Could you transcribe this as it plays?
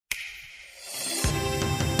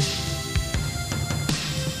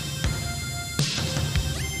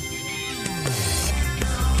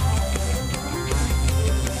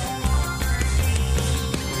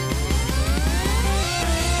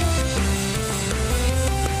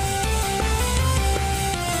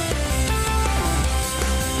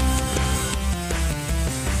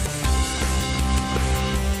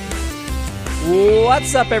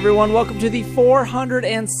What's up, everyone? Welcome to the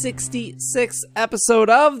 466th episode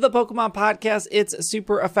of the Pokemon Podcast. It's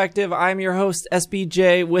super effective. I'm your host,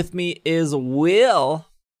 SBJ. With me is Will.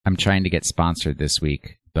 I'm trying to get sponsored this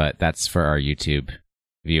week, but that's for our YouTube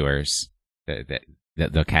viewers.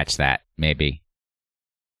 They'll catch that, maybe.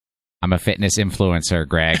 I'm a fitness influencer,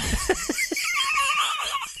 Greg.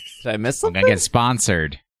 Did I miss something? I'm going to get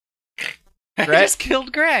sponsored. Greg? I just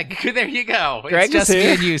killed Greg. There you go. Greg it's just is here.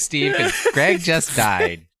 me and you, Steve. And Greg just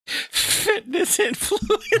died. Fitness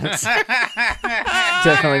influencer.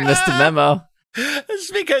 Definitely missed a memo.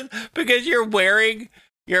 It's because you're wearing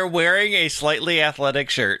a slightly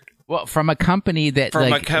athletic shirt. Well, from a company that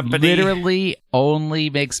literally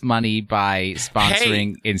only makes money by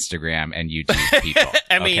sponsoring Instagram and YouTube people.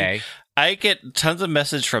 I mean, I get tons of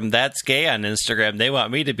message from That's Gay on Instagram. They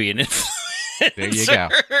want me to be an influencer. There you go.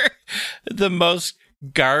 The most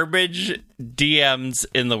garbage DMs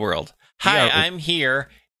in the world. Hi, I'm here.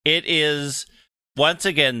 It is, once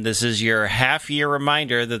again, this is your half-year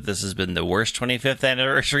reminder that this has been the worst 25th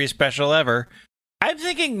anniversary special ever. I'm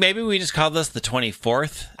thinking maybe we just call this the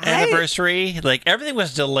 24th anniversary. Like, everything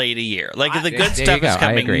was delayed a year. Like, the good stuff is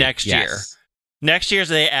coming next year. Next year's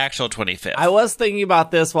the actual 25th. I was thinking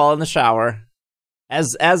about this while in the shower.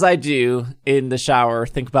 As I do in the shower,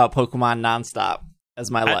 think about Pokemon nonstop as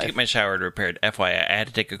my life. I had to get my shower repaired. FYI, I had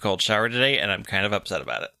to take a cold shower today, and I'm kind of upset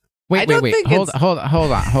about it. Wait. Hold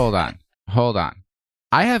on.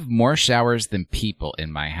 I have more showers than people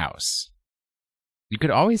in my house. You could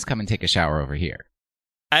always come and take a shower over here.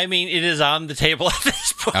 I mean, it is on the table at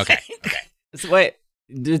this point. Okay. So wait,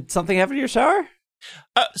 did something happen to your shower?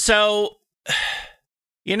 So,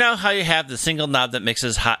 you know how you have the single knob that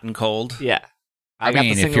mixes hot and cold? Yeah. I got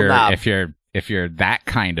mean, the single knob. if you're that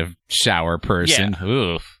kind of shower person,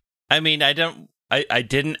 oof. I mean, I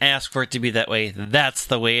didn't ask for it to be that way. That's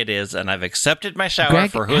the way it is, and I've accepted my shower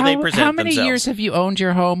Greg, for who they present themselves. How many years have you owned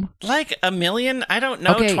your home? Like 1 million? I don't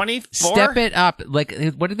know. Okay, 24? Step it up. Like,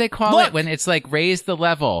 what do they call it when it's like raise the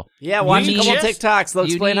level? Yeah, watch a couple TikToks. They'll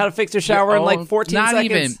explain how to fix your shower in like 14 seconds. Not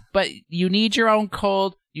even, but you need your own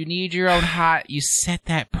cold. You need your own hot. You set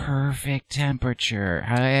that perfect temperature.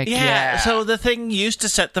 Yeah, so the thing used to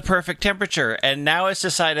set the perfect temperature, and now it's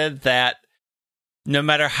decided that no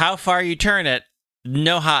matter how far you turn it,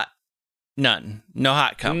 no hot. None. No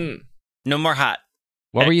hot come. No more hot.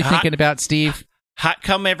 What were you thinking about, Steve? Hot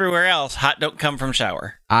come everywhere else. Hot don't come from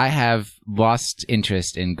shower. I have lost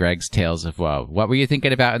interest in Greg's Tales of Woe. What were you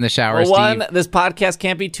thinking about in the shower, Steve? One, this podcast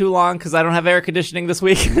can't be too long because I don't have air conditioning this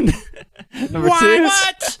weekend. Number two,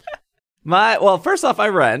 what? First off, I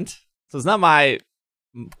rent, so it's not my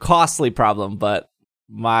costly problem, but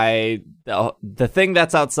the thing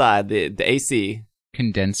that's outside, the AC.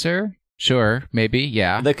 Condenser? Sure, maybe,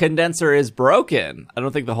 yeah. The condenser is broken. I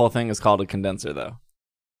don't think the whole thing is called a condenser, though.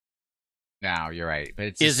 No, you're right. But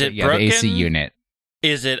it's is just, it broken? The AC unit.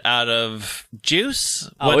 Is it out of juice?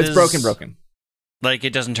 Oh, it's broken. Like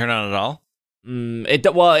it doesn't turn on at all?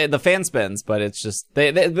 The fan spins, but it's just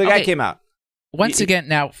the guy came out. Once again,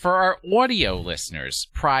 now for our audio listeners,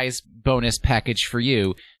 prize bonus package for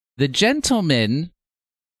you, the gentleman,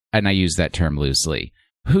 and I use that term loosely,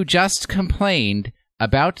 who just complained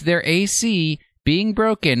about their AC being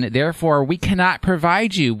broken, therefore we cannot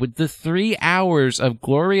provide you with the 3 hours of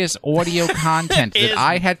glorious audio content that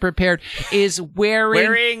I had prepared, is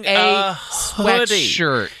wearing a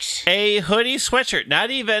sweatshirt. A hoodie sweatshirt. Not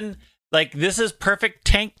even, like, this is perfect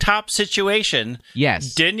tank top situation.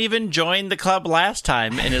 Yes. Didn't even join the club last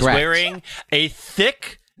time and is wearing a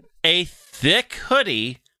thick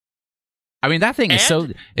hoodie. I mean, that thing is so.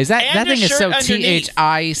 That thing is so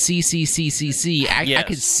THICCCCC. I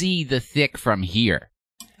could see the thick from here,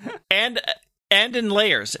 and in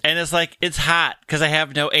layers. And it's like it's hot because I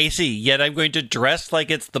have no AC. Yet I'm going to dress like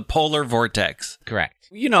it's the polar vortex. Correct.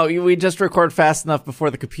 You know, we just record fast enough before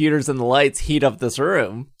the computers and the lights heat up this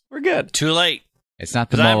room. We're good. Too late. It's not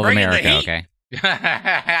the Mall of America, okay?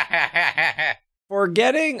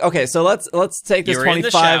 So let's take this 25. In the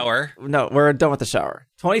shower. No, we're done with the shower.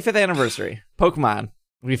 25th anniversary. Pokemon.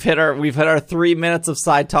 We've hit our 3 minutes of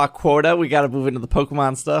side talk quota. We got to move into the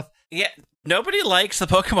Pokemon stuff. Yeah, nobody likes the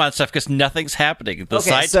Pokemon stuff because nothing's happening. The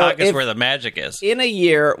side talk is where the magic is. In a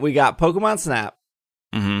year, we got Pokemon Snap.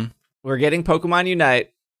 Mm-hmm. We're getting Pokemon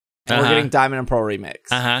Unite. And we're getting Diamond and Pearl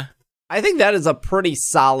remakes. I think that is a pretty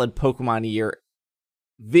solid Pokemon year,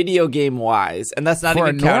 video game wise, and that's not for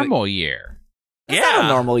even a normal year. That's not a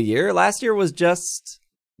normal year. Last year was just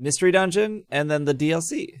Mystery Dungeon and then the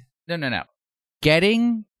DLC. No.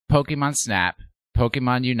 Getting Pokemon Snap,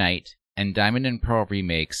 Pokemon Unite, and Diamond and Pearl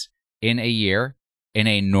remakes in a year, in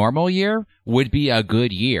a normal year, would be a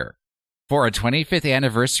good year. for a 25th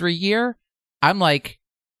anniversary year, I'm like,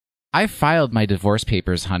 I filed my divorce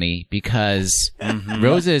papers, honey, because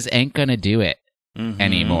Roses ain't gonna do it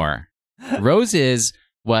anymore. Roses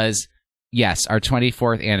was, yes, our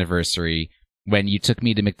 24th anniversary when you took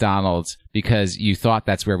me to McDonald's because you thought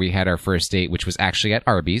that's where we had our first date, which was actually at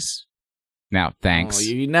Arby's. Now, thanks. Oh,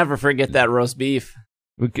 you never forget that roast beef.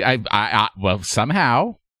 Well,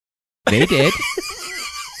 somehow they did.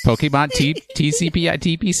 Pokemon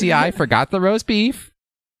TPCI forgot the roast beef,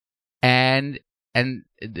 and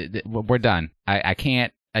we're done. I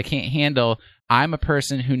can't handle. I'm a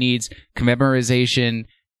person who needs commemorization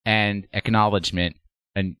and acknowledgement,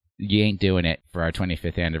 and you ain't doing it for our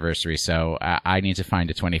 25th anniversary. So I need to find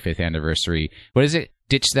a 25th anniversary. What is it?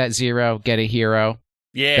 Ditch that zero, get a hero.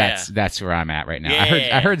 Yeah, that's where I'm at right now.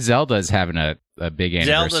 Yeah. I heard Zelda's having a big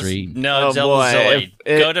anniversary. Zelda's Zoid.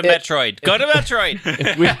 Go to Metroid. Go to Metroid.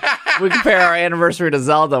 If we compare our anniversary to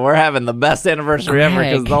Zelda, we're having the best anniversary ever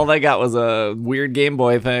because all they got was a weird Game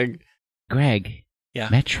Boy thing. Greg, yeah,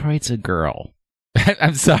 Metroid's a girl.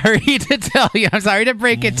 I'm sorry to tell you. I'm sorry to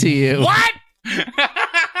break it to you. What?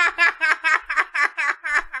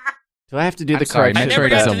 Do I have to do the sorry, correction? I never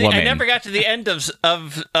got to the end of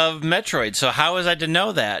Metroid, so how was I to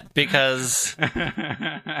know that? Because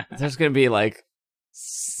there's going to be like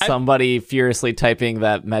somebody furiously typing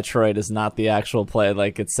that Metroid is not the actual play,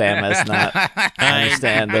 like it's Samus, not. I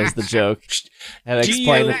understand. There's the joke. And I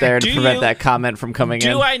explained it there to prevent that comment from coming in.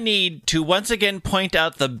 Do I need to once again point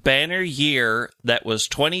out the banner year that was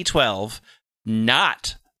 2012,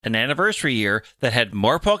 not an anniversary year that had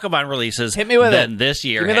more Pokemon releases than this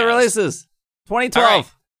year? Give me the releases. 2012. Right.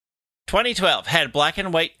 2012 had Black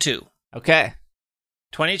and White 2. Okay.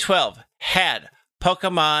 2012 had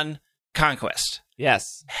Pokemon Conquest.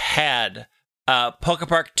 Yes. Had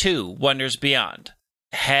Pokepark 2 Wonders Beyond.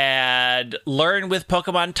 Had Learn with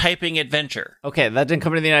Pokemon Typing Adventure. Okay, that didn't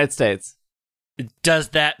come to the United States. Does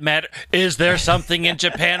that matter? Is there something in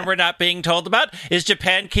Japan we're not being told about? Is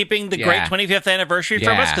Japan keeping the great 25th anniversary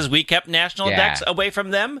from us because we kept National Dex away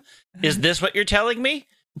from them? Is this what you're telling me?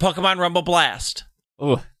 Pokemon Rumble Blast.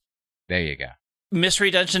 Ooh. There you go. Mystery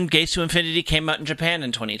Dungeon Gates to Infinity came out in Japan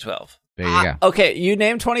in 2012. There you go. Okay, you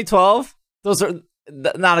named 2012. Those are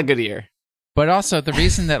not a good year. But also, the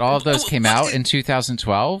reason that all of those came out in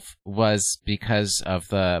 2012 was because of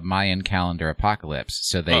the Mayan calendar apocalypse.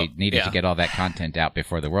 So they needed to get all that content out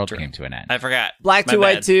before the world came to an end. I forgot. Black 2,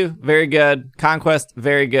 White 2, very good. Conquest,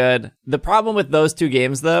 very good. The problem with those two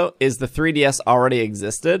games, though, is the 3DS already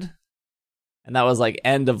existed. And that was like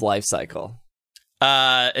end of life cycle.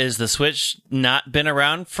 Is the Switch not been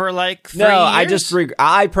around for like 3 years?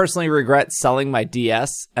 I personally regret selling my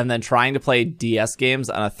DS and then trying to play DS games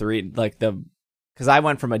on a because I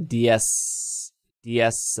went from a DS XL,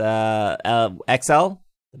 the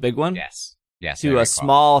big one, yes, to a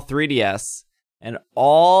small 3DS, and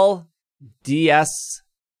all DS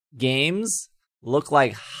games look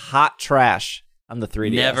like hot trash on the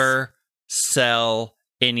 3DS. Never sell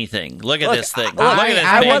anything. Look at this thing. Look I at this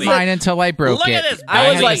had baby. mine until I broke Look it. at this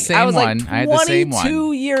I baby. had the same one.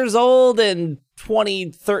 22 years old in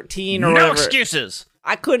 2013 or no whatever. excuses.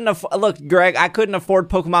 I couldn't look, Greg, I couldn't afford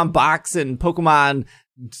Pokemon Box and Pokemon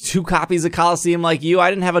 2 copies of Coliseum like you.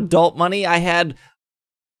 I didn't have adult money. I had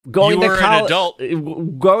going you to were an adult.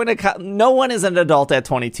 No one is an adult at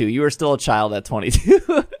 22. You were still a child at 22.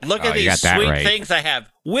 Look at these sweet things I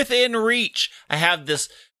have within reach. I have this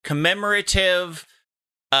commemorative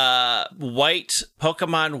white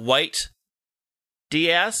Pokemon White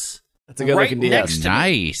DS. That's a good looking DS.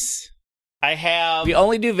 Nice. I have. We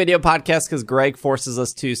only do video podcasts because Greg forces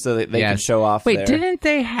us to, so that they can show off. Wait, didn't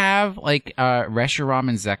they have like Reshiram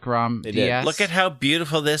and Zekrom DS? Look at how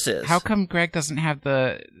beautiful this is. How come Greg doesn't have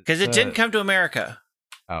the? Because it didn't come to America.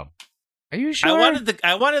 Oh, are you sure?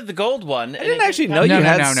 I wanted the gold one. I didn't actually know you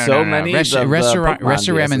had so many.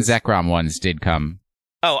 Reshiram and Zekrom ones did come.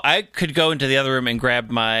 Oh, I could go into the other room and grab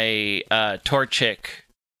my Torchic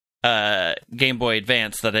Game Boy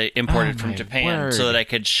Advance that I imported from Japan so that I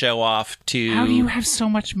could show off to... How do you have so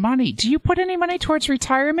much money? Do you put any money towards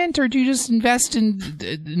retirement, or do you just invest in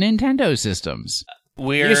Nintendo systems?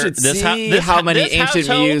 You should see how many ancient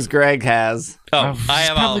views Greg has. I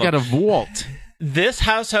have probably got a vault. This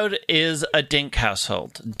household is a dink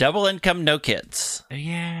household. Double income, no kids.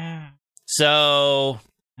 Yeah. So...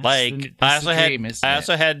 I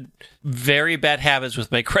also had very bad habits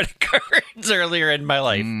with my credit cards earlier in my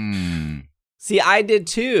life. See, I did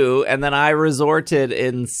too, and then I resorted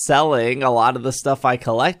in selling a lot of the stuff I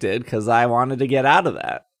collected because I wanted to get out of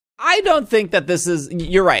that. I don't think that this is...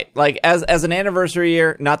 You're right. Like, as an anniversary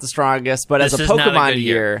year, not the strongest, but as a Pokemon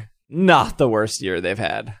year, not the worst year they've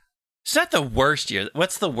had. It's not the worst year.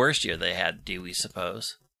 What's the worst year they had, do we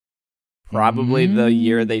suppose? Probably the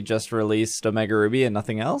year they just released Omega Ruby and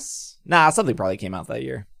nothing else. Nah, something probably came out that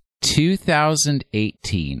year.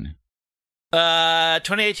 2018.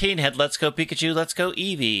 2018 had Let's Go Pikachu, Let's Go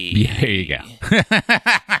Eevee. Yeah, there you go.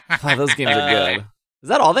 Oh, those games are good. Is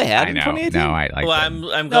that all they had in 2018? No, I like them.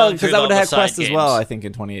 I'm going because through that would have had Quest games as well, I think,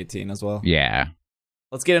 in 2018 as well. Yeah.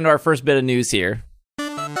 Let's get into our first bit of news here.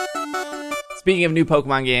 Speaking of new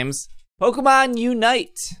Pokemon games, Pokemon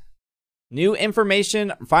Unite. New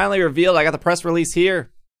information finally revealed. I got the press release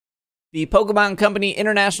here. The Pokemon Company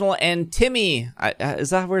International and Timmy.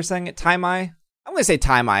 Is that how we're saying it? Timmy? I'm going to say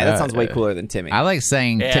Timmy. That sounds way cooler than Timmy. I like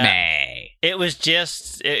saying Timmy. It was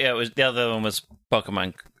just, it was, the other one was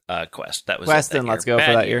Pokemon Quest. That was Quest and Let's Go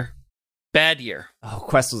for that year. Bad year. Oh,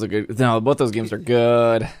 Quest was a good, no, both those games are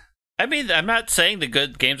good. I mean, I'm not saying the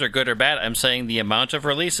good games are good or bad. I'm saying the amount of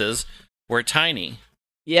releases were tiny.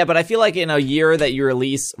 Yeah, but I feel like in a year that you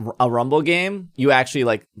release a Rumble game, you actually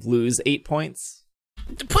like lose 8 points.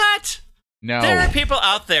 What? No. There are people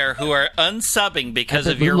out there who are unsubbing because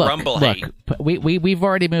of your Rumble hate. We've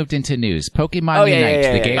already moved into news. Pokemon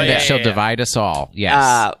Unite, the game that shall divide us all.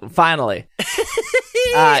 Yes. Finally.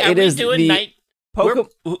 It is doing night.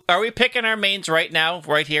 Are we picking our mains right now,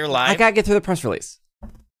 right here, live? I gotta get through the press release.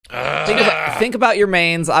 Think about your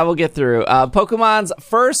mains. I will get through. Pokemon's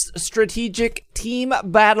first strategic team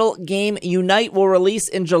battle game, Unite, will release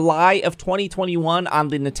in July of 2021 on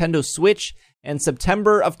the Nintendo Switch and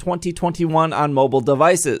September of 2021 on mobile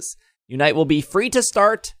devices. Unite will be free to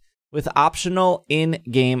start with optional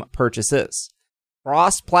in-game purchases.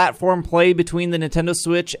 Cross-platform play between the Nintendo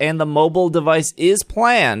Switch and the mobile device is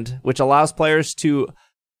planned, which allows players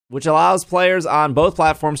on both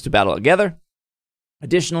platforms to battle together.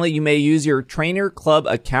 Additionally, you may use your Trainer Club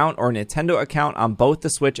account or Nintendo account on both the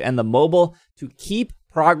Switch and the mobile to keep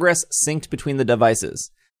progress synced between the devices.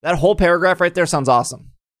 That whole paragraph right there sounds awesome.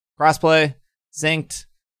 Crossplay, synced,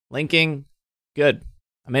 linking, good.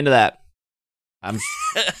 I'm into that. I'm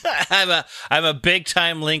a big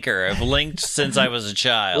time linker. I've linked since I was a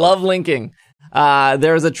child. Love linking.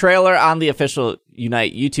 There's a trailer on the official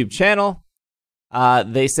Unite YouTube channel.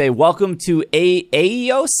 They say, welcome to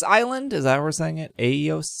Aeos Island. Is that how we're saying it?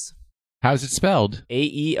 Aeos? How's it spelled?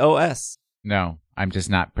 Aeos. No, I'm just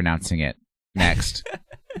not pronouncing it. Next.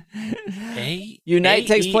 Unite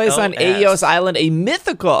takes place on Aeos Island, a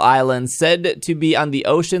mythical island said to be on the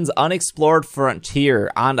ocean's unexplored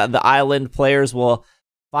frontier. On the island, players will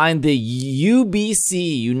find the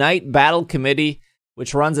UBC, Unite Battle Committee,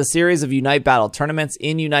 which runs a series of Unite Battle tournaments.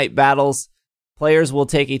 In Unite Battles, players will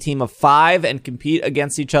take a team of 5 and compete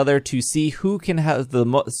against each other to see who can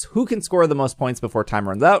score the most points before time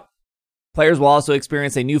runs out. Players will also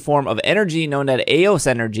experience a new form of energy known as Aeos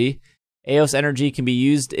Energy. Aeos Energy can be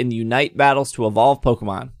used in Unite battles to evolve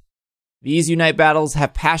Pokemon. These Unite battles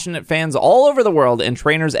have passionate fans all over the world and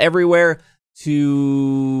trainers everywhere.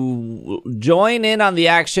 To join in on the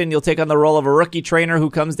action, you'll take on the role of a rookie trainer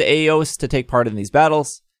who comes to Aeos to take part in these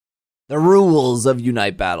battles. The rules of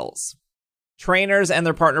Unite battles. Trainers and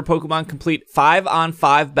their partner Pokemon complete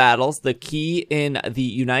 5-on-5 battles. The key in the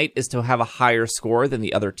Unite is to have a higher score than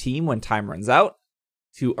the other team when time runs out.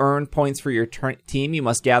 To earn points for your team, you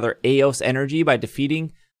must gather Aeos Energy by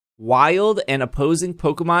defeating wild and opposing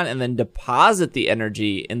Pokemon and then deposit the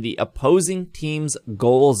energy in the opposing team's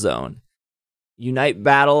goal zone. Unite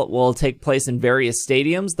Battle will take place in various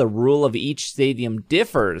stadiums. The rule of each stadium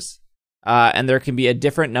differs, and there can be a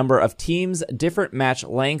different number of teams, different match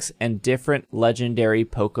lengths, and different legendary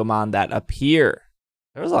Pokemon that appear.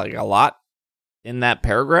 There was like a lot in that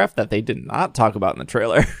paragraph that they did not talk about in the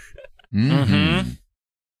trailer. Mm-hmm.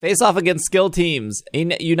 Face off against skill teams.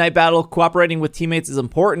 In Unite Battle, cooperating with teammates is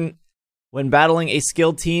important. When battling a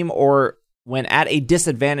skilled team or when at a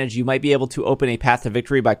disadvantage, you might be able to open a path to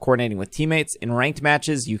victory by coordinating with teammates. In ranked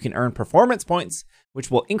matches, you can earn performance points, which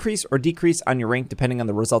will increase or decrease on your rank depending on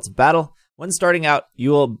the results of battle. When starting out, you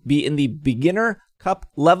will be in the Beginner Cup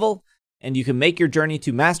level, and you can make your journey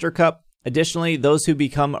to Master Cup. Additionally, those who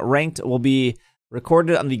become ranked will be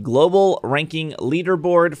recorded on the global ranking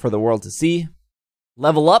leaderboard for the world to see.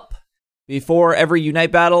 Level up. Before every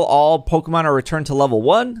Unite battle, all Pokemon are returned to level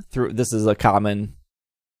 1. This is a common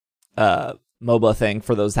MOBA thing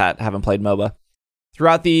for those that haven't played MOBA.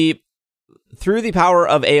 Through the power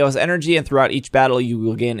of Aeos Energy and throughout each battle, you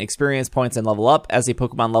will gain experience points and level up. As a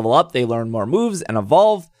Pokemon level up, they learn more moves and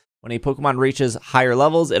evolve. When a Pokemon reaches higher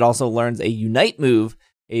levels, it also learns a Unite move,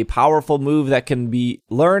 a powerful move that can be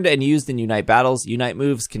learned and used in Unite battles. Unite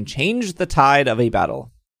moves can change the tide of a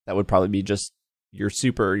battle. That would probably be just your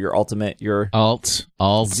super, your ultimate, your alt.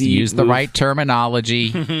 Use the right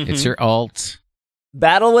terminology. It's your alt.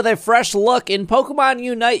 Battle with a fresh look. In Pokemon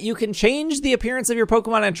Unite, you can change the appearance of your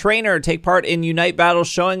Pokemon and trainer, take part in Unite battles,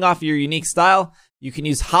 showing off your unique style. You can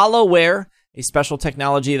use Hollow Wear, a special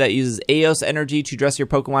technology that uses Eos energy to dress your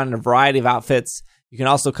Pokemon in a variety of outfits. You can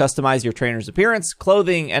also customize your trainer's appearance,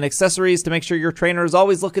 clothing, and accessories to make sure your trainer is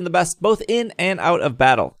always looking the best, both in and out of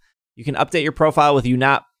battle. You can update your profile with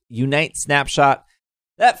Unite Snapshot.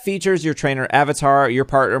 That features your trainer avatar, your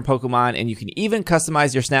partner Pokemon, and you can even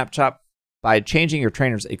customize your snapshot by changing your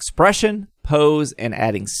trainer's expression, pose, and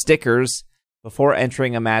adding stickers. Before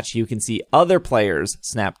entering a match, you can see other players'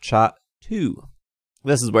 snapshot too.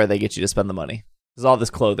 This is where they get you to spend the money, because all this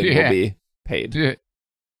clothing will be paid.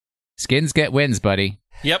 Skins get wins, buddy.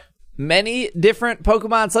 Yep. Many different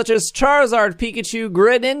Pokemon, such as Charizard, Pikachu,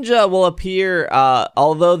 Greninja, will appear,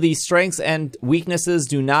 although the strengths and weaknesses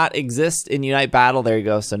do not exist in Unite Battle. There you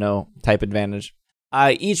go, so no type advantage.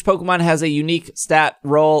 Each Pokemon has a unique stat,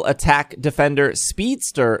 role, attack, defender,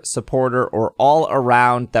 speedster, supporter, or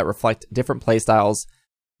all-around that reflect different playstyles.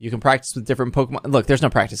 You can practice with different Pokemon. Look, there's no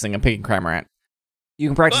practicing. I'm picking Cramorant. You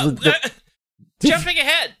can practice with... Jumping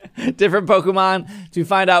ahead! Different Pokemon to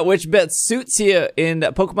find out which bit suits you. In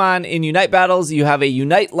Pokemon in Unite battles, you have a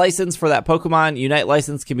Unite license for that Pokemon. Unite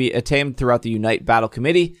license can be attained throughout the Unite Battle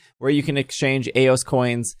Committee, where you can exchange Eos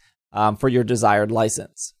coins for your desired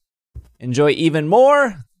license. Enjoy even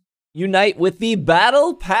more. Unite with the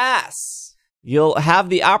Battle Pass. You'll have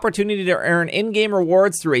the opportunity to earn in-game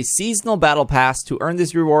rewards through a seasonal Battle Pass. To earn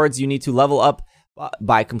these rewards, you need to level up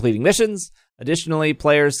by completing missions. Additionally,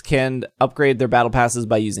 players can upgrade their battle passes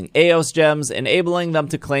by using Eos gems, enabling them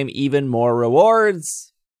to claim even more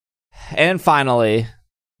rewards. And finally,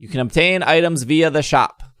 you can obtain items via the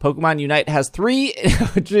shop. Pokemon Unite has three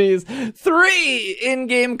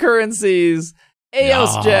in-game currencies.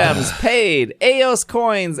 Eos gems, paid, Eos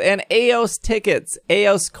coins, and Eos tickets.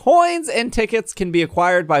 Eos coins and tickets can be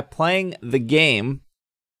acquired by playing the game.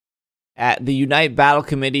 At the Unite Battle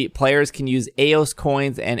Committee, players can use Eos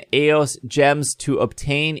coins and Eos gems to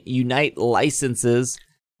obtain Unite licenses,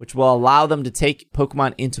 which will allow them to take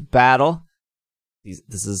Pokemon into battle.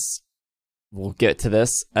 We'll get to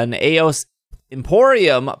this. An Eos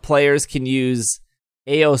Emporium, players can use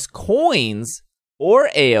Eos coins or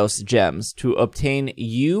Eos gems to obtain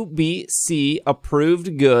UBC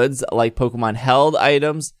approved goods like Pokemon held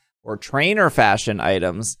items or trainer fashion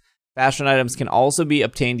items. Fashion items can also be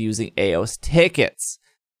obtained using Eos tickets.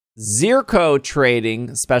 Zirco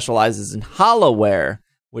Trading specializes in Hollowware,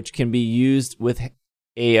 which can be used with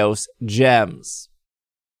Eos gems.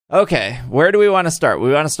 Okay, where do we want to start?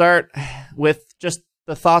 We want to start with just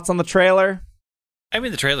the thoughts on the trailer. I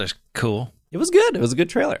mean, the trailer's cool. It was good. It was a good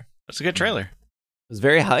trailer. It's a good trailer. It was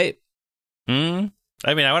very hype. I mean,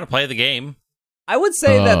 I want to play the game. I would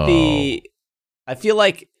say that I feel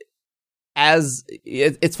like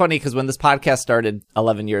it's funny because when this podcast started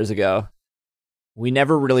 11 years ago, we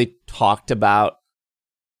never really talked about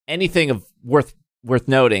anything of worth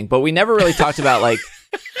noting, but we never really talked about like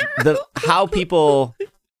how people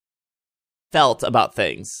felt about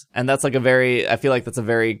things. And that's like I feel like that's a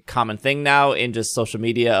very common thing now in just social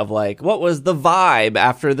media of like, what was the vibe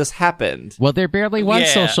after this happened? Well, there barely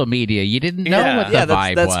was social media. You didn't know what the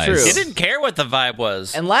vibe was. That's true. You didn't care what the vibe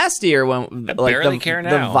was. And last year when I barely care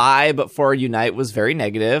now. The vibe for Unite was very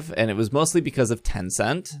negative, and it was mostly because of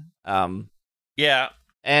Tencent. Yeah.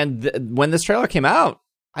 And when this trailer came out,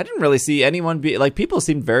 I didn't really see anyone people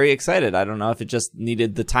seemed very excited. I don't know if it just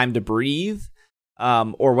needed the time to breathe.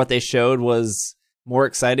 Or what they showed was more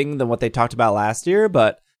exciting than what they talked about last year.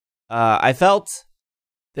 But I felt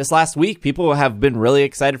this last week people have been really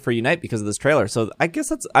excited for Unite because of this trailer. So I guess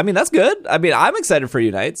that's good. I mean, I'm excited for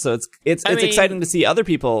Unite, so it's exciting to see other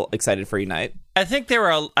people excited for Unite. I think there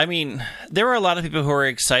were a lot of people who were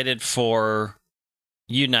excited for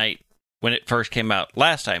Unite when it first came out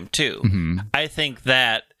last time too. Mm-hmm. I think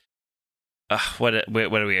that. What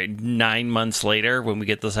are we, 9 months later when we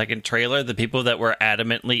get the second trailer, the people that were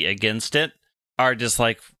adamantly against it are just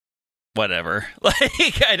like, whatever.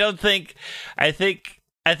 Like, I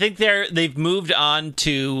think they've moved on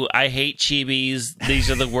to, I hate chibis.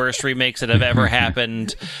 These are the worst remakes that have ever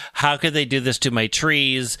happened. How could they do this to my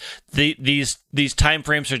trees? These time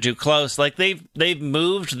frames are too close. Like they've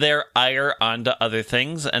moved their ire onto other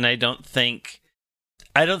things. And I don't think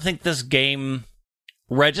this game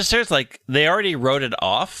registers. Like, they already wrote it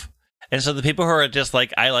off, and so the people who are just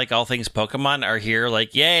like, I like all things Pokemon, are here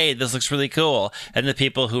like, yay, this looks really cool, and the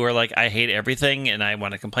people who are like, I hate everything and I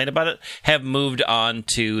want to complain about it, have moved on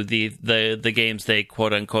to the games they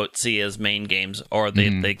quote unquote see as main games or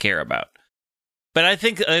they care about. But I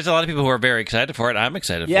think there's a lot of people who are very excited for it. I'm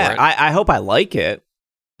excited for it. Yeah, I hope I like it.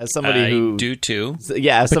 As somebody who do too.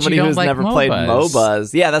 Yeah, as But somebody you don't who's like never played MOBAs.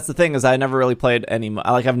 MOBAs. Yeah, that's the thing is I never really played any.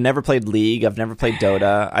 Like I've never played League. I've never played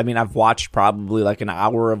Dota. I mean, I've watched probably like an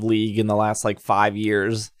hour of League in the last like 5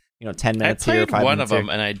 years. 10 minutes I here, played 5 one minutes of them,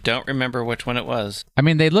 here. and I don't remember which one it was. I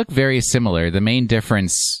mean, they look very similar. The main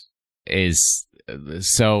difference is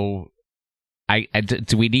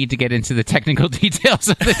do we need to get into the technical details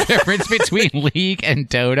of the difference between League and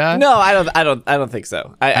Dota? No, I don't think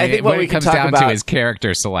so. I think what we it can comes talk down about to is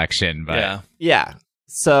character selection. But Yeah.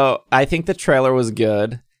 So I think the trailer was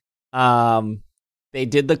good. They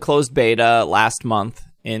did the closed beta last month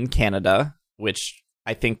in Canada, which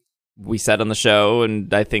I think we said on the show,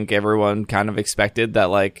 and I think everyone kind of expected that,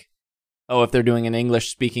 like, oh, if they're doing an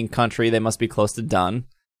English-speaking country, they must be close to done.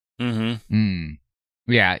 Mm-hmm.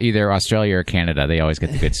 Yeah, either Australia or Canada. They always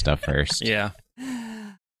get the good stuff first. Yeah.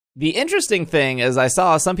 The interesting thing is I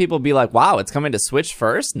saw some people be like, wow, it's coming to Switch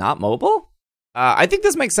first, not mobile? I think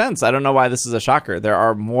this makes sense. I don't know why this is a shocker. There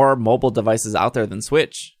are more mobile devices out there than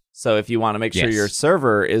Switch. So if you want to make sure your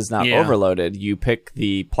server is not overloaded, you pick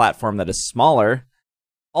the platform that is smaller.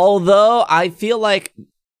 Although I feel like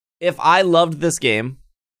if I loved this game,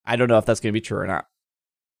 I don't know if that's going to be true or not.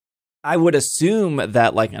 I would assume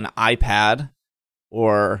that like an iPad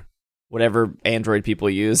or whatever Android people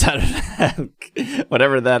use,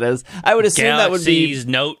 whatever that is, I would assume that would be Galaxy's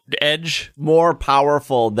Note Edge more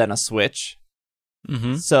powerful than a Switch.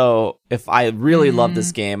 Mm-hmm. So if I really love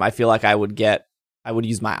this game, I feel like I would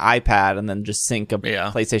use my iPad and then just sync a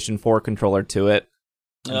PlayStation 4 controller to it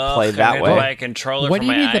and play that way. Buy a controller What for do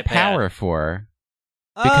you my need the iPad. power for?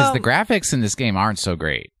 Because the graphics in this game aren't so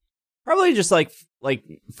great. Probably just like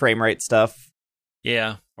frame rate stuff.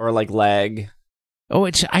 Yeah. Or like lag. Oh,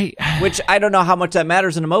 which I don't know how much that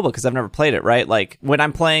matters in a mobile because I've never played it, right? Like when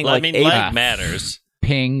I'm playing Well, like I mean, lag matters.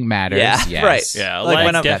 Ping matters. Yeah, yes. right. Yeah, Like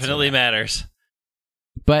when lag I'm- definitely matters.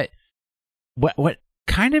 But what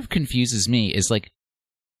kind of confuses me is like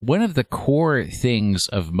one of the core things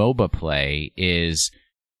of MOBA play is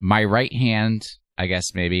my right hand, I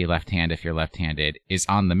guess maybe left hand if you're left-handed, is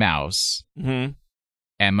on the mouse, Mm-hmm.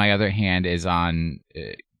 and my other hand is on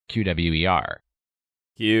QWER,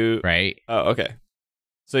 right? Oh, okay.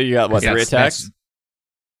 So you got what, 3 attacks? That's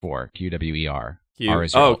 4 QWER. Q. R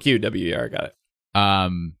is your ult. QWER, got it.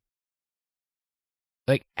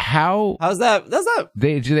 Like how How's that?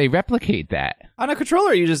 do they replicate that? On a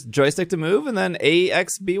controller, you just joystick to move and then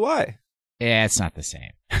AXBY. Yeah, it's not the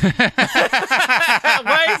same.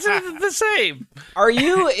 Why is it the same? Are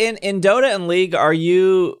you in Dota and League? Are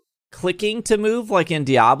you clicking to move like in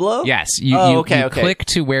Diablo? Yes, you okay. click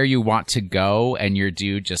to where you want to go, and your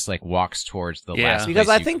dude just like walks towards the last Because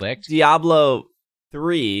place I you think clicked. Diablo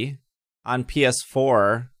 3 on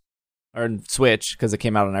PS4 or Switch, because it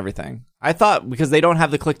came out on everything. I thought because they don't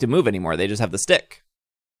have the click to move anymore, they just have the stick.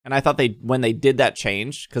 And I thought when they did that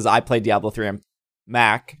change, because I played Diablo 3 on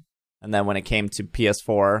Mac, and then when it came to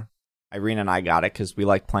PS4, Irene and I got it because we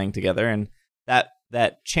liked playing together, and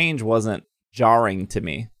that change wasn't jarring to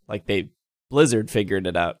me. Like Blizzard figured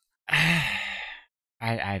it out.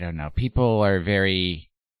 I don't know. People are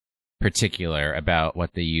very particular about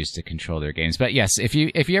what they use to control their games. But yes, if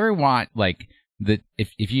you ever want like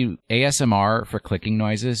if you ASMR for clicking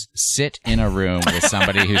noises, sit in a room with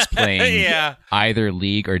somebody who's playing either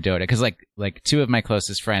League or Dota. Because like 2 of my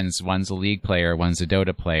closest friends, one's a League player, one's a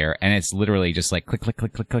Dota player, and it's literally just like click, click,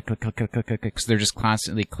 click, click, click, click, click, click, click, click, click. So they're just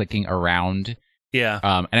constantly clicking around. Yeah.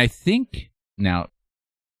 And I think now,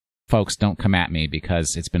 folks, don't come at me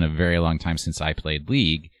because it's been a very long time since I played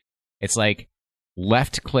League. It's like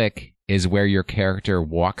left click is where your character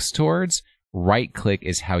walks towards. Right click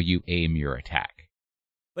is how you aim your attack.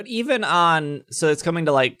 But even so it's coming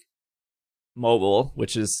to like mobile,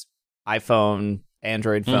 which is iPhone,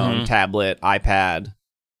 Android phone, tablet, iPad.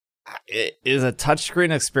 Is a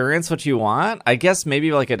touchscreen experience what you want? I guess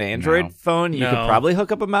maybe like an Android phone, you could probably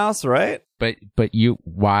hook up a mouse, right? But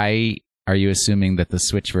why are you assuming that the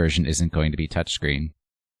Switch version isn't going to be touchscreen?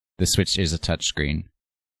 The Switch is a touchscreen.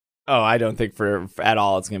 Oh, I don't think for at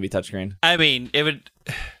all it's going to be touchscreen. I mean,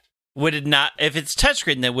 would it not? If it's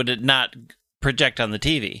touchscreen, then would it not project on the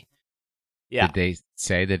TV? Yeah. Did they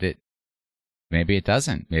say that it? Maybe it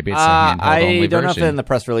doesn't. Maybe it's a handheld only I don't version. know if in the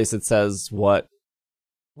press release it says what.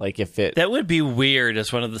 Like if it... That would be weird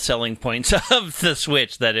as one of the selling points of the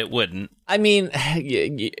Switch, that it wouldn't. I mean,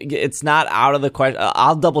 it's not out of the question.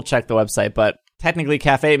 I'll double check the website, but technically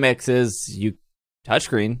Cafe Mix is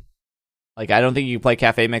touchscreen. Like, I don't think you can play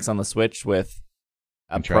Cafe Mix on the Switch with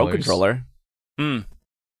a Pro controller.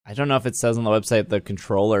 I don't know if it says on the website the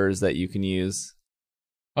controllers that you can use.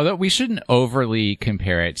 Although we shouldn't overly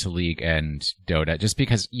compare it to League and Dota, just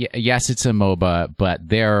because, yes, it's a MOBA, but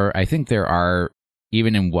I think there are,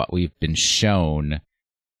 even in what we've been shown,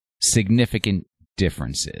 significant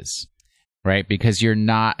differences, right? Because you're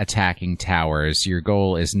not attacking towers. Your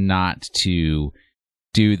goal is not to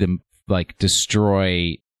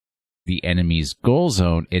destroy the enemy's goal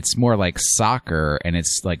zone. It's more like soccer, and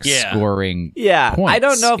it's like scoring points. I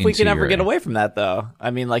don't know if we can ever get away from that, though. I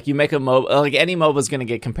mean, like, you make a MOBA, like, any MOBA is going to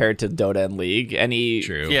get compared to Dota and League. Any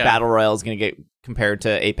Battle Royale is going to get compared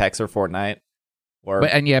to Apex or Fortnite. But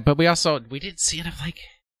we didn't see enough, like,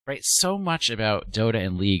 right? So much about Dota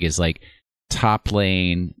and League is like top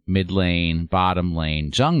lane, mid lane, bottom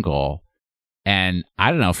lane, jungle. And I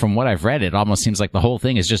don't know, from what I've read, it almost seems like the whole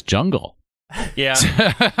thing is just jungle. Yeah.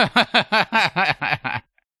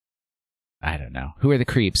 I don't know. Who are the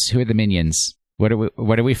creeps? Who are the minions? What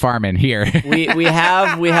are we farming here? we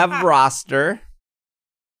have a roster.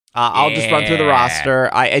 I'll just run through the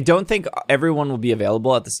roster. I don't think everyone will be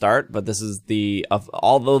available at the start, but this is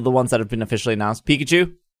although the ones that have been officially announced: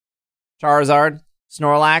 Pikachu, Charizard,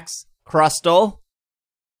 Snorlax, Crustle,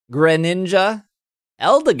 Greninja,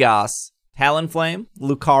 Eldegoss, Talonflame,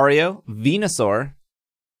 Lucario, Venusaur,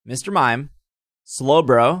 Mr. Mime,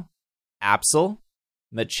 Slowbro, Absol,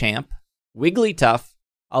 Machamp, Wigglytuff,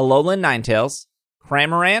 Alolan Ninetales,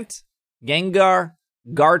 Cramorant, Gengar,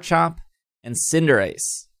 Garchomp, and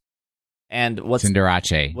Cinderace. And what's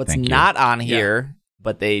not on here,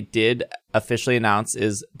 but they did officially announce,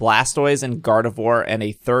 is Blastoise and Gardevoir, and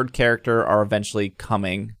a third character are eventually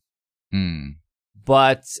coming.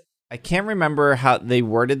 But I can't remember how they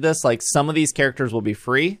worded this. Like, some of these characters will be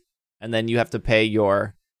free, and then you have to pay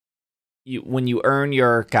when you earn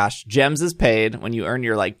your, gems is paid. When you earn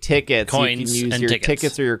your, like, tickets, coins, you can use your tickets.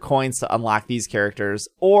 tickets or your coins to unlock these characters,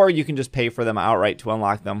 or you can just pay for them outright to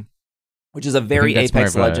unlock them, which is a very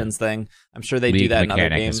Apex Legends thing. I'm sure they do that in other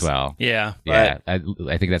games as well. Yeah. I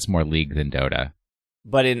think that's more League than Dota.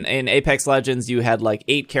 But in Apex Legends, you had like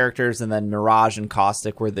 8 characters, and then Mirage and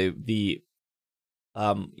Caustic were you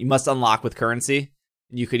must unlock with currency.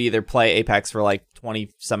 You could either play Apex for like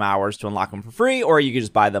 20 some hours to unlock them for free, or you could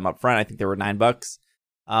just buy them up front. I think they were $9.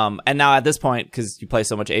 And now at this point, because you play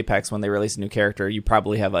so much Apex, when they release a new character, you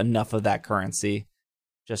probably have enough of that currency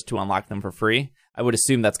just to unlock them for free. I would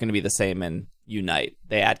assume that's going to be the same in Unite.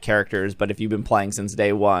 They add characters, but if you've been playing since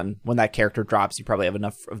day one, when that character drops, you probably have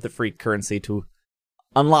enough of the free currency to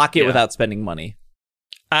unlock it without spending money.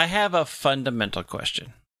 I have a fundamental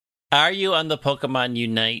question. Are you on the Pokemon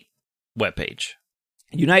Unite webpage?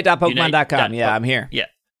 Unite.Pokemon.com. Yeah, I'm here. Yeah.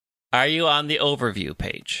 Are you on the overview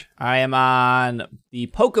page? I am on the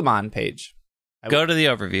Pokemon page. Go to the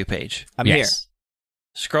overview page. I'm here.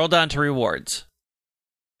 Scroll down to rewards.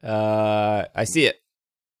 I see it.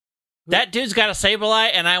 That dude's got a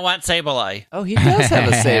Sableye, and I want Sableye. Oh, he does have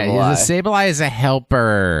a Sableye. Sableye is a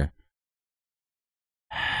helper.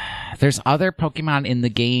 There's other Pokemon in the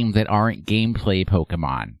game that aren't gameplay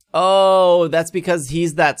Pokemon. Oh, that's because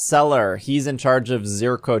he's that seller. He's in charge of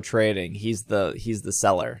Zirco trading. He's the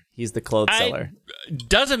seller. He's the clothes seller.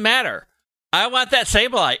 Doesn't matter. I want that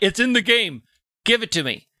Sableye. It's in the game. Give it to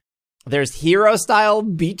me. There's hero style,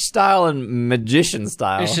 beach style, and magician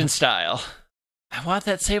style. Magician style. I want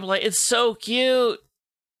that Sableye. It's so cute.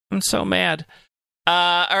 I'm so mad.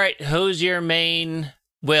 All right, who's your main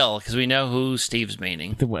Will? Because we know who Steve's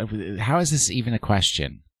maining. How is this even a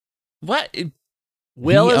question? What?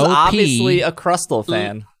 Will is obviously a Crustle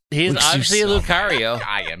fan. He's obviously a Lucario.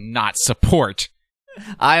 I am not support.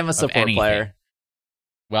 I am a support player.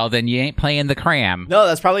 Well, then you ain't playing the Cram. No,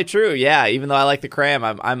 that's probably true. Yeah, even though I like the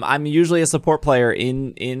Cram, I'm usually a support player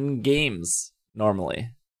in games normally.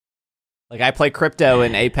 Like, I play Crypto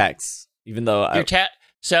in Apex, even though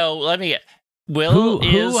so let me get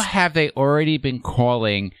who have they already been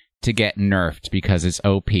calling to get nerfed because it's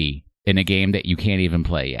OP in a game that you can't even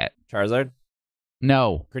play yet? Charizard?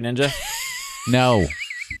 No. Greninja? No.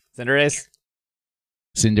 Cinderace?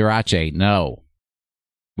 Cinderace? No.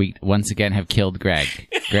 We once again have killed Greg.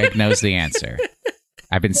 Greg knows the answer.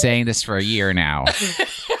 I've been saying this for a year now.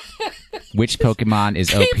 Which Pokemon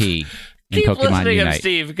is OP in Pokemon listening Unite? Up,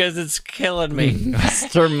 Steve, because it's killing me.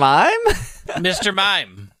 Mr. Mime? Mr.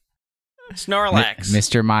 Mime. Snorlax.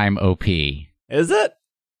 Mr. Mime OP. Is it?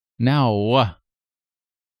 No.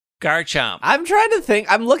 Garchomp. I'm trying to think.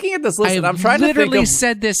 I'm looking at this list, and I'm trying to think of... I've literally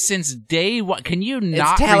said this since day one. Can you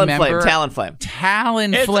not remember? Talonflame.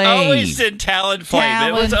 Talonflame. It's always been Talonflame.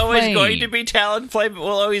 It was always going to be Talonflame. It will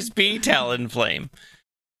always be Talonflame.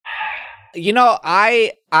 You know,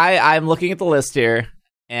 I'm looking at the list here,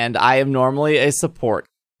 and I am normally a support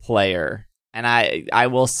player. And I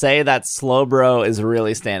will say that Slowbro is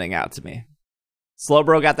really standing out to me.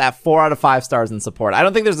 Slowbro got that 4 out of 5 stars in support. I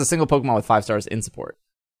don't think there's a single Pokemon with 5 stars in support.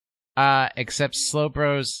 Except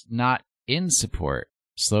Slowbro's not in support.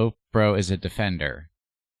 Slowbro is a defender.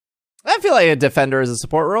 I feel like a defender is a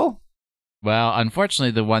support role. Well,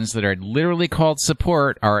 unfortunately, the ones that are literally called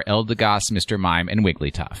support are Eldegoss, Mr. Mime, and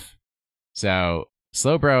Wigglytuff. So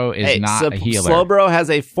Slowbro is not a healer. Slowbro has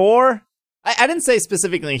a 4. I didn't say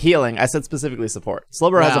specifically healing. I said specifically support.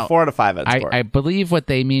 Slowbro has a 4 out of 5 at support. I believe what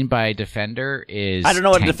they mean by defender is I don't know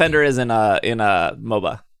tank. what a defender is in a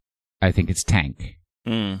MOBA. I think it's tank.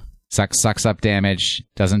 Sucks up damage.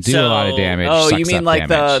 Doesn't do a lot of damage. Oh, sucks you mean up like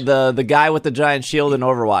damage. the guy with the giant shield in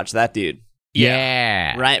Overwatch? That dude.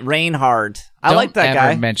 Yeah. Right, Reinhardt. I Don't like that guy.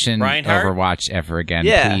 Don't ever mention Reinhardt? Overwatch ever again,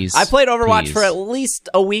 yeah. please. I played Overwatch please. for at least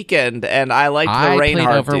a weekend, and I liked the Reinhardt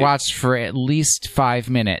I played Overwatch dude. for at least 5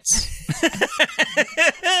 minutes.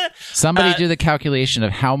 Somebody do the calculation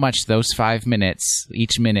of how much those 5 minutes,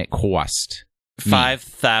 each minute, cost.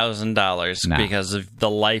 $5,000 because of the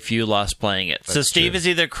life you lost playing it. That's so Steve true. is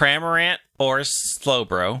either Cramorant or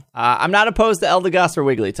Slowbro. I'm not opposed to Eldegoss or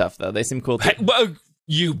Wigglytuff, though. They seem cool, too. Hey, whoa,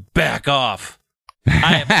 you back off.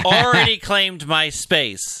 I have already claimed my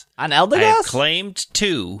space. On I have Eldegoss? claimed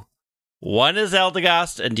 2. One is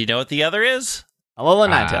Eldegoss, and do you know what the other is? Alola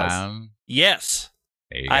Ninetales. Yes.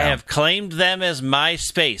 There you I go. have claimed them as my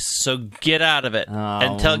space, so get out of it Oh,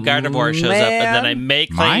 until Gardevoir shows up, and then I may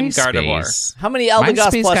claim Gardevoir. MySpace. How many Eldegoss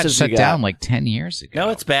MySpace got plushes shut you got? down like 10 years ago. No,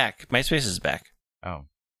 it's back. My space is back. Oh.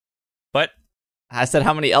 But I said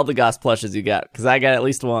how many Eldegoss plushes you got, because I got at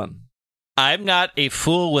least one. I'm not a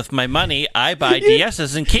fool with my money. I buy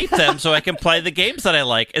DSs and keep them so I can play the games that I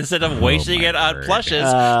like instead of wasting my it on word. plushes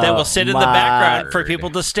that will sit in the background for people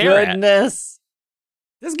to stare at. Goodness.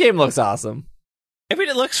 This game looks awesome. I mean,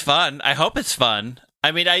 it looks fun. I hope it's fun.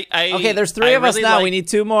 I mean, Okay, there's 3 of us really now. like- We need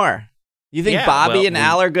 2 more. You think Yeah, Bobby well, and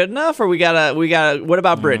Al are good enough, or we gotta? What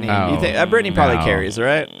about Brittany? You think Brittany probably no. carries,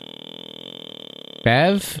 right?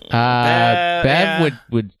 Bev? Bev yeah.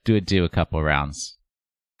 would do a couple rounds.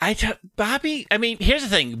 Bobby, I mean, here's the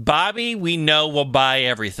thing. Bobby, we know will buy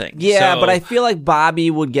everything. Yeah, So- but I feel like Bobby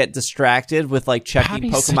would get distracted with like checking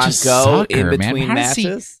Bobby's such Pokemon a Go sucker, in man. between How does he-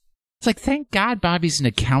 matches. It's like, thank God Bobby's an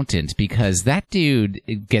accountant, because that dude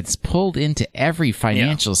gets pulled into every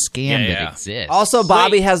financial scam that exists. Also,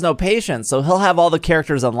 Bobby has no patience, so he'll have all the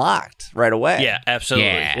characters unlocked right away. Yeah, absolutely.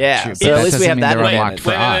 Yeah, true. so But at that least we doesn't have mean that they're advantage. unlocked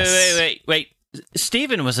for us. Wait.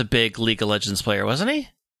 Steven was a big League of Legends player, wasn't he?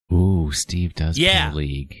 Ooh, Steve does Yeah. play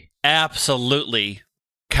League. Absolutely.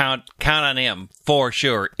 Count on him for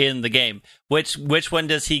sure in the game. Which one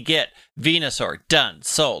does he get? Venusaur. Done.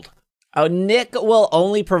 Sold. Oh, Nick will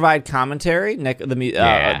only provide commentary. Nick doesn't Nick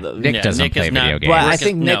play is not- video games. But I Rick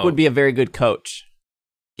think is- Nick no. would be a very good coach.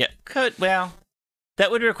 Yeah, well,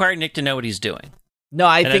 that would require Nick to know what he's doing. No,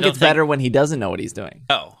 I And I think don't it's better when he doesn't know what he's doing.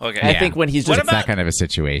 Oh, okay. I think when he's What just It's that kind of a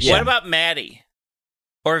situation. What about Maddie?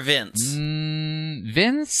 Or Vince?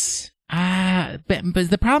 Vince? But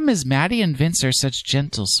the problem is Maddie and Vince are such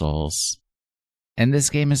gentle souls. And this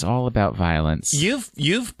game is all about violence.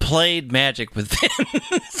 You've played Magic with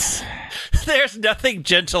Vince. There's nothing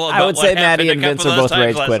gentle about I would what say happened Maddie a and Vince couple are of those both times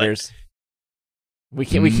rage last quitters. We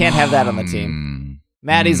can't have that on the team.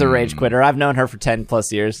 Maddie's a rage quitter. I've known her for 10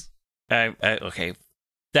 plus years. Okay,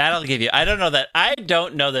 that I'll give you. I don't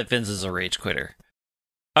know that Vince is a rage quitter.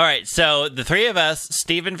 All right, so the 3 of us,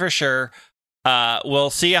 Steven for sure, we'll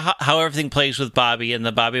see how everything plays with Bobby, and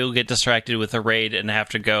the Bobby will get distracted with a raid and have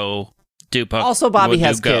to go do Pokemon. Also, Bobby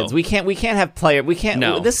has kids. We can't have player. We can't.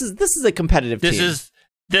 No. This is a competitive team. This is.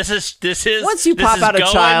 Once you this pop is out a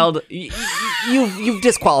going- child, you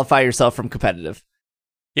disqualify yourself from competitive.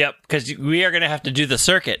 Yep, because we are going to have to do the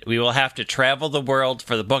circuit. We will have to travel the world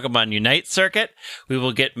for the Pokemon Unite circuit. We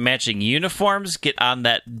will get matching uniforms, get on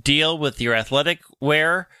that deal with your athletic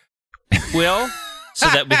wear, Will, so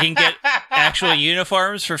that we can get actual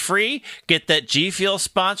uniforms for free, get that G Fuel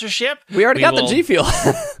sponsorship. We already got the G Fuel.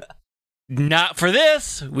 Not for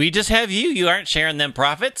this. We just have you. You aren't sharing them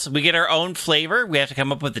profits. We get our own flavor. We have to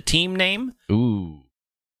come up with a team name. Ooh.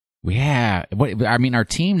 Yeah. Our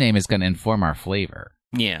team name is going to inform our flavor.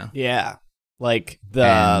 Yeah. Yeah, like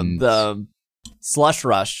the Slush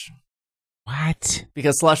Rush. What?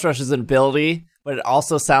 Because Slush Rush is an ability, but it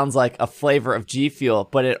also sounds like a flavor of G Fuel,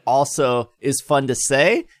 but it also is fun to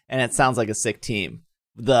say, and it sounds like a sick team.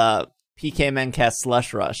 The PK Mencast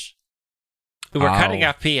Slush Rush. We were cutting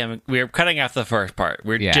off PM. We were cutting off the first part.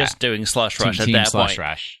 We're just doing Slush Rush at that point.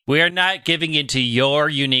 Rush. We are not giving into your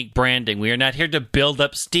unique branding. We are not here to build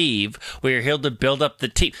up Steve. We are here to build up the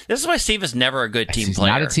team. This is why Steve is never a good team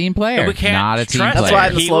player. Not a team player. We can't not a team trust player. That's why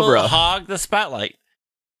I'm the he slow bro. will hog the spotlight.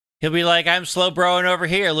 He'll be like, I'm slow broing over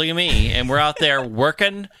here. Look at me. And we're out there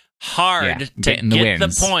working hard to get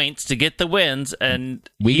the points, to get the wins. And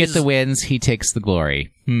we get the wins. He takes the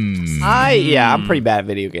glory. I'm pretty bad at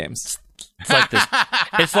video games. It's like this.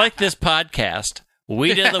 It's like this podcast.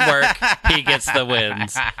 We did the work. He gets the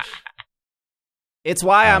wins. It's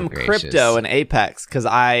why I'm crypto and Apex, because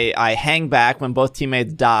I hang back when both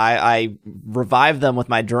teammates die. I revive them with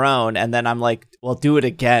my drone, and then I'm like, well, do it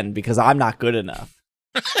again because I'm not good enough.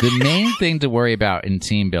 The main thing to worry about in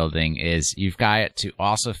team building is you've got to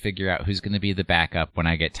also figure out who's going to be the backup when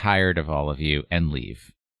I get tired of all of you and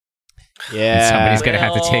leave. Yeah. And somebody's going to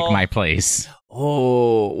have to take my place.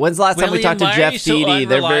 Oh, when's the last time we talked to Jeff Feedy?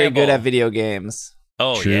 They're very good at video games.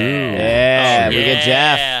 Oh, True. Yeah. We get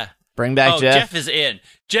Jeff. Bring back Jeff. Jeff is in.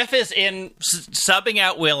 Jeff is in, subbing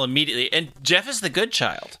out Will immediately. And Jeff is the good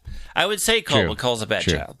child. I would say Cole, but Cole's a bad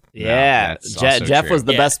child. Yeah. Jeff was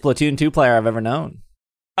the best Splatoon 2 player I've ever known.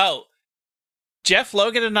 Oh, Jeff,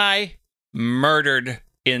 Logan, and I murdered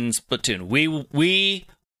in Splatoon. We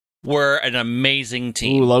were an amazing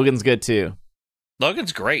team. Ooh, Logan's good too.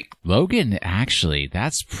 Logan's great. Logan, actually,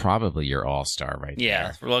 that's probably your all-star right there.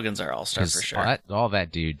 Yeah, Logan's our all-star for sure. All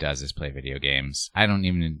that dude does is play video games.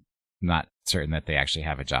 I'm not certain that they actually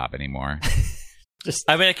have a job anymore.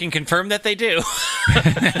 I can confirm that they do.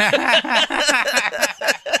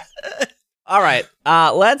 All right,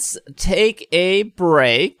 let's take a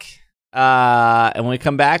break. And when we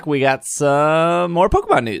come back, we got some more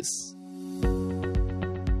Pokemon news.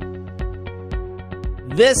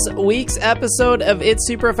 This week's episode of It's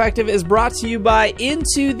Super Effective is brought to you by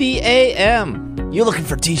Into the AM. You looking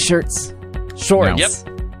for t-shirts, shorts,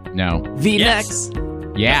 No. V-necks?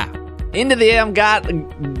 Yes. Yeah. Into the AM got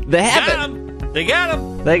the habit. They got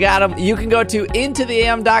them. You can go to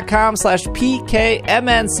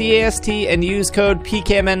intotheam.com/PKMNCAST and use code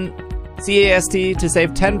PKMNCAST to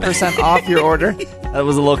save 10% off your order. That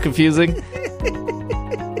was a little confusing.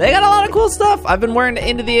 They got a lot of cool stuff. I've been wearing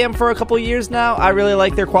Into the AM for a couple years now. I really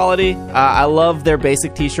like their quality. I love their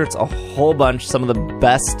basic t-shirts a whole bunch. Some of the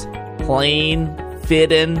best plain,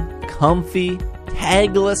 fit-in, comfy,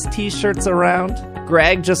 tagless t-shirts around.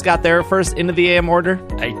 Greg just got their first Into the AM order.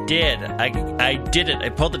 I did. I did it. I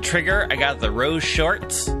pulled the trigger. I got the rose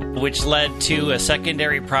shorts, which led to a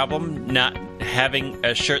secondary problem, not having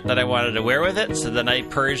a shirt that I wanted to wear with it. So then I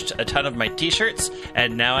purged a ton of my t-shirts,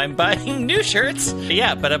 and now I'm buying new shirts.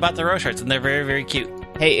 Yeah, but I bought the rose shorts, and they're very, very cute.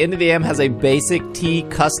 Hey, Into the AM has a basic tee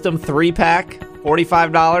custom 3-pack,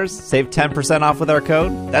 $45. Save 10% off with our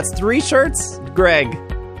code. That's 3 shirts. Greg,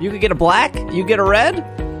 you could get a black, you get a red.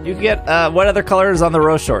 You can get, what other color is on the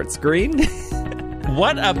rose shorts? Green?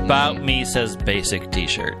 What about me says basic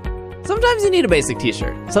t-shirt? Sometimes you need a basic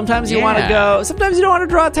t-shirt. Sometimes you want to go, sometimes you don't want to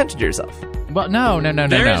draw attention to yourself. Well, no. There's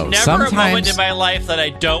never a moment in my life that I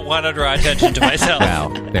don't want to draw attention to myself. Well,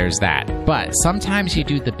 there's that. But sometimes you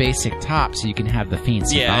do the basic top so you can have the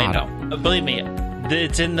fancy bottom. I know. Believe me,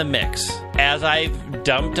 it's in the mix. As I've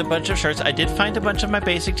dumped a bunch of shirts, I did find a bunch of my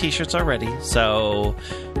basic t-shirts already, so...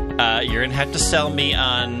 you're gonna have to sell me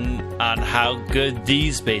on how good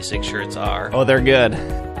these basic shirts are. Oh, they're good.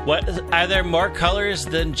 What are there more colors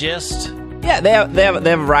than just? Yeah, they have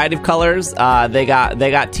a variety of colors. They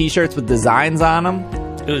got t-shirts with designs on them.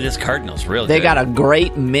 Ooh, this cardinal's real good. They got a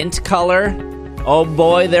great mint color. Oh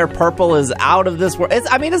boy, their purple is out of this world.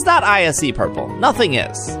 It's not ISE purple. Nothing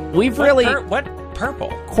is. We've what purple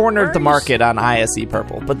cornered the market on ISE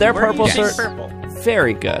purple, but their purple shirt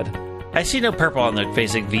very good. I see no purple on the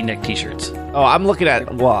basic V-neck t-shirts. Oh, I'm looking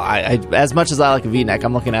at, well, I as much as I like a V-neck,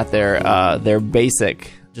 I'm looking at their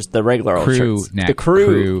basic, just the regular old shirts. Neck. The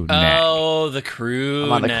crew neck. Oh, the crew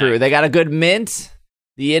I'm on the neck. crew. They got a good mint.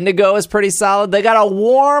 The indigo is pretty solid. They got a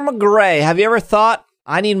warm gray. Have you ever thought,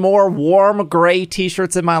 I need more warm gray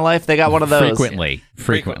t-shirts in my life? They got one of those.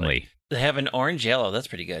 Frequently. They have an orange yellow. That's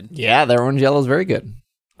pretty good. Yeah, their orange yellow is very good.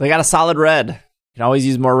 They got a solid red. You can always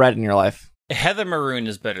use more red in your life. Heather maroon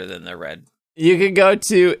is better than the red. You can go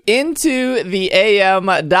to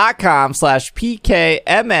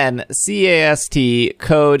intotheam.com/PKMNCAST,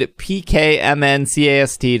 code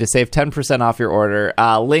PKMNCAST to save 10% off your order.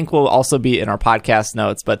 Link will also be in our podcast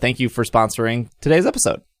notes, but thank you for sponsoring today's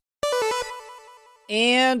episode.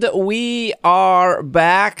 And we are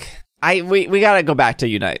back. We got to go back to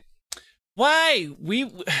Unite. Why?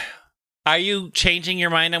 Are you changing your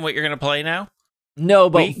mind on what you're going to play now? No,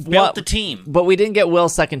 but we built the team. But we didn't get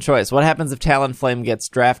Will's second choice. What happens if Talonflame gets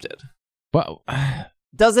drafted? Well,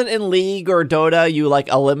 doesn't in League or Dota you like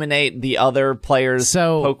eliminate the other players'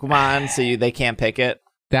 Pokemon so they can't pick it?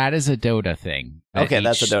 That is a Dota thing. Okay,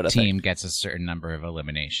 that's a Dota thing. Team gets a certain number of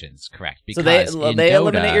eliminations, correct? Because so they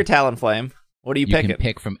eliminate your Talonflame. What are you picking? You can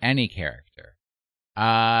pick from any character.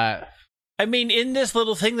 I mean, in this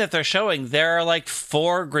little thing that they're showing, there are like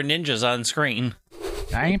 4 Greninjas on screen.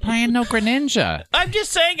 I ain't playing no Greninja. I'm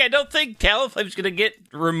just saying, I don't think Talonflame's going to get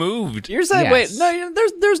removed. You're saying, yes. Wait, no,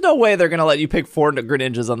 there's no way they're going to let you pick 4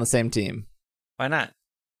 Greninjas on the same team. Why not?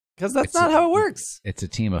 Because that's not how it works. It's a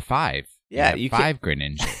team of 5. Yeah, you 5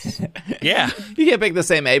 Greninjas. Yeah. You can't pick the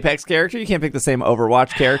same Apex character. You can't pick the same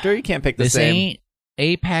Overwatch character. You can't pick the same... This ain't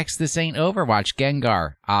Apex, this ain't Overwatch.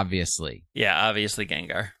 Gengar, obviously. Yeah, obviously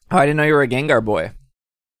Gengar. Oh, I didn't know you were a Gengar boy.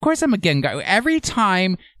 Of course I'm a Gengar. Every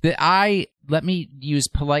time that let me use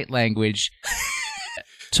polite language,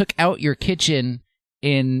 took out your kitchen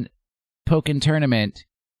in Pokken Tournament,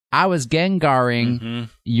 I was Gengaring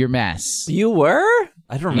your mess. You were?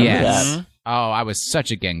 I don't remember that. Oh, I was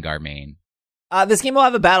such a Gengar main. This game will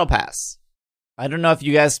have a battle pass. I don't know if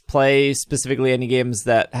you guys play specifically any games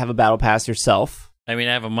that have a battle pass yourself. I mean,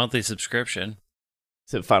 I have a monthly subscription.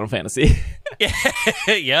 To Final Fantasy.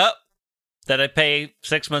 Yep. That I pay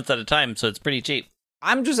 6 months at a time, so it's pretty cheap.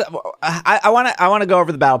 I'm just I want to go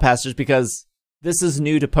over the battle pass just because this is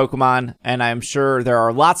new to Pokemon, and I'm sure there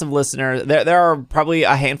are lots of listeners. There are probably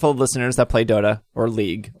a handful of listeners that play Dota or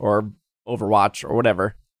League or Overwatch or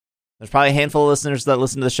whatever. There's probably a handful of listeners that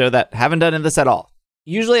listen to the show that haven't done this at all.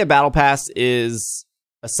 Usually a battle pass is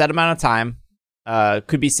a set amount of time.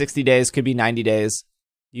 Could be 60 days, could be 90 days.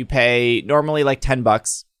 You pay normally like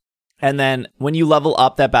 $10. And then when you level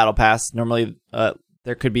up that battle pass, normally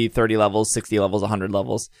there could be 30 levels, 60 levels, 100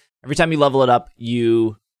 levels. Every time you level it up,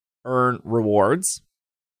 you earn rewards.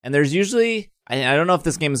 And there's usually, I don't know if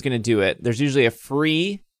this game is going to do it, there's usually a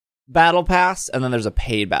free battle pass, and then there's a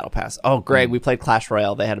paid battle pass. Oh, Greg, we played Clash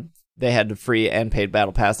Royale. They had a free and paid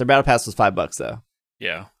battle pass. Their battle pass was $5 though.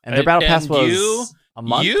 Yeah. And their battle pass was a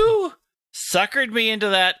month. You suckered me into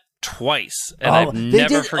that twice, and I've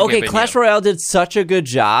never forgiven Okay, Clash Royale did such a good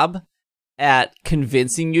job at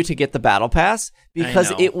convincing you to get the battle pass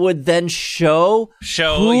because it would then show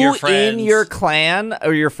who your friends in your clan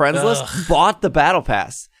or your friends list bought the battle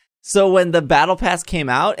pass. So when the battle pass came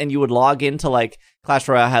out and you would log into like Clash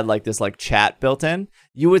Royale had like this like chat built in,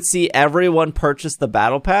 you would see everyone purchase the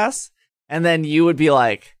battle pass, and then you would be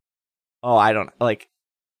like, "Oh, I don't like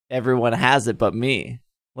everyone has it but me."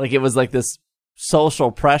 Like it was like this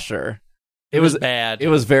social pressure. It was bad. It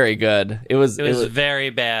was very good. It was very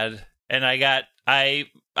bad. And I got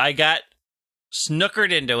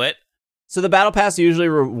snookered into it. So the battle pass usually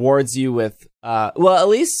rewards you with at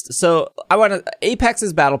least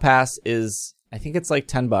Apex's battle pass is, I think it's like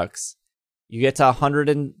 $10. You get to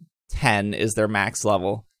 110 is their max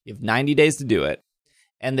level. You have 90 days to do it.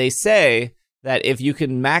 And they say that if you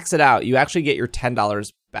can max it out, you actually get your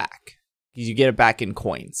 $10 back. You get it back in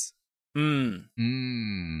coins.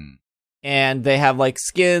 And they have like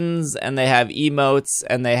skins, and they have emotes,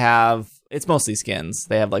 and it's mostly skins.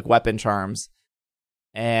 They have like weapon charms,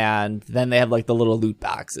 and then they have like the little loot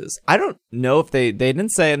boxes. I don't know if they didn't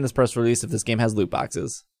say in this press release if this game has loot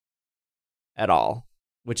boxes at all,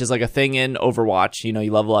 which is like a thing in Overwatch. You know,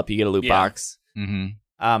 you level up, you get a loot box.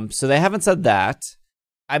 So they haven't said that.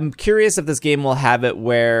 I'm curious if this game will have it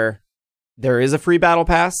where there is a free battle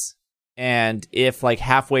pass. And if like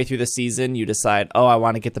halfway through the season you decide, oh, I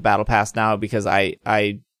want to get the battle pass now because I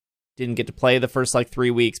didn't get to play the first like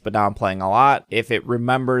 3 weeks, but now I'm playing a lot. If it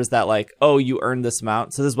remembers that like, oh, you earned this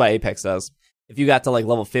amount. So this is what Apex does. If you got to like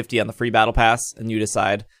level 50 on the free battle pass and you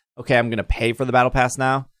decide, okay, I'm going to pay for the battle pass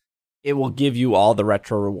now, it will give you all the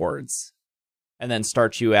retro rewards and then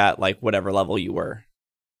start you at like whatever level you were.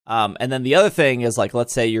 And then the other thing is like,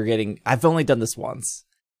 let's say I've only done this once.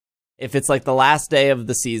 If it's like the last day of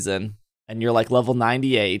the season, and you're like level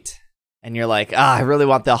 98, and you're like, I really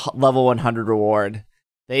want the level 100 reward.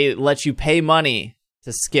 They let you pay money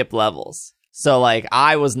to skip levels. So like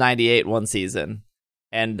I was 98 one season,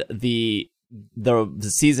 and the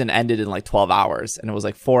season ended in like 12 hours, and it was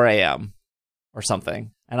like 4 a.m. or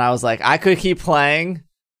something. And I was like, I could keep playing,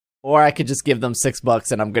 or I could just give them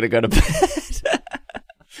 $6 and I'm going to go to bed.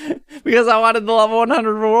 Because I wanted the level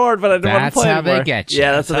 100 reward, but I didn't want to play anymore. That's how they get you.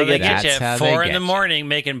 Yeah, that's how they get you. At 4 in the morning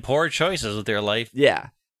making poor choices with your life. Yeah.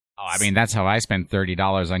 Oh, I mean, that's how I spent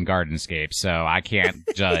 $30 on Gardenscape, so I can't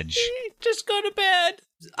judge. Just go to bed.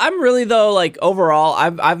 I'm really, though, like, overall,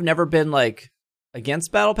 I've never been, like,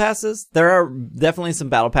 against battle passes. There are definitely some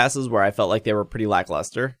battle passes where I felt like they were pretty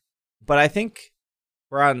lackluster. But I think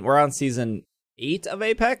we're on season 8 of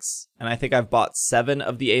Apex, and I think I've bought 7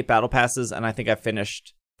 of the 8 battle passes, and I think I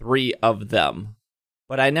finished 3 of them.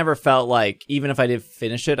 But I never felt like, even if I did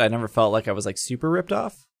finish it, I never felt like I was like super ripped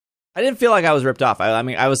off. I didn't feel like I was ripped off. I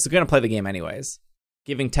mean, I was going to play the game anyways.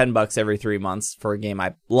 Giving $10 every 3 months for a game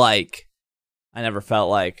I like, I never felt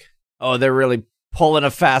like, oh, they're really pulling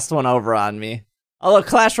a fast one over on me. Although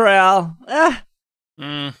Clash Royale,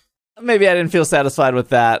 maybe I didn't feel satisfied with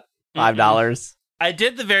that. $5. I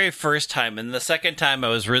did the very first time, and the second time I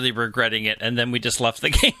was really regretting it, and then we just left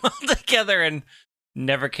the game altogether and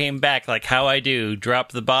never came back, like how I do.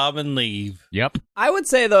 Drop the bomb and leave. Yep. I would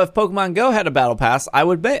say, though, if Pokemon Go had a battle pass, I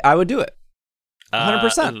would do it.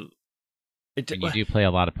 100%. And you do play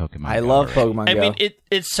a lot of Pokemon I Go, love right? Pokemon Go. I mean,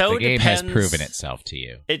 it so the game depends. has proven itself to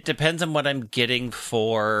you. It depends on what I'm getting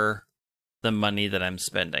for the money that I'm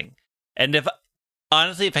spending. And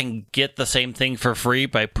honestly, if I can get the same thing for free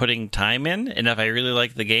by putting time in, and if I really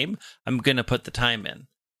like the game, I'm going to put the time in.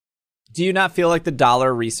 Do you not feel like the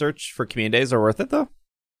 $1 research for community days are worth it, though?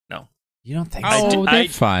 No. You don't think Oh, so? they're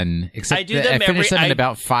fun. Except I do them I finish them in I-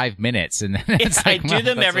 about 5 minutes, and then it's like, I do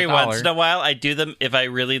them that's every $1. once in a while. I do them if I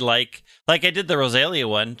really like I did the Rosalia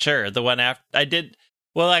one, sure. The one after I did,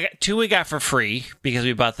 well, I got 2 we got for free because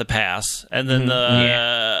we bought the pass, and then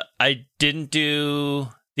I didn't do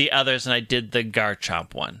the others, and I did the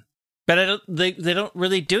Garchomp one. But I don't. They don't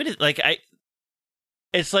really do it.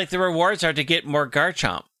 It's like the rewards are to get more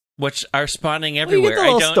Garchomp, which are spawning everywhere. You get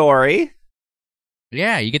the little story.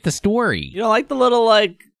 Yeah, you get the story. You don't like the little,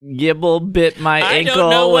 like, Gibble bit my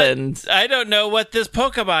ankle and... I don't know what this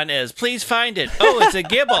Pokemon is. Please find it. Oh, it's a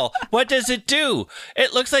Gibble. What does it do?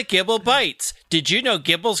 It looks like Gibble bites. Did you know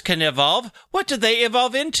Gibbles can evolve? What do they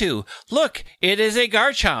evolve into? Look, it is a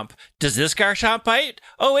Garchomp. Does this Garchomp bite?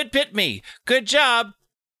 Oh, it bit me. Good job.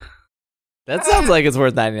 That sounds like it's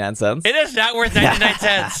worth 99 cents. It is not worth 99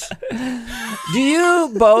 cents. Do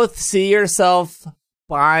you both see yourself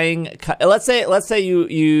buying... Let's say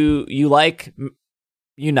you like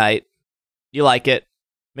Unite. You like it.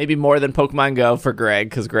 Maybe more than Pokemon Go for Greg,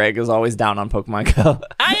 because Greg is always down on Pokemon Go.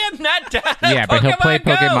 I am not down on Yeah, but he'll play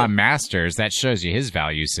Go. Pokemon Masters. That shows you his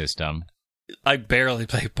value system. I barely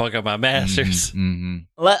play Pokemon Masters. Mm-hmm.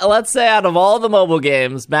 Let's say out of all the mobile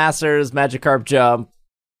games, Masters, Magikarp Jump,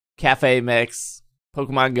 Cafe Mix,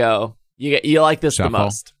 Pokemon Go, you like this Shuffle. the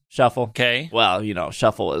most. Shuffle. Okay. Well,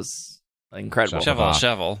 Shuffle is incredible.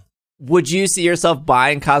 Shovel. Would you see yourself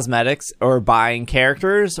buying cosmetics or buying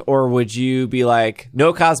characters, or would you be like,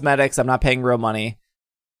 no cosmetics, I'm not paying real money,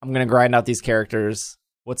 I'm going to grind out these characters?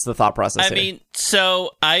 What's the thought process here? I mean,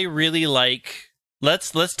 so I really like...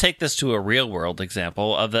 Let's take this to a real world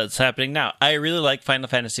example of that's happening now. I really like Final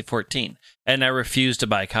Fantasy XIV, and I refuse to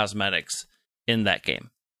buy cosmetics in that game.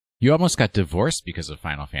 You almost got divorced because of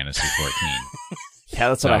Final Fantasy XIV. Yeah,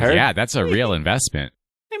 that's what I heard. Yeah, that's a real investment.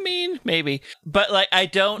 I mean, maybe, but I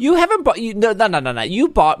don't. You haven't bought... No. You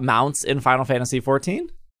bought mounts in Final Fantasy XIV?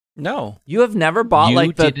 No. You have never bought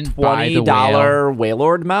You the didn't buy the $20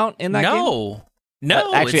 Wailord mount in that game?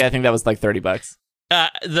 No. Actually, I think that was like $30.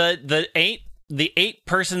 The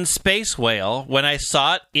 8-person space whale, when I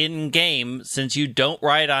saw it in game, since you don't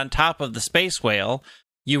ride on top of the space whale,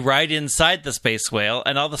 you ride inside the space whale,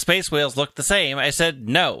 and all the space whales look the same. I said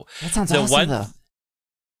no. That sounds awesome, though.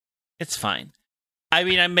 It's fine. I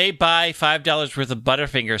mean, I may buy $5 worth of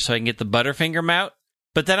Butterfinger so I can get the Butterfinger mount,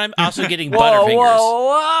 but then I'm also getting Butterfingers.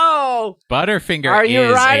 Whoa! Butterfinger Are you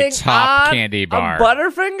is riding a top on candy bar. a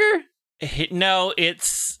Butterfinger? No,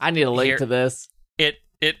 it's... I need a link Here. to this.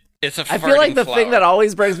 It's a I feel like the farting thing flower. that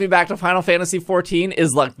always brings me back to Final Fantasy XIV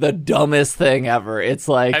is like the dumbest thing ever. It's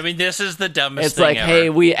like... I mean, this is the dumbest It's thing like, ever. hey,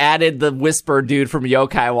 we added the Whisper dude from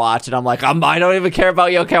Yokai Watch, and I'm like, I don't even care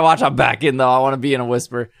about Yokai Watch. I'm back in, though. I want to be in a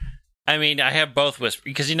Whisper. I mean, I have both Whisper,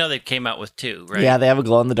 because they came out with 2, right? Yeah, they have a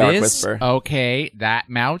glow-in-the-dark Whisper. Okay, that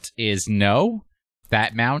mount is no.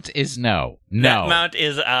 That mount is no. No. That mount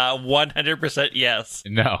is 100% yes.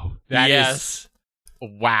 No. That yes.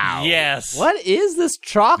 Wow. Yes. What is this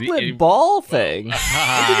chocolate ball thing?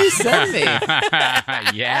 What did you send me?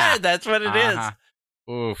 Yeah. That's what it is.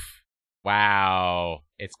 Oof. Wow.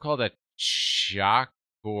 It's called a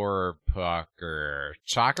Chocker Pocker.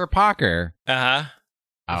 Uh-huh.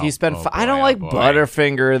 If you spend... I don't like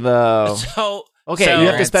Butterfinger, though. So... Okay, so, you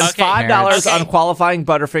have to spend $5 on Okay. qualifying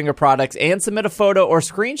Butterfinger products and submit a photo or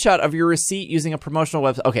screenshot of your receipt using a promotional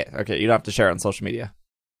website. Okay, you don't have to share it on social media.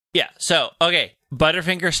 Yeah, so, okay.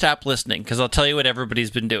 Butterfinger, stop listening, because I'll tell you what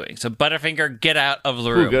everybody's been doing. So, Butterfinger, get out of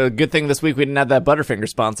the room. Ooh, good thing this week we didn't have that Butterfinger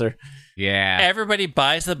sponsor. Yeah. Everybody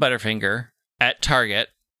buys the Butterfinger at Target,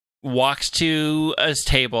 walks to a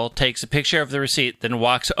table, takes a picture of the receipt, then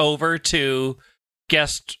walks over to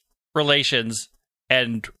guest relations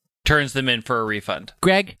and turns them in for a refund.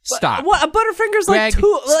 Greg, stop. What? A Butterfinger's Greg,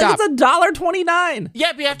 stop. it's $1.29.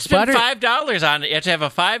 Yeah, but you have to spend $5 on it. You have to have a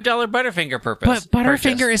 $5 Butterfinger purchase. But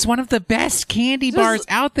Butterfinger is one of the best candy bars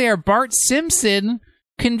out there. Bart Simpson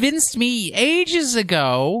convinced me ages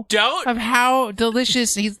ago of how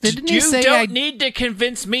delicious he didn't you say don't need to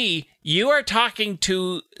convince me. You are talking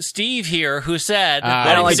to Steve here, who said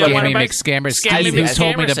I don't like Scammy McScammers. Steve, who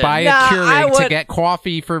told me to buy a Keurig to get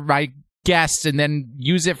coffee for my guests and then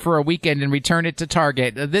use it for a weekend and return it to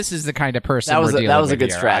Target. This is the kind of person that was we're a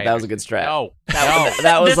good here, strat. right? That was a good strat. No,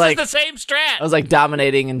 that was this like is the same strat. That was like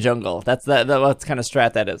dominating in jungle. That's what kind of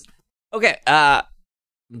strat that is. Okay,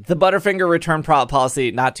 the Butterfinger return policy,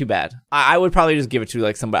 not too bad. I would probably just give it to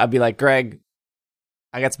like somebody. I'd be like, Greg,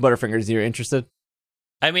 I got some Butterfingers. You're interested?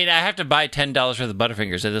 I mean, I have to buy $10 for the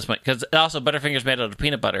Butterfingers at this point, because also Butterfingers made out of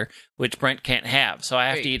peanut butter, which Brent can't have. So I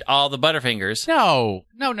have to eat all the Butterfingers. No.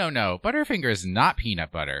 Butterfinger is not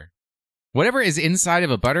peanut butter. Whatever is inside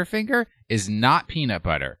of a Butterfinger is not peanut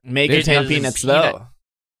butter. May contain peanuts, though.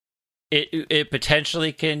 It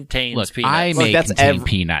potentially contains peanuts. I may contain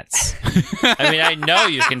peanuts. I mean, I know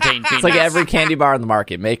you contain peanuts. It's like every candy bar in the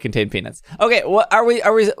market may contain peanuts. Okay, what are we?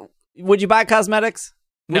 Would you buy cosmetics?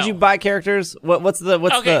 Would you buy characters? What's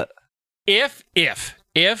the? If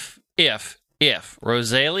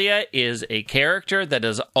Rosalia is a character that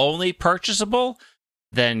is only purchasable,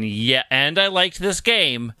 then yeah, and I liked this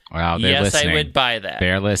game. Well, yes, listening. I would buy that.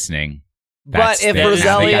 They're listening. But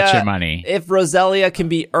if Rosalia can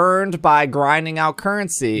be earned by grinding out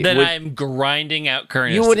currency, then I'm grinding out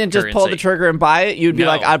currency. You wouldn't just pull the trigger and buy it. You'd be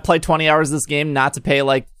like, I'd play 20 hours of this game not to pay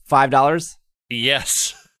like $5.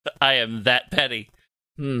 Yes, I am that petty.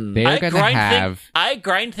 They're going to have... I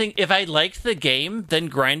grind things... If I liked the game, then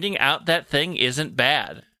grinding out that thing isn't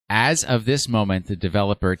bad. As of this moment, the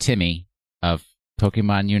developer, Timmy, of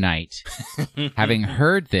Pokemon Unite, having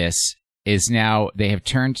heard this, is now... They have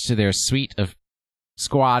turned to their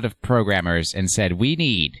squad of programmers and said, we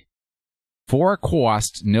need 4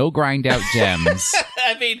 cost, no grind out gems.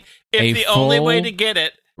 I mean, if the only way to get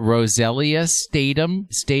it... Rosalia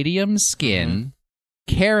Stadium skin,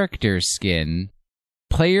 character skin...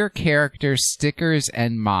 player character stickers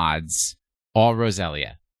and mods, all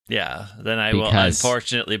Rosalia. Yeah, then I will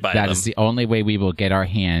unfortunately buy them. That is the only way we will get our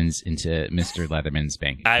hands into Mr. Leatherman's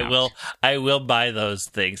bank account. I will buy those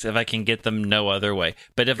things if I can get them no other way.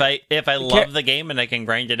 But if I love the game and I can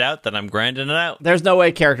grind it out, then I'm grinding it out. There's no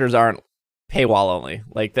way characters aren't paywall only.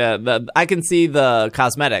 Like I can see the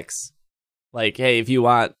cosmetics. Like, hey, if you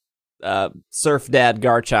want Surf Dad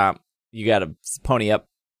Garchomp, you got to pony up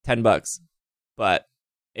 $10. But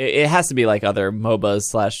it has to be like other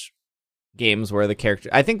MOBAs / games where the character...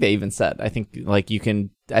 I think they even said... I think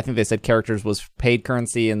they said characters was paid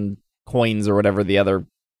currency and coins or whatever the other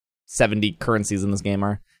 70 currencies in this game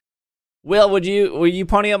are. Will you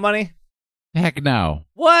pony up money? Heck no.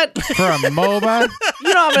 What? For a MOBA?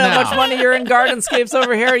 You don't have that much money. You're in Gardenscapes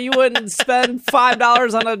over here. You wouldn't spend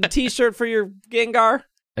 $5 on a t-shirt for your Gengar?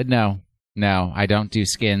 No, I don't do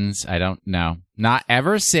skins. I don't know. Not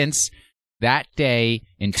ever since... that day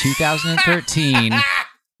in 2013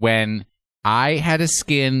 when I had a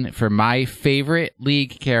skin for my favorite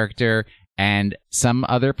League character and some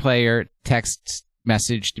other player text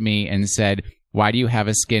messaged me and said, why do you have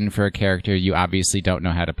a skin for a character you obviously don't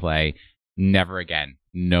know how to play? Never again.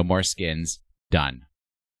 No more skins. Done.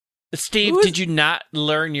 Steve, did you not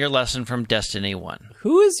learn your lesson from Destiny 1?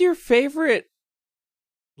 Who is your favorite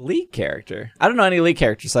League character? I don't know any League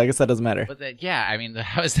characters, so I guess that doesn't matter. But I mean,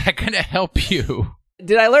 how is that going to help you?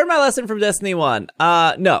 Did I learn my lesson from Destiny 1?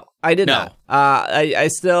 No, I did not. I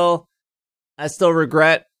still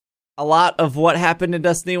regret a lot of what happened in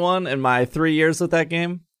Destiny 1 in my 3 years with that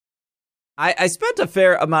game. I spent a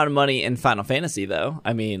fair amount of money in Final Fantasy, though.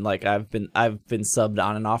 I mean, like I've been subbed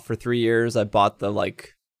on and off for 3 years. I bought the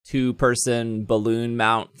like 2-person balloon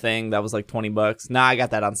mount thing that was like $20. Nah, I got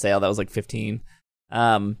that on sale. That was like $15.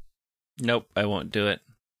 Nope, I won't do it.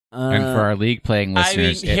 And for our League playing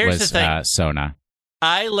listeners, it was Sona.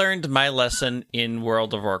 I learned my lesson in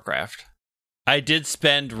World of Warcraft. I did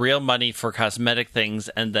spend real money for cosmetic things,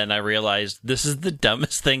 and then I realized this is the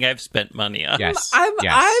dumbest thing I've spent money on. Yes. I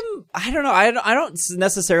don't know. I don't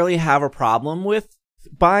necessarily have a problem with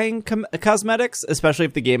buying cosmetics, especially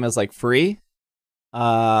if the game is like free.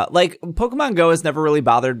 Like Pokemon Go has never really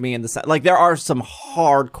bothered me in the like there are some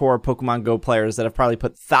hardcore Pokemon Go players that have probably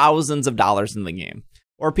put thousands of dollars in the game,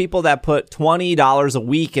 or people that put $20 a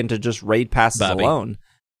week into just raid passes alone.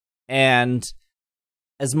 And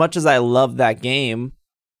as much as I love that game,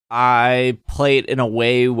 I play it in a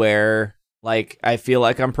way where Like, I feel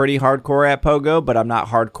like I'm pretty hardcore at Pogo, but I'm not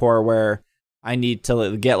hardcore where I need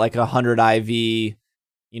to get like 100 IV,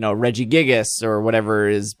 Reggie Gigas or whatever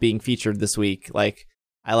is being featured this week. Like,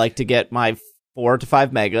 I like to get my 4 to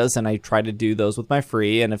 5 megas, and I try to do those with my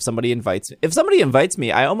free. And if somebody invites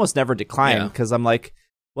me, I almost never decline because I'm like,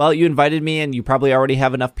 well, you invited me and you probably already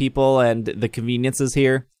have enough people and the convenience is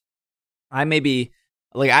here. I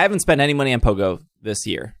haven't spent any money on Pogo this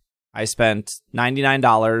year. I spent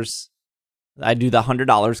 $99. I do the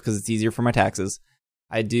 $100 because it's easier for my taxes.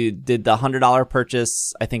 I did the $100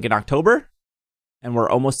 purchase, I think, in October, and we're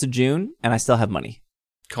almost to June, and I still have money.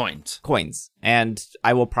 Coins. And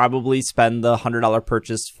I will probably spend the $100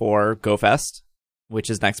 purchase for GoFest, which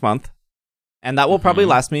is next month. And that will probably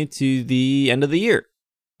last me to the end of the year,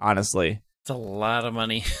 honestly. It's a lot of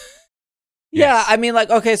money. Yeah, I mean, like,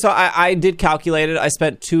 okay, so I did calculate it. I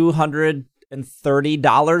spent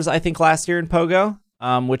 $230, I think, last year in Pogo,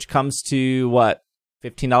 which comes to, what,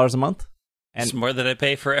 $15 a month? And it's more than I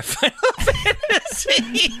pay for a Final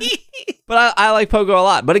Fantasy. But I like Pogo a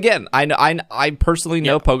lot. But again, I personally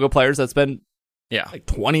know Pogo players that spend like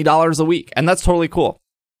 $20 a week, and that's totally cool.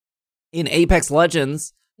 In Apex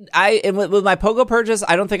Legends, with my Pogo purchase,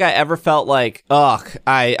 I don't think I ever felt like,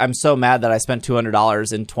 I'm so mad that I spent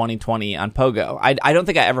 $200 in 2020 on Pogo. I don't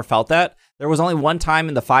think I ever felt that. There was only one time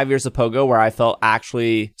in the 5 years of Pogo where I felt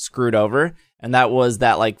actually screwed over, and that was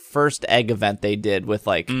that like first egg event they did with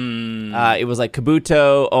like, it was like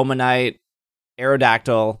Kabuto, Omanite,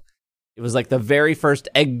 Aerodactyl. It was like the very first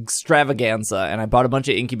egg extravaganza, and I bought a bunch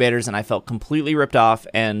of incubators, and I felt completely ripped off,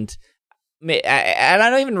 and I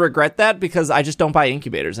don't even regret that because I just don't buy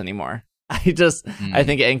incubators anymore. I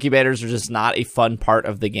think incubators are just not a fun part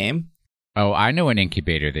of the game. Oh, I know an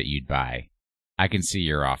incubator that you'd buy. I can see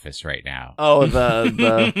your office right now. Oh,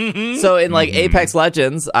 so in like Apex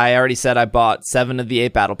Legends, I already said I bought 7 of the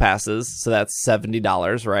 8 battle passes, so that's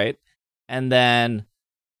 $70, right? And then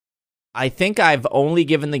I think I've only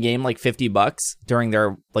given the game like $50 during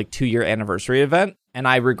their like 2-year anniversary event, and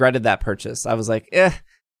I regretted that purchase. I was like,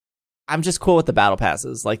 I'm just cool with the battle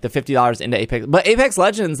passes, like the $50 into Apex. But Apex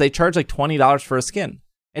Legends, they charge like $20 for a skin,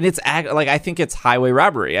 and it's like, I think it's highway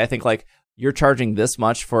robbery. I think like you're charging this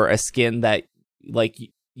much for a skin that like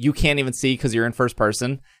you can't even see because you're in first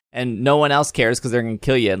person, and no one else cares because they're gonna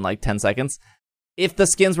kill you in like 10 seconds. If the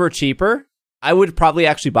skins were cheaper, I would probably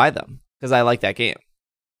actually buy them because I like that game.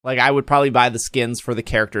 Like, I would probably buy the skins for the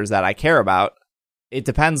characters that I care about. It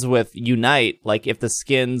depends with Unite. Like, if the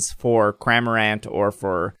skins for Cramorant or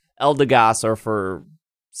for Eldegoss or for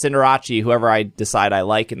Cinderace, whoever I decide I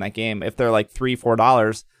like in that game, if they're like $3,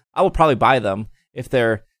 $4, I will probably buy them. If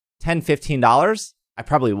they're $10, $15, I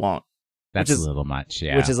probably won't. That's a little much,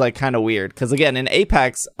 yeah. Which is like kind of weird. Because again, in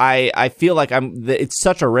Apex, I feel like it's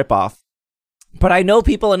such a ripoff. But I know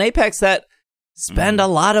people in Apex that spend a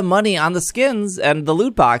lot of money on the skins and the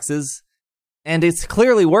loot boxes, and it's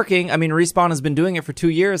clearly working. I mean, Respawn has been doing it for 2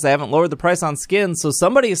 years. They haven't lowered the price on skins, so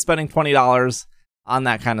somebody is spending $20 on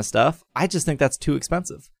that kind of stuff. I just think that's too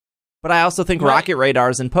expensive. But I also think rocket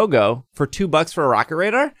radars in Pogo, for $2 for a rocket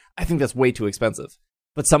radar, I think that's way too expensive.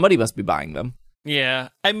 But somebody must be buying them. Yeah.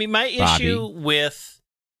 I mean, my issue with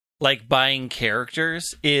like buying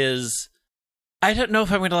characters is I don't know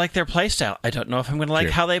if I'm going to like their playstyle. I don't know if I'm going to like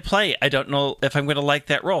how they play. I don't know if I'm going to like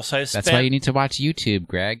that role. So that's why you need to watch YouTube,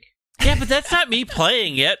 Greg. Yeah, but that's not me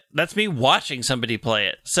playing it. That's me watching somebody play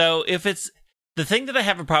it. So if it's the thing that I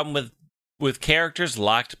have a problem with characters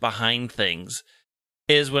locked behind things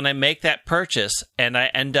is when I make that purchase and I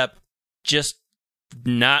end up just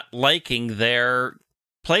not liking their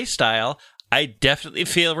playstyle, I definitely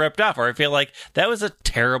feel ripped off, or I feel like that was a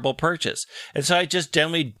terrible purchase. And so I just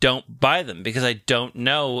generally don't buy them because I don't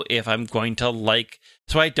know if I'm going to like.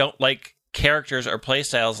 So I don't like characters or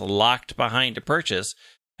playstyles locked behind a purchase.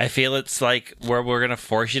 I feel it's like we're going to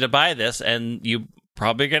force you to buy this and you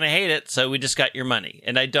probably going to hate it. So we just got your money.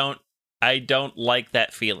 And I don't like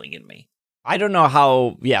that feeling in me. I don't know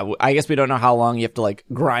how, I guess we don't know how long you have to like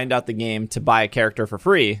grind out the game to buy a character for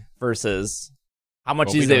free versus how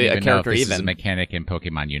much is a character even? This is a mechanic in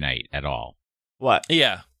Pokemon Unite at all. What?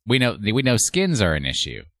 Yeah. We know skins are an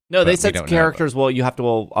issue. No, they said characters, well, you have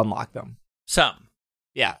to unlock them. Some.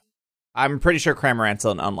 Yeah. I'm pretty sure Cramorant's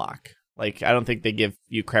an unlock. Like, I don't think they give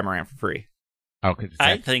you Cramorant for free. Oh,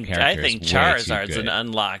 I think Charizard's an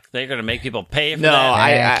unlock. They're going to make people pay for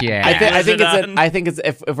that. No, I think it's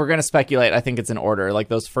if we're going to speculate, I think it's an order. Like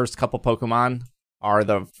those first couple Pokemon are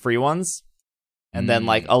the free ones, and then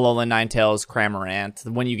like Alolan Ninetales, Cramorant.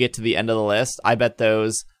 When you get to the end of the list, I bet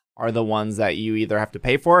those are the ones that you either have to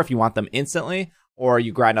pay for if you want them instantly, or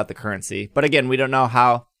you grind out the currency. But again, we don't know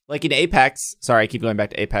how. Like in Apex, sorry, I keep going back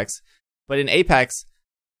to Apex. But in Apex,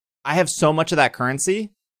 I have so much of that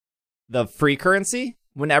currency, the free currency.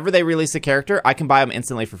 Whenever they release a character, I can buy them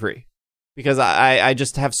instantly for free because I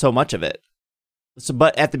just have so much of it. So,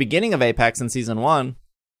 but at the beginning of Apex in Season 1,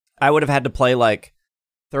 I would have had to play like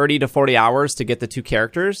 30 to 40 hours to get the 2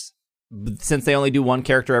 characters. Since they only do 1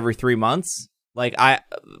 character every 3 months, like I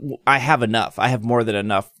have enough. I have more than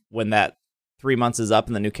enough when that 3 months is up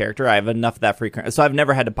and the new character. I have enough of that free currency. So I've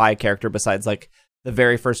never had to buy a character besides like the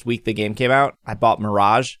very first week the game came out. I bought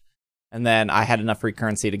Mirage, and then I had enough free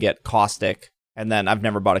currency to get Caustic, and then I've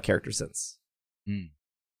never bought a character since.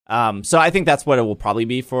 So I think that's what it will probably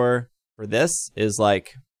be for this, is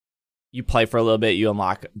like you play for a little bit, you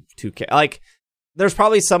unlock 2 like there's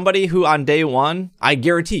probably somebody who on day 1, I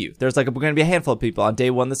guarantee you, there's like going to be a handful of people on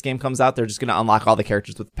day 1 this game comes out, they're just going to unlock all the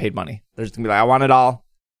characters with paid money. They're just going to be like, I want it all.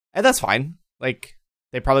 And that's fine. Like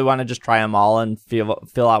they probably want to just try them all and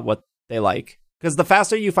fill out what they like. Because the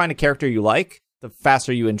faster you find a character you like, the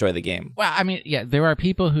faster you enjoy the game. Well, I mean, yeah, there are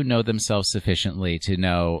people who know themselves sufficiently to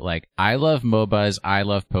know, like, I love MOBAs, I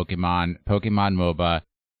love Pokemon MOBA,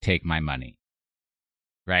 take my money.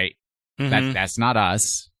 Right? That's not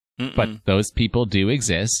us. But those people do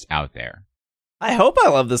exist out there. I hope I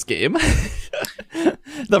love this game.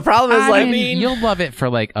 The problem is, I mean, you'll love it for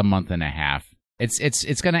like a month and a half.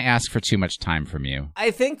 It's going to ask for too much time from you. I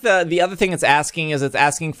think the other thing it's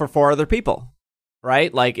asking for 4 other people,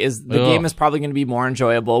 right? Like, game is probably going to be more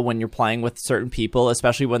enjoyable when you're playing with certain people,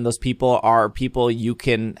 especially when those people are people you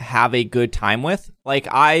can have a good time with. Like,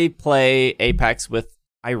 I play Apex with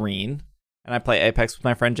Irene, and I play Apex with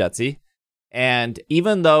my friend Jetsy. And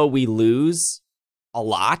even though we lose a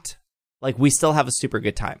lot, like, we still have a super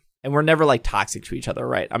good time. And we're never, like, toxic to each other,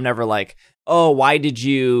 right? I'm never like, oh, why did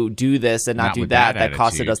you do this and not do that? That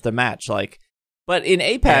costed us the match. Like, but in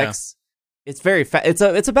Apex, it's very it's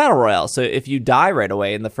a battle royale. So if you die right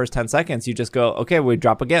away in the first 10 seconds, you just go, okay, we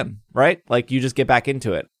drop again, right? Like, you just get back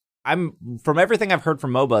into it. From everything I've heard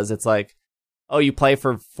from MOBAs, it's like, oh, you play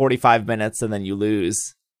for 45 minutes and then you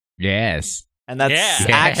lose. Yes. And that's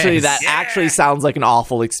actually sounds like an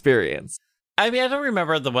awful experience. I mean, I don't even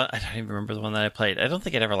remember the one that I played. I don't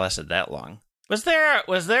think it ever lasted that long. Was there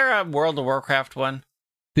a World of Warcraft one?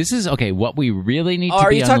 This is okay. What we really need to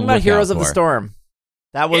are be you on talking the about Heroes for. of the Storm?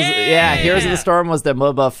 That was Heroes of the Storm was the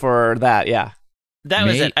MOBA for that. Yeah, that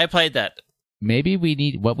was it. I played that. Maybe we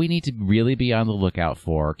need to really be on the lookout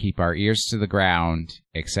for. Keep our ears to the ground,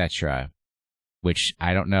 etc. Which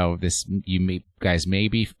I don't know. Guys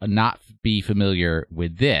may not be familiar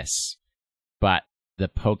with this, but the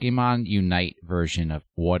Pokemon Unite version of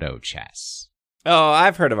Auto Chess. Oh,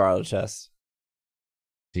 I've heard of Auto Chess.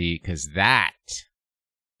 See, because that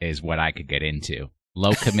is what I could get into.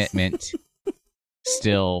 Low commitment,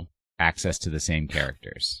 still access to the same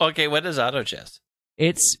characters. Okay, what is Auto Chess?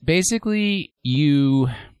 It's basically you...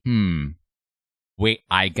 Wait,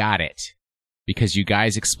 I got it. Because you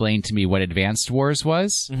guys explained to me what Advanced Wars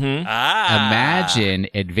was. Mm-hmm. Imagine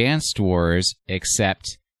Advanced Wars,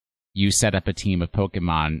 except you set up a team of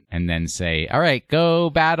Pokemon and then say, all right, go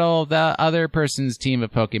battle the other person's team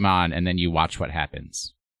of Pokemon, and then you watch what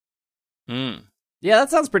happens. Yeah, that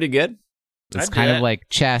sounds pretty good. It's kind of like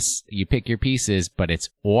chess. You pick your pieces, but it's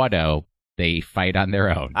auto. They fight on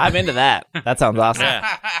their own. I'm into that. That sounds awesome.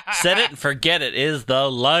 Yeah. Set it and forget it is the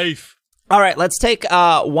life. All right, let's take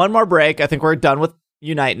one more break. I think we're done with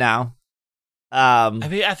Unite now. I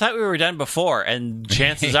mean, I thought we were done before, and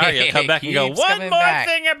chances are you'll come back and go, one more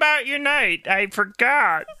thing about Unite. I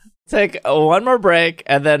forgot. Take one more break,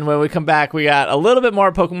 and then when we come back, we got a little bit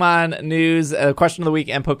more Pokemon news, question of the week,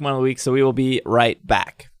 and Pokemon of the week, so we will be right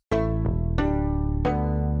back.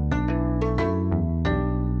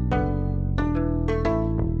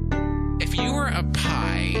 If you were a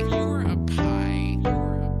pie,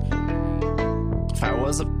 if I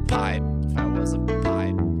was a pie.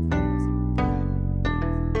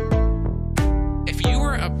 If you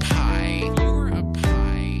were a pie,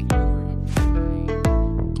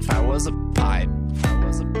 If I was a pie.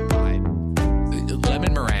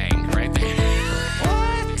 Lemon meringue, right there.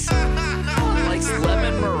 What? Someone likes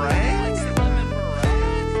lemon meringue?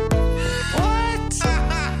 What?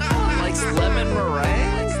 Someone likes lemon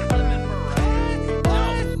meringue? No,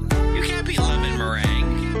 you can't be lemon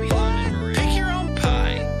meringue. Pick your own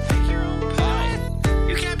pie.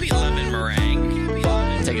 You can't be lemon meringue.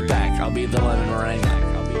 Take it back. I'll be the lemon meringue.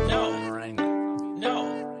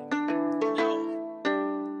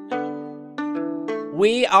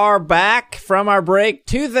 We are back from our break.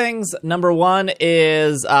 2 things. Number 1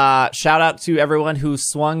 is shout out to everyone who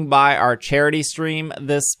swung by our charity stream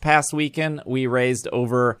this past weekend. We raised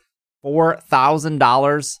over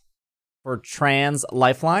 $4,000 for Trans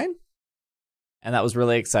Lifeline. and that was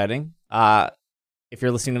really exciting. If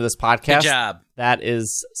you're listening to this podcast, good job. That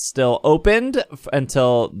is still opened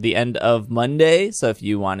until the end of Monday. So if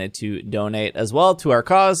you wanted to donate as well to our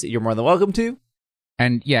cause, you're more than welcome to.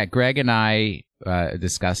 And yeah, Greg and I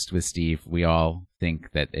discussed with Steve. We all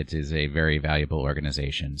think that it is a very valuable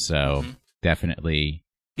organization. So definitely,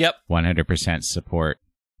 100% support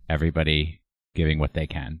everybody giving what they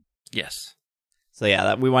can. Yes. So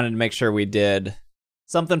yeah, we wanted to make sure we did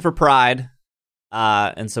something for Pride.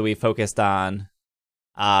 And so we focused on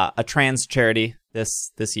a trans charity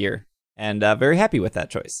this year, and very happy with that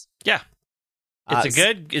choice. Yeah,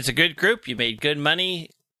 it's a good group. You made good money,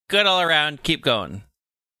 good all around. Keep going.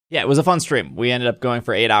 Yeah, it was a fun stream. We ended up going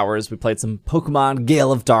for 8 hours. We played some Pokemon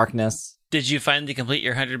Gale of Darkness. Did you finally complete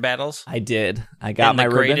your 100 battles? I did. I got my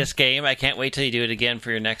ribbon. Greatest game. I can't wait till you do it again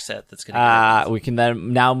for your next set. That's gonna be we can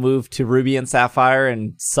then now move to Ruby and Sapphire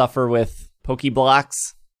and suffer with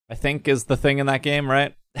Pokeblocks, I think is the thing in that game,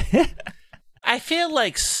 right? I feel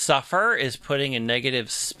like suffer is putting a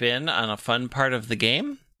negative spin on a fun part of the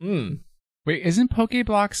game. Wait, isn't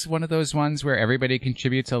Pokeblocks one of those ones where everybody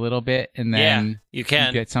contributes a little bit and then you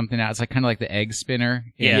get something out? It's like kind of like the egg spinner.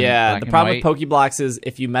 Yeah. The problem with Pokeblocks is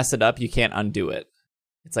if you mess it up, you can't undo it.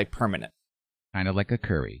 It's like permanent. Kind of like a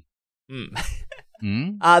curry. The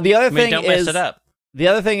other thing don't is mess it up. The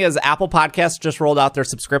other thing is Apple Podcasts just rolled out their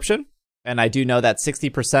subscription. And I do know that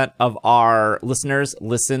 60% of our listeners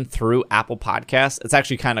listen through Apple Podcasts. It's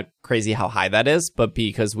actually kind of crazy how high that is, but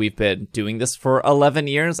because we've been doing this for 11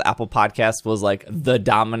 years, Apple Podcasts was like the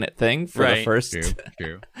dominant thing for the first.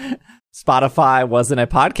 True. Spotify wasn't a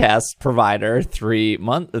podcast provider 3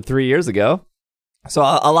 years ago. So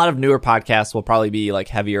a lot of newer podcasts will probably be like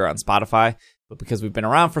heavier on Spotify, but because we've been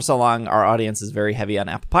around for so long, our audience is very heavy on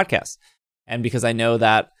Apple Podcasts. And because I know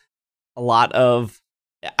that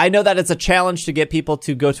it's a challenge to get people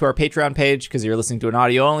to go to our Patreon page because you're listening to an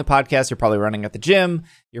audio-only podcast. You're probably running at the gym.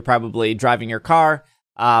 You're probably driving your car.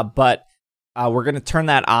 But we're going to turn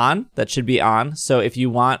that on. That should be on. So if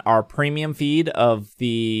you want our premium feed of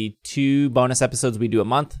the 2 bonus episodes we do a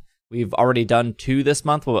month, we've already done 2 this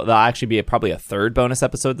month. Well, there'll actually be probably a 3rd bonus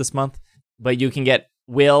episode this month. But you can get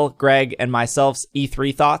Will, Greg, and myself's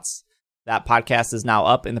E3 thoughts. That podcast is now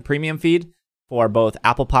up in the premium feed for both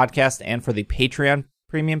Apple Podcast and for the Patreon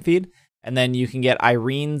premium feed. And then you can get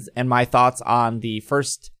Irene's and my thoughts on the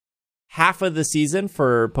first half of the season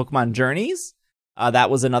for Pokemon Journeys. That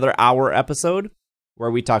was another hour episode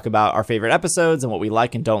where we talk about our favorite episodes and what we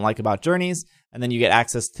like and don't like about Journeys. And then you get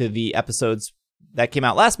access to the episodes that came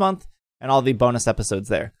out last month and all the bonus episodes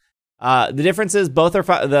there. The difference is both are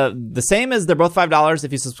the same as they're both $5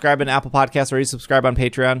 if you subscribe in Apple Podcasts or you subscribe on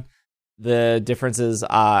Patreon. The difference is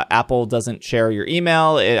Apple doesn't share your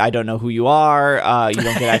email. I don't know who you are. You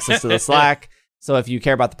don't get access to the Slack. So if you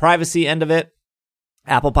care about the privacy end of it,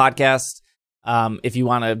 Apple Podcast, if you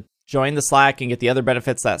want to join the Slack and get the other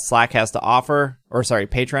benefits that Slack has to offer,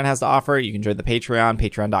 Patreon has to offer, you can join the Patreon,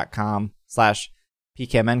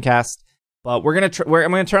 patreon.com/PKMNcast. But I'm going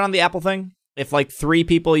to turn on the Apple thing. If like 3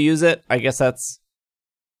 people use it, I guess that's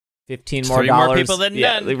 $15 more. 3 more people than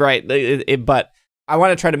none. Right. But I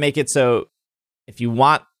want to try to make it so if you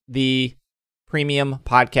want the premium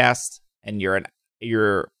podcast and you're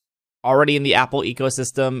already in the Apple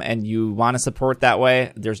ecosystem and you want to support that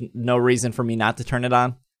way, there's no reason for me not to turn it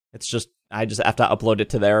on. It's just I just have to upload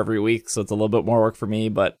it to there every week, so it's a little bit more work for me.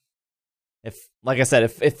 But if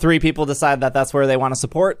 3 people decide that that's where they want to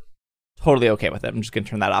support, totally okay with it. I'm just going to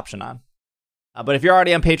turn that option on. But if you're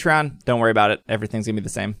already on Patreon, don't worry about it. Everything's going to be the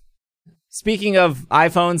same. Speaking of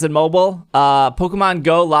iPhones and mobile, Pokemon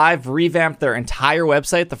Go Live revamped their entire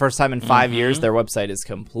website the first time in 5 years. Their website is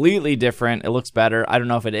completely different. It looks better. I don't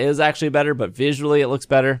know if it is actually better, but visually it looks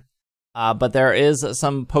better. But there is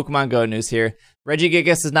some Pokemon Go news here.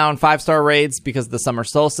 Regigigas is now in 5-star raids because the summer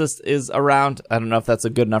solstice is around. I don't know if that's a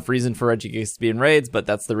good enough reason for Regigigas to be in raids, but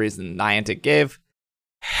that's the reason Niantic gave.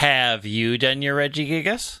 Have you done your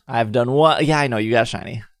Regigigas? I've done one. Yeah, I know. You got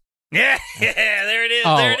shiny. Yeah, there it is.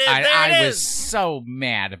 Oh, there it is. I was so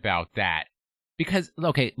mad about that. Because,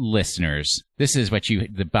 okay, listeners, this is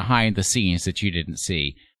the behind the scenes that you didn't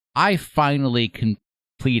see. I finally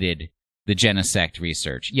completed the Genesect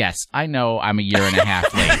research. Yes, I know I'm a year and a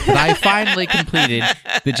half late, but I finally completed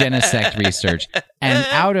the Genesect research. And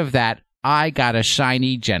out of that, I got a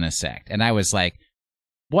shiny Genesect. And I was like,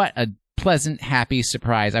 what a pleasant, happy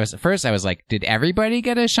surprise. I was like, did everybody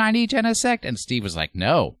get a shiny Genesect? And Steve was like,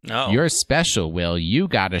 no, you're special, Will. You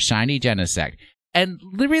got a shiny Genesect. And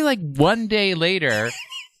literally like one day later,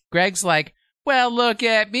 Greg's like, well, look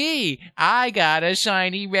at me. I got a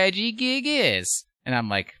shiny Regigigas. And I'm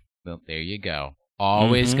like, well, there you go.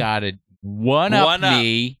 Always got to One up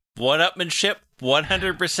me. One-upmanship,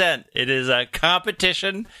 100%. It is a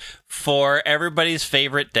competition for everybody's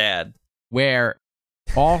favorite dad. Where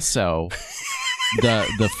also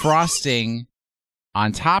the frosting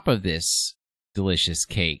on top of this delicious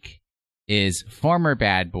cake is former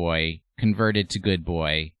bad boy converted to good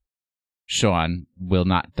boy. Sean, will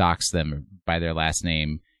not dox them by their last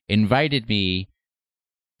name, invited me.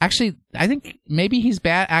 Actually, I think maybe he's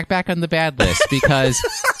back on the bad list because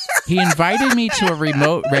he invited me to a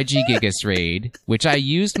remote Regigigas raid, which I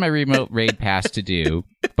used my remote raid pass to do,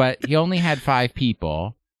 but he only had 5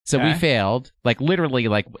 people. So we failed. Like, literally,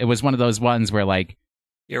 like, it was one of those ones where, like,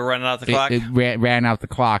 you're running out the clock? It ran out the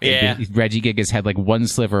clock. Yeah. And Regigigas had, like, 1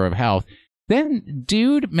 sliver of health. Then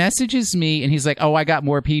dude messages me, and he's like, oh, I got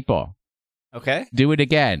more people. Okay. Do it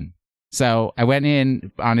again. So I went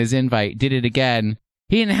in on his invite, did it again.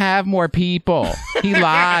 He didn't have more people. He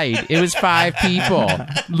lied. It was 5 people.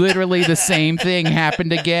 Literally the same thing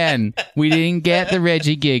happened again. We didn't get the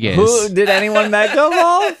Regigigas. Who did anyone mega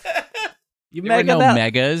evolve? You there mega were no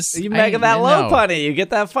megas. You mega that low punny. You get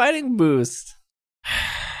that fighting boost.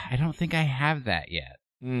 I don't think I have that yet.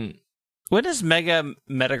 When is Mega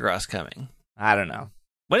Metagross coming? I don't know.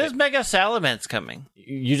 When is Mega Salamence coming?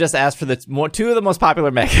 You just asked for the 2 of the most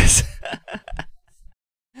popular megas.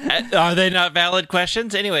 Are they not valid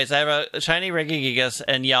questions? Anyways, I have a shiny Regigigas,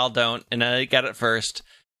 and y'all don't, and I got it first.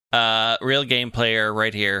 Real game player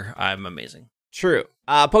right here. I'm amazing. True.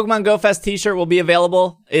 Pokemon Go Fest t-shirt will be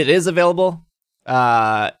available. It is available.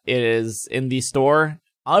 It is in the store.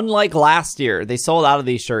 Unlike last year, they sold out of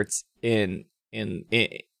these shirts in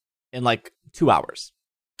like 2 hours.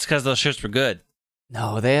 It's because those shirts were good.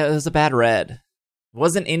 No, it was a bad red. It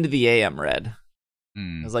wasn't into the AM red.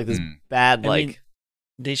 It was like this bad, I mean,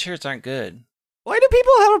 these shirts aren't good. Why do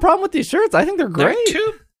people have a problem with these shirts? I think they're great.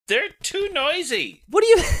 They're too noisy. What do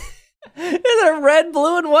you... They're red,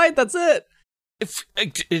 blue, and white. That's it.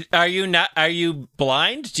 Are you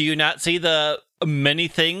blind? Do you not see the many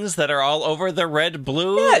things that are all over the red,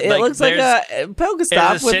 blue? Yeah, it looks like a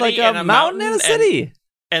Pokestop with like a mountain and a city.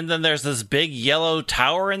 And then there's this big yellow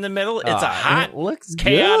tower in the middle. It's a hot, looks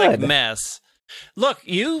chaotic good. mess. Look,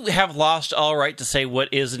 you have lost all right to say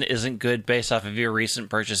what is and isn't good based off of your recent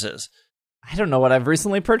purchases. I don't know what I've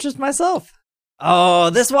recently purchased myself. Oh,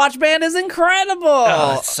 this watch band is incredible.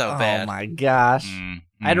 Oh, it's so bad. Oh my gosh.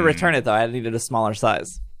 I had to return it though. I needed a smaller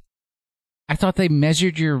size. I thought they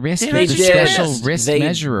measured your wrist They with the did. special wrist They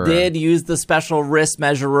measurer. did use the special wrist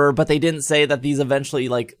measurer, but they didn't say that these eventually,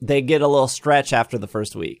 like, they get a little stretch after the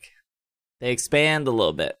first week. They expand a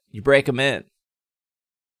little bit. You break them in.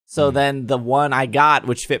 So then the one I got,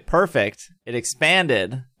 which fit perfect, it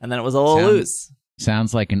expanded, and then it was a little loose.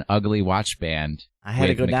 Sounds like an ugly watch band. I had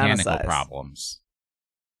to go down a mechanical size. problems.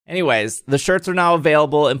 Anyways, the shirts are now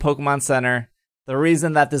available in Pokemon Center. The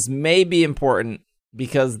reason that this may be important,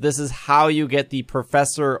 because this is how you get the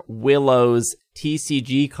Professor Willow's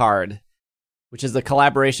TCG card, which is a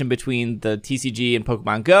collaboration between the TCG and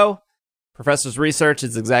Pokemon Go. Professor's Research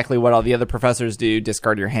is exactly what all the other professors do.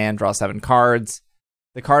 Discard your hand, draw 7 cards.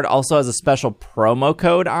 The card also has a special promo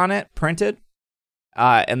code on it, printed.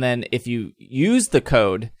 And then if you use the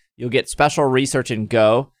code, you'll get special research in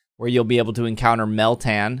Go, where you'll be able to encounter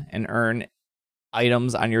Meltan and earn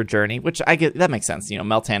items on your journey, which I get. That makes sense. You know,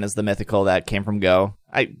 Meltan is the mythical that came from Go.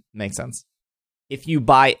 Makes sense. If you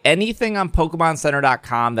buy anything on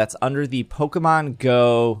PokemonCenter.com that's under the Pokemon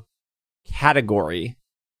Go category,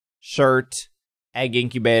 shirt, egg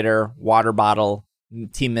incubator, water bottle,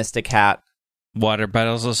 Team Mystic hat. Water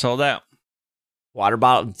bottles are sold out. Water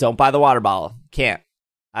bottle. Don't buy the water bottle. Can't.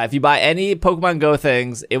 If you buy any Pokemon Go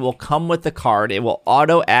things, it will come with the card. It will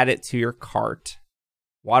auto add it to your cart.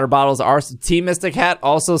 Water bottles are... Team Mystic hat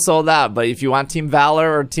also sold out, but if you want Team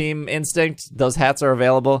Valor or Team Instinct, those hats are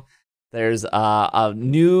available. There's a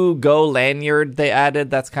new Go lanyard they added.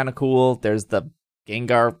 That's kind of cool. There's the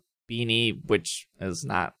Gengar beanie, which is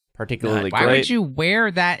not particularly great. Why would you wear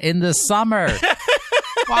that in the summer?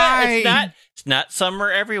 Why? It's not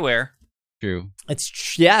summer everywhere. True. It's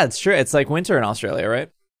true. It's like winter in Australia, right?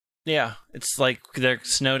 Yeah, it's like they're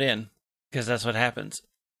snowed in because that's what happens.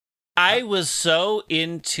 I was so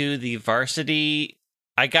into the varsity.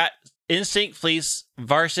 I got Instinct Fleece,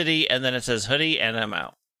 varsity, and then it says hoodie, and I'm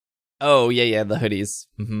out. Oh, yeah, the hoodies.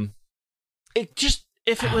 Mm-hmm. It just,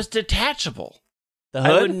 if it was detachable, The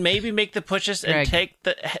hood? I would maybe make the pushes and take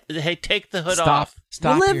the hood off.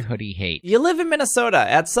 Stop your hoodie hate. You live in Minnesota.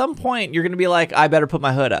 At some point, you're going to be like, I better put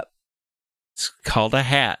my hood up. It's called a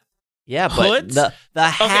hat. Yeah, but Hoods? the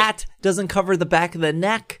hat doesn't cover the back of the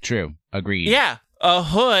neck. True. Agreed. Yeah, a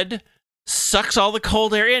hood sucks all the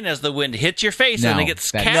cold air in as the wind hits your face and it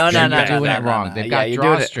gets captured. No, you're doing it wrong. They've got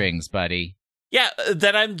drawstrings, buddy. Yeah,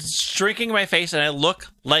 that I'm shrinking my face and I look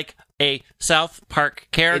like a South Park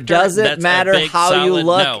character. It doesn't matter how you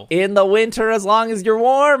look in the winter as long as you're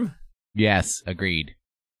warm. Yes, agreed.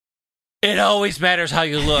 It always matters how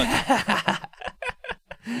you look.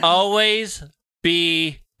 Always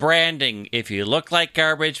be branding. If you look like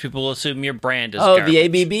garbage, people will assume your brand is garbage. Oh,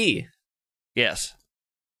 the ABB. Yes.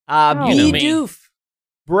 Bidoof.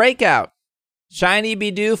 Breakout. Shiny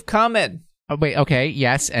Bidoof coming. Oh, wait, okay,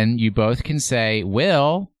 yes, and you both can say,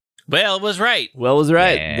 Will. Will was right. Will was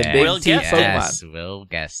right. Yeah. The big Will T guessed Pokemon. Yes, Will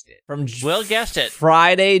guessed it. Will guessed it.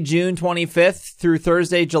 Friday, June 25th through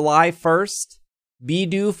Thursday, July 1st.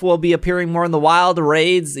 Bidoof will be appearing more in the wild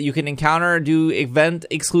raids that you can encounter, do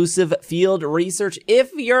event-exclusive field research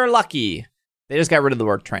if you're lucky. They just got rid of the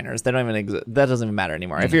word trainers. They don't even exist. That doesn't even matter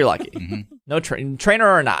anymore. If you're lucky. No trainer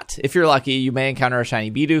or not. If you're lucky, you may encounter a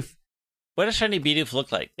shiny Bidoof. What does shiny Bidoof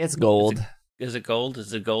look like? It's gold. Is it gold?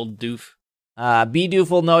 Is it gold doof?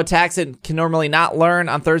 Bidoof will know attacks it can normally not learn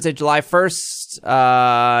on Thursday, July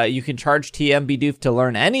 1st. You can charge TM Bidoof to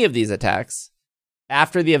learn any of these attacks.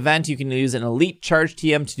 After the event, you can use an elite charge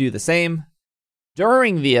TM to do the same.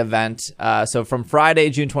 During the event, so from Friday,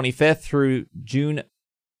 June 25th through June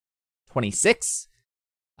 26th,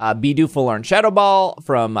 Bidoof will learn Shadow Ball.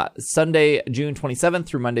 From Sunday, June 27th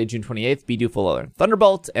through Monday, June 28th, Bidoof will learn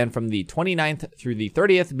Thunderbolt. And from the 29th through the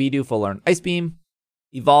 30th, Bidoof will learn Ice Beam.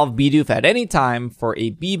 Evolve Bidoof at any time for a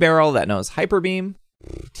B-Barrel that knows Hyper Beam.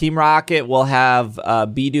 Team Rocket will have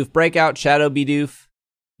Bidoof Breakout, Shadow Bidoof.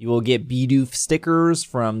 You will get Bidoof stickers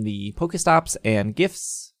from the Pokestops and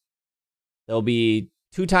gifts. There'll be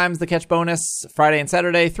 2 times the catch bonus Friday and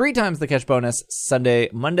Saturday, 3 times the catch bonus Sunday,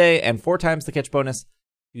 Monday, and 4 times the catch bonus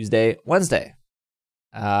Tuesday, Wednesday.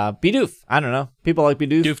 Bidoof. I don't know. People like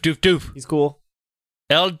Bidoof. Doof. He's cool.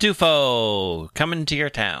 El Dufo coming to your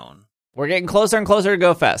town. We're getting closer and closer to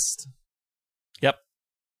Go Fest. Yep.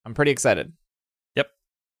 I'm pretty excited. Yep.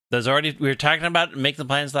 We were talking about making the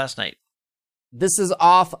plans last night. This is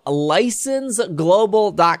off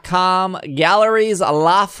licenseglobal.com. Galleries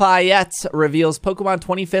Lafayette reveals Pokemon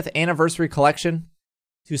 25th Anniversary Collection.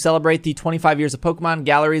 To celebrate the 25 years of Pokemon,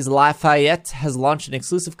 Galleries Lafayette has launched an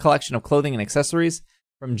exclusive collection of clothing and accessories.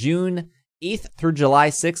 From June 8th through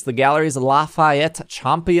July 6th, the Galleries Lafayette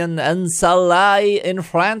Champs-Élysées in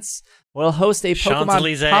France will host a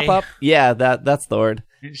Pokemon pop-up. Yeah, that's the word.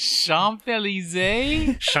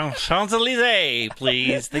 Champs-Élysées? Champs-Élysées,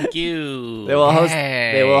 please. Thank you. They will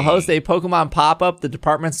host a Pokemon pop-up. The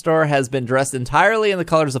department store has been dressed entirely in the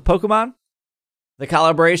colors of Pokemon. The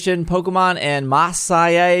collaboration Pokemon and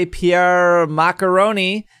Masaya Pierre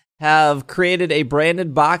Macaroni have created a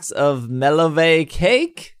branded box of Melove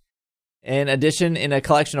cake. In addition, in a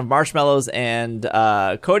collection of marshmallows and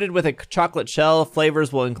coated with a chocolate shell,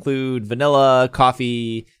 flavors will include vanilla,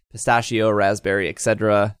 coffee, pistachio, raspberry,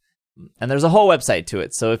 etc. And there's a whole website to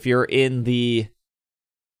it. So if you're in the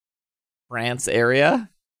France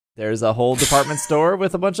area, there's a whole department store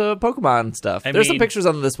with a bunch of Pokemon stuff. There's some pictures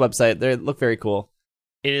on this website. They look very cool.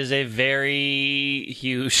 It is a very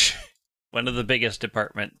huge, one of the biggest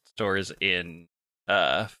department stores in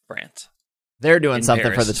France. They're doing something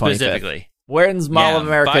Paris, for the 25th. Specifically. Where's Mall of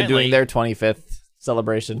America doing their 25th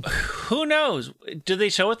celebration? Who knows? Do they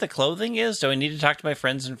show what the clothing is? Do I need to talk to my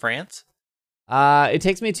friends in France? It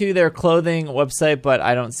takes me to their clothing website, but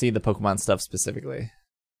I don't see the Pokemon stuff specifically.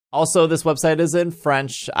 Also, this website is in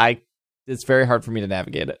French. It's very hard for me to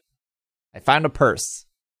navigate it. I found a purse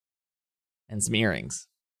and some earrings.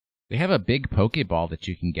 They have a big Pokeball that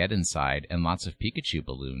you can get inside and lots of Pikachu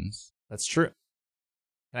balloons. That's true.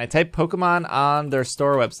 Can I type Pokemon on their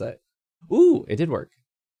store website? Ooh, it did work.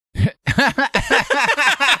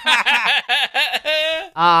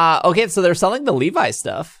 Okay, so they're selling the Levi's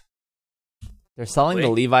stuff. They're selling the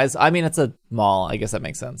Levi's. I mean, it's a mall. I guess that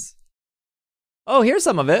makes sense. Oh, here's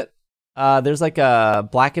some of it. There's like a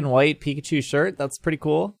black and white Pikachu shirt. That's pretty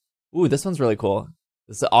cool. Ooh, this one's really cool.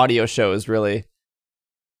 This audio show is really...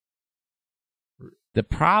 The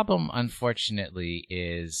problem, unfortunately,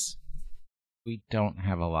 is we don't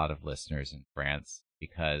have a lot of listeners in France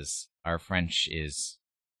because our French is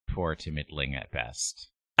poor to middling at best.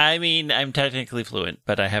 I mean, I'm technically fluent,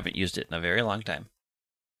 but I haven't used it in a very long time.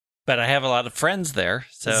 But I have a lot of friends there,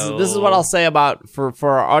 so... This is what I'll say about, for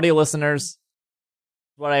our audio listeners,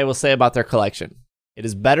 what I will say about their collection. It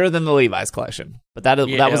is better than the Levi's collection, but that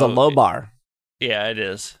was a low bar. Yeah, it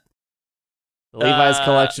is. The Levi's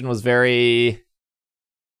collection was very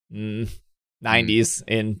 90s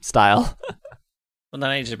in style. Well, the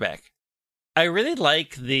 90s are back. I really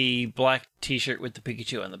like the black T-shirt with the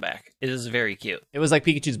Pikachu on the back. It is very cute. It was like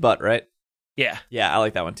Pikachu's butt, right? Yeah. Yeah, I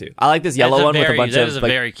like that one too. I like this yellow one with a bunch of... That is a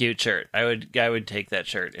very cute shirt. I would take that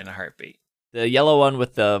shirt in a heartbeat. The yellow one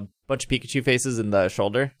with the bunch of Pikachu faces in the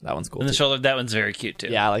shoulder. That one's cool. In the shoulder, that one's very cute too.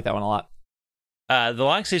 Yeah, I like that one a lot. The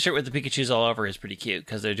long sleeve shirt with the Pikachus all over is pretty cute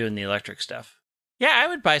because they're doing the electric stuff. Yeah, I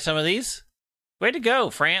would buy some of these. Way to go,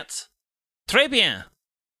 France. Très bien.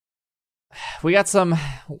 We got some...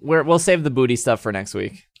 We'll save the booty stuff for next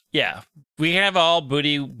week. Yeah, we have all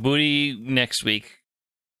booty next week.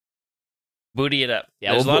 Booty it up.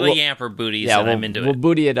 Yeah, there's a lot of Yamper booties, and I'm into it. We'll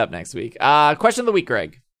booty it up next week. Question of the week,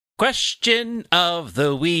 Greg. Question of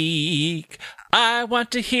the week. I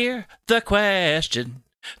want to hear the question.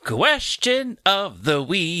 Question of the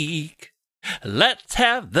week. Let's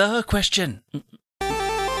have the question.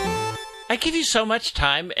 I give you so much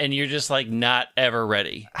time, and you're just like not ever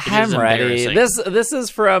ready. I'm ready. This is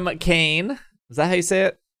from Kane. Is that how you say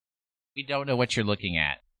it? We don't know what you're looking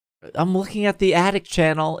at. I'm looking at the Attic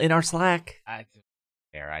channel in our Slack. I'm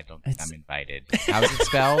I'm invited. How's it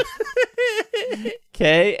spelled?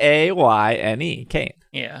 Kayne. Kane.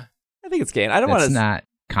 Yeah. I think it's Kane. I don't want to... It's not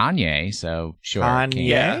Kanye, so sure. Kanye?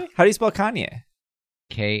 Yeah. How do you spell Kanye?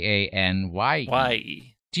 Kanye. Why?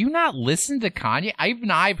 Do you not listen to Kanye?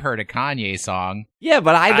 I've heard a Kanye song. Yeah,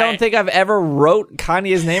 but I don't think I've ever wrote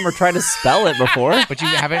Kanye's name or tried to spell it before. But you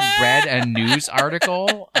haven't read a news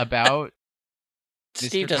article about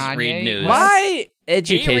Steve Mr. doesn't Kanye? read news. My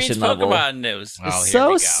education he reads level Pokemon news. is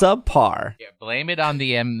so subpar. Yeah, blame it on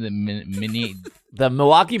the mini. The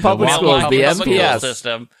Milwaukee Public Schools, the MPS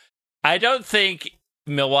system. I don't think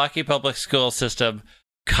Milwaukee Public School System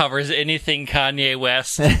covers anything Kanye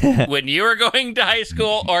West when you were going to high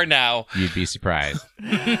school or now. You'd be surprised.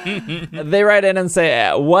 They write in and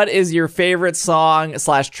say, what is your favorite song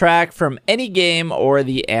 / track from any game or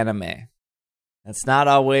the anime? It's not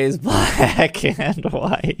always black and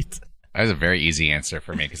white. That was a very easy answer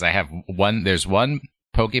for me because I have one. There's one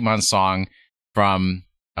Pokemon song from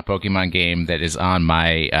a Pokemon game that is on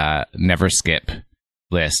my never skip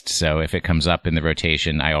list. So if it comes up in the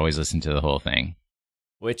rotation, I always listen to the whole thing.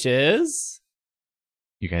 Which is?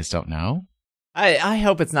 You guys don't know? I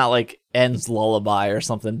hope it's not like N's Lullaby or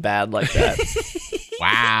something bad like that.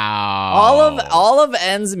 Wow. All of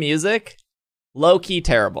N's music, low key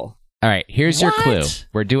terrible. All right, here's your clue.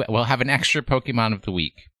 We'll have an extra Pokemon of the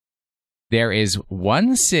week. There is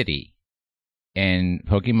one city in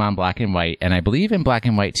Pokemon Black and White, and I believe in Black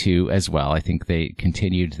and White 2 as well. I think they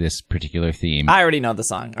continued this particular theme. I already know the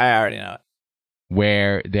song. I already know it.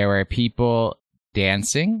 Where there are people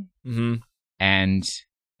dancing, and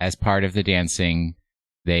as part of the dancing,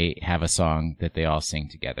 they have a song that they all sing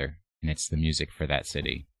together, and it's the music for that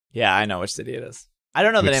city. Yeah, I know which city it is. I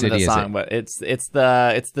don't know the name of the song, but it's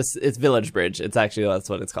Village Bridge. It's actually that's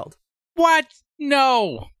what it's called. What?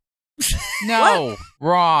 No. No, what?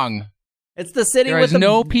 Wrong. It's the city with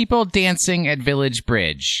no people dancing at Village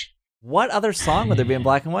Bridge. What other song would there be in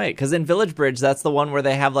Black and White? Because in Village Bridge, that's the one where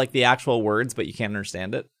they have like the actual words, but you can't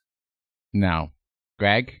understand it. No.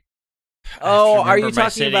 Greg? Oh, are you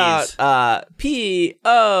talking about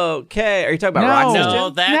P-O-K? Are you talking about Roxy's Gym? No,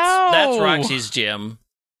 that's Roxy's Gym.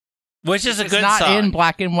 Which is a good song. It's not in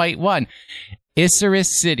Black and White 1. Issaris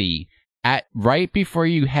City. Right before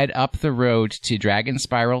you head up the road to Dragon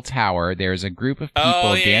Spiral Tower, there's a group of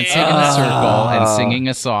people dancing in a circle and singing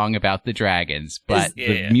a song about the dragons. But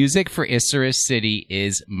the music for Issaris City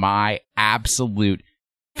is my absolute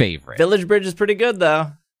favorite. Village Bridge is pretty good,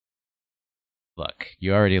 though. Look,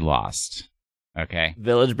 you already lost. Okay.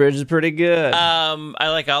 Village Bridge is pretty good. I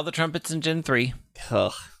like all the trumpets in Gen 3.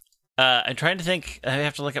 Ugh. I'm trying to think. I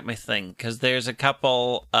have to look at my thing because there's a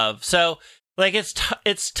couple of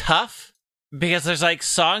it's tough because there's like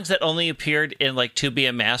songs that only appeared in like To Be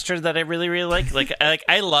a Master that I really really like.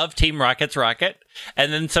 I love Team Rocket's Rocket,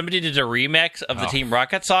 and then somebody did a remix of the Team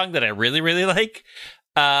Rocket song that I really really like.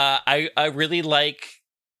 I really like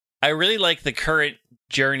the current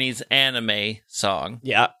Journey's anime song.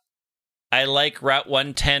 Yeah, I like Route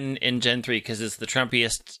 110 in Gen 3 because it's the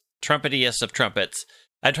trumpetiest of trumpets.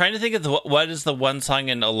 I'm trying to think of what is the one song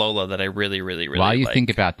in Alola that I really, really, really While you like.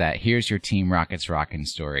 think about that, here's your Team Rocket's Rockin'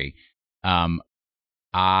 story. When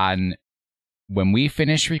we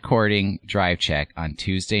finish recording Drive Check on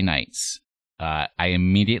Tuesday nights, I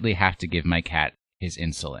immediately have to give my cat his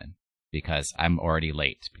insulin because I'm already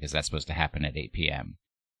late because that's supposed to happen at 8 p.m.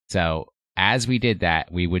 So as we did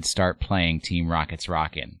that, we would start playing Team Rocket's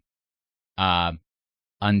Rockin'.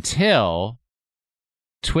 Until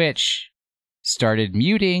Twitch started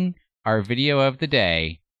muting our video of the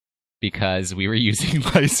day because we were using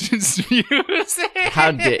licensed music.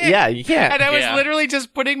 Yeah, you can't. And I was literally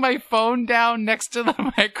just putting my phone down next to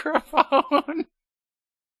the microphone.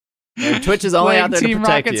 And Twitch is only out there Team to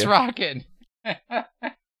protect Rocket's you. rocking.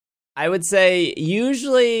 I would say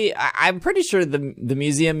usually, I'm pretty sure the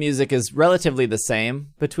museum music is relatively the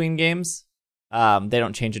same between games. They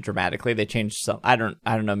don't change it dramatically. They change some. I don't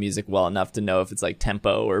know music well enough to know if it's like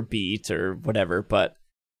tempo or beat or whatever. But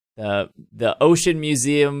the Ocean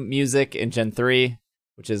Museum music in Gen 3,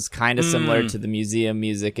 which is kind of similar to the museum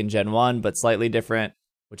music in Gen 1, but slightly different,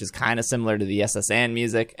 which is kind of similar to the SSN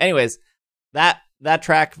music. Anyways, that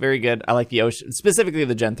track, very good. I like the Ocean, specifically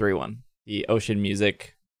the Gen 3 one, the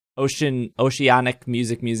Oceanic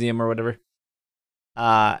Music Museum or whatever.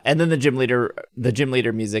 And then the gym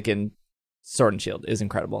leader music in Sword and Shield is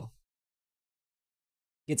incredible.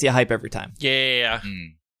 Gets you hype every time. Yeah.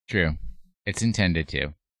 True. It's intended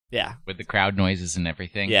to. Yeah. With the crowd noises and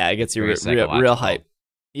everything. Yeah, it gets you real hype.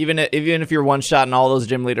 Even if you're one-shotting all those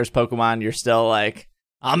gym leaders Pokemon, you're still like,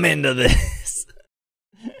 I'm into this.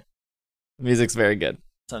 The music's very good.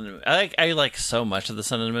 I like so much of the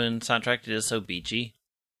Sun and Moon soundtrack. It is so beachy.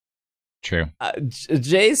 True.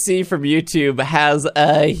 JC from YouTube has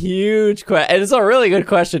a huge question, and it's a really good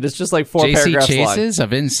question. It's just like 4 paragraphs long. JC Chases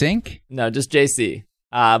of NSYNC? No, just JC.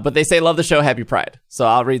 But they say love the show, happy Pride. So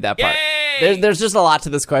I'll read that part. Yay! There's just a lot to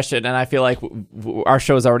this question, and I feel like our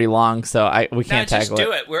show is already long, so we can't tackle it. Just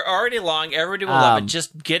do it. We're already long. Everybody will love it.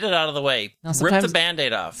 Just get it out of the way. Rip the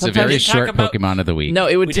Band-Aid off. It's a very short Pokemon of the week. No,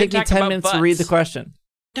 it would take me 10 minutes to read the question.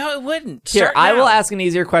 No, it wouldn't. Here, I will ask an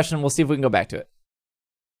easier question. We'll see if we can go back to it.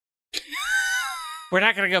 We're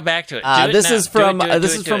not going to go back to it. This is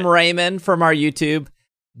from Raymond from our YouTube.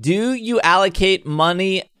 Do you allocate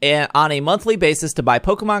money on a monthly basis to buy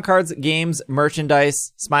Pokemon cards, games,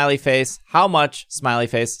 merchandise? Smiley face. How much? Smiley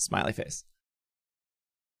face. Smiley face.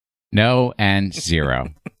 No and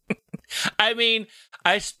 0. I mean,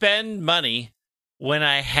 I spend money when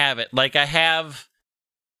I have it. Like I have.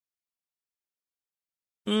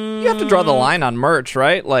 You have to draw the line on merch,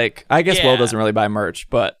 right? Like, I guess Will doesn't really buy merch,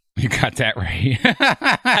 but you got that right.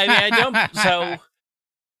 I mean, I don't. So,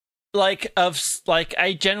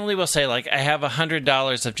 I generally will say, like, I have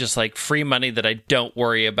 $100 of just like free money that I don't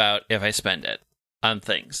worry about if I spend it on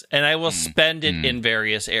things, and I will spend it in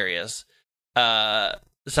various areas.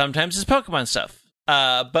 Sometimes it's Pokemon stuff,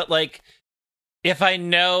 but like, if I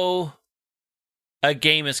know a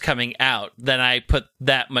game is coming out, then I put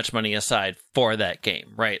that much money aside for that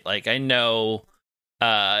game, right? Like, I know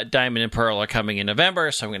Diamond and Pearl are coming in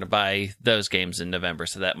November, so I'm going to buy those games in November,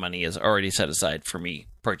 so that money is already set aside for me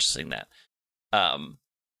purchasing that.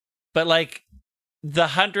 But like, the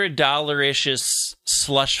 $100-ish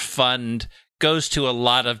slush fund goes to a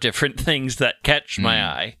lot of different things that catch my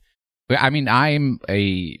eye. I mean, I'm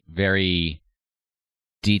a very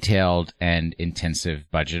detailed and intensive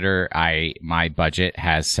budgeter. My budget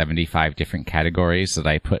has 75 different categories that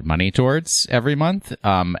I put money towards every month.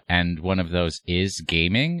 And one of those is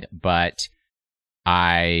gaming, but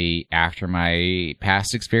after my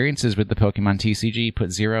past experiences with the Pokemon TCG,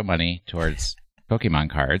 put 0 money towards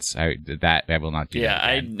Pokemon cards. I will not do that. Yeah,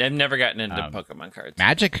 I've never gotten into Pokemon cards.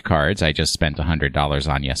 Magic cards, I just spent $100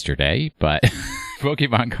 on yesterday, but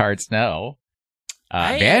Pokemon cards, no.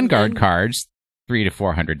 Vanguard cards, $300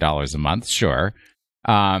 to $400 a month, sure.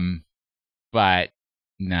 But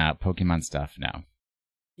no, Pokemon stuff, no.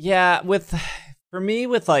 Yeah, for me,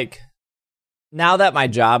 like, now that my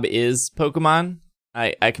job is Pokemon,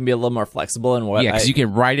 I can be a little more flexible in what. Yeah, because you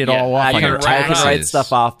can write it all off on your taxes. I can write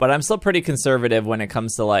stuff off, but I'm still pretty conservative when it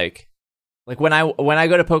comes to like when I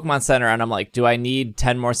go to Pokemon Center and I'm like, do I need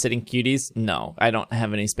 10 more sitting cuties? No, I don't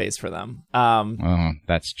have any space for them.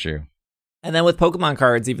 That's true. And then with Pokemon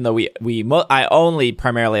cards, even though I only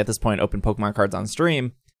primarily at this point open Pokemon cards on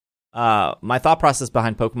stream, my thought process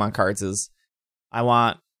behind Pokemon cards is I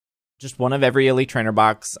want just one of every Elite Trainer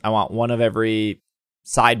box. I want one of every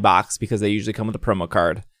side box because they usually come with a promo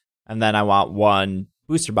card. And then I want one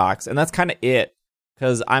booster box. And that's kind of it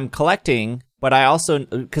because I'm collecting, but I also,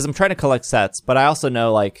 because I'm trying to collect sets, but I also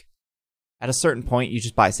know like at a certain point, you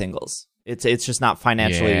just buy singles. It's just not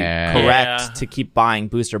financially correct to keep buying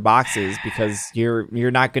booster boxes because you're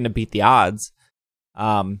not going to beat the odds.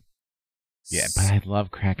 Yeah, but I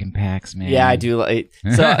love cracking packs, man. Yeah, I do.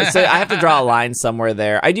 So I have to draw a line somewhere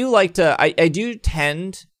there. I do like to. I do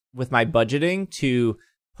tend with my budgeting to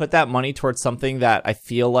put that money towards something that I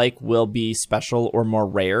feel like will be special or more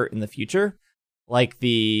rare in the future, like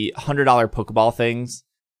the $100 Pokeball things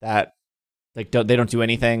that. Like they don't do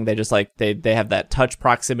anything. They just like they have that touch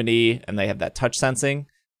proximity and they have that touch sensing.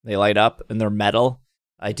 They light up and they're metal.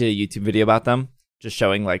 I did a YouTube video about them. just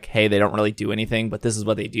showing like, hey, they don't really do anything, but this is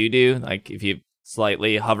what they do. Like if you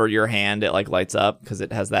slightly hover your hand, it like lights up because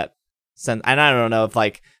it has that sense. And I don't know if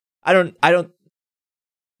like, I don't,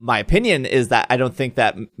 my opinion is that I don't think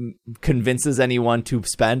that convinces anyone to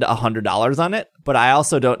spend $100 on it, but I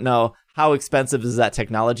also don't know how expensive is that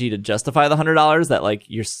technology to justify the $100 that like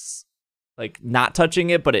you're like not touching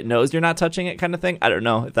it, but it knows you're not touching it kind of thing. I don't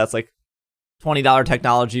know if that's like $20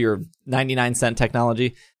 technology or 99-cent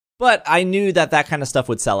technology, but I knew that kind of stuff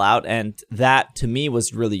would sell out. And that to me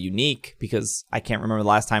was really unique because I can't remember the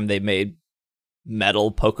last time they made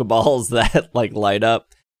metal Pokeballs that like light up.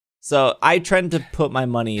 So I tend to put my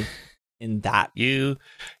money in that. You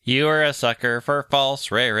are a sucker for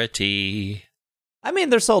false rarity. I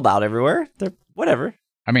mean, they're sold out everywhere. They're whatever.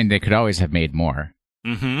 I mean, they could always have made more.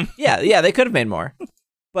 Mm-hmm. Yeah, they could have made more.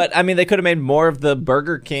 But I mean, they could have made more of the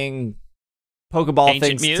Burger King Pokeball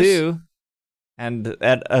Ancient things Muse? too. And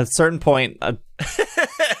at a certain point,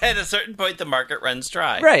 At a certain point, the market runs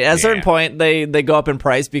dry. right? At a certain point, they go up in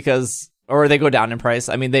price or they go down in price.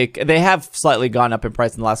 I mean, they have slightly gone up in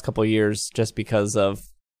price in the last couple of years just because of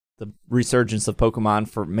the resurgence of Pokemon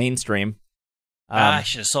for mainstream. I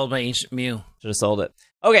should have sold my Ancient Mew. Should have sold it.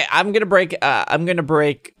 Okay, I'm gonna break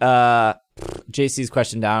JC's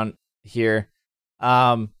question down here.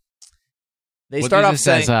 They start off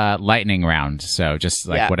saying, as a lightning round, so just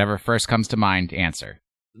like whatever first comes to mind, answer.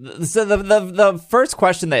 So the first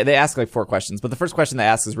question they ask like 4 questions, but the first question they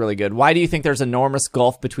ask is really good. Why do you think there's enormous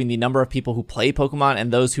gulf between the number of people who play Pokemon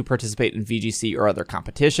and those who participate in VGC or other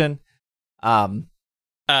competition?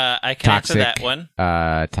 I can answer that one.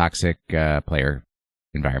 Toxic player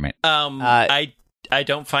environment. I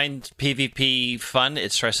don't find PvP fun.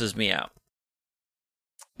 It stresses me out.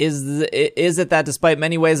 Is it that despite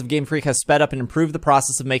many ways of Game Freak has sped up and improved the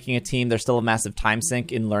process of making a team, there's still a massive time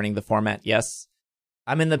sink in learning the format? Yes.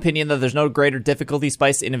 I'm in the opinion that there's no greater difficulty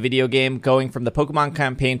spice in a video game. Going from the Pokemon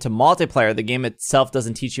campaign to multiplayer, the game itself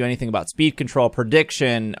doesn't teach you anything about speed control,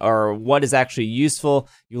 prediction, or what is actually useful.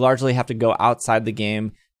 You largely have to go outside the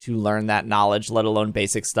game to learn that knowledge, let alone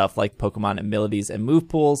basic stuff like Pokemon abilities and move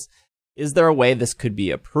pools. Is there a way this could be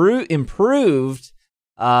improved?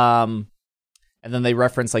 And then they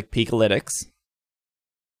reference like Peakalytics.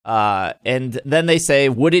 And then they say,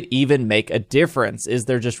 would it even make a difference? Is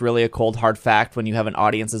there just really a cold hard fact when you have an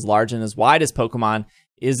audience as large and as wide as Pokemon?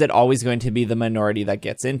 Is it always going to be the minority that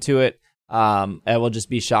gets into it? I will just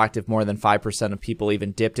be shocked if more than 5% of people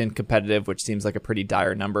even dipped in competitive, which seems like a pretty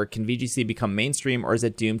dire number. Can VGC become mainstream, or is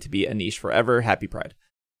it doomed to be a niche forever? Happy Pride.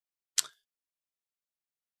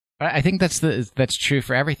 I think that's true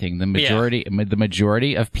for everything. The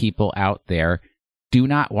majority of people out there do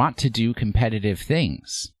not want to do competitive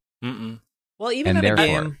things. Mm-mm. Well, even in a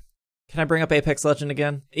game, can I bring up Apex Legends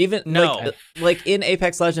again? Even no, like in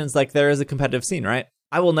Apex Legends, like there is a competitive scene, right?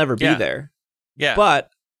 I will never be there. Yeah, but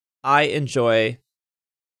I enjoy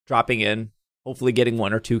dropping in, hopefully getting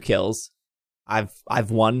 1 or 2 kills.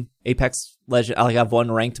 I've won Apex Legends, like I've won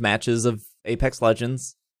ranked matches of Apex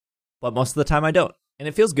Legends, but most of the time I don't, and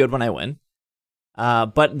it feels good when I win.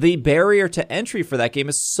 But the barrier to entry for that game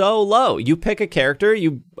is so low. You pick a character,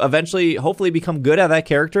 you eventually hopefully become good at that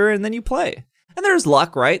character, and then you play. And there's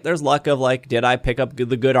luck, right? There's luck of like, did I pick up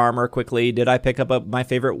the good armor quickly? Did I pick up my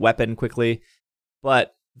favorite weapon quickly?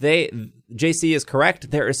 But JC is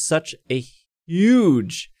correct. There is such a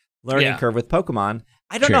huge learning curve with Pokemon.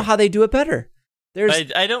 I don't know how they do it better.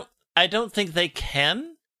 I don't think they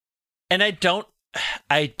can, and I don't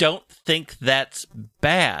think that's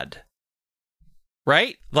bad.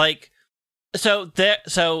 Right? Like, so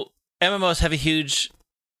MMOs have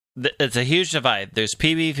it's a huge divide. There's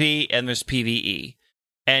PvP and there's PvE.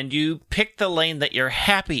 And you pick the lane that you're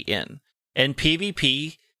happy in. And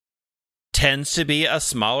PvP tends to be a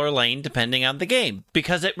smaller lane depending on the game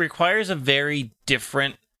because it requires a very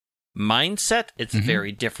different mindset. It's a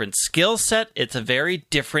very different skill set. It's a very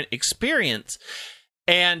different experience.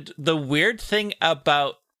 And the weird thing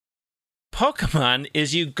about Pokemon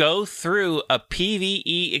is you go through a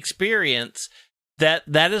PvE experience that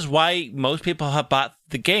is why most people have bought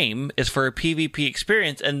the game is for a PvP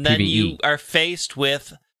experience, and then you are faced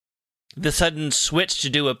with the sudden switch to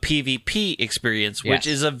do a PvP experience, which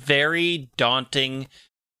is a very daunting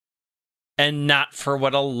and not for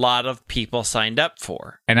what a lot of people signed up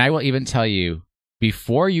for. And I will even tell you,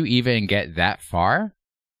 before you even get that far,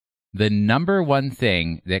 the number one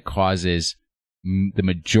thing that causes the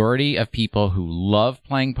majority of people who love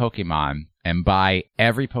playing Pokemon and buy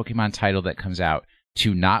every Pokemon title that comes out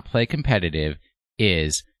to not play competitive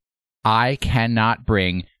is I cannot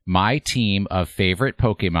bring my team of favorite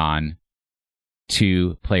Pokemon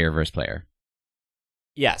to player versus player.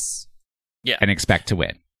 Yes. and expect to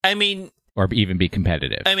win. I mean, or even be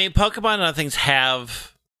competitive. I mean, Pokemon and other things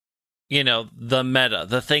have, the meta,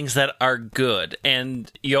 the things that are good,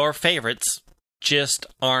 and your favorites just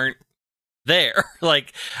aren't there.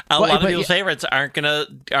 Like a lot of people's favorites aren't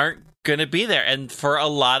gonna be there, and for a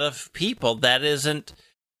lot of people, that isn't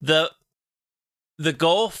the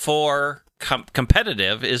goal for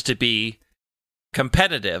competitive is to be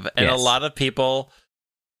competitive, and a lot of people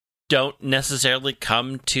don't necessarily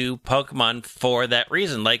come to Pokemon for that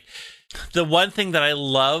reason. Like, the one thing that I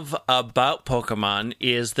love about Pokemon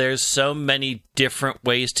is there's so many different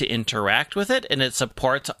ways to interact with it, and it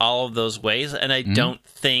supports all of those ways, and I don't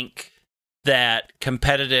think that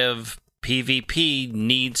competitive PvP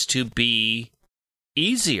needs to be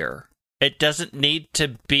easier. It doesn't need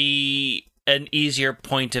to be an easier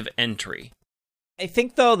point of entry. I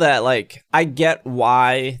think, though, that, like, I get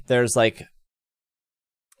why there's, like,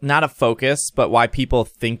 not a focus, but why people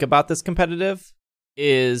think about this competitive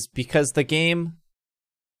is because the games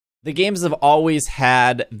have always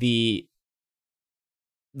had the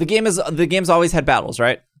game's always had battles,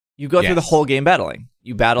 right? You go through the whole game battling.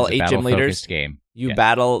 You battle 8 gym leaders. Game. You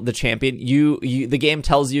battle the champion. The game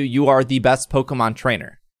tells you are the best Pokemon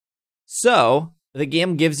trainer. So the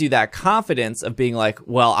game gives you that confidence of being like,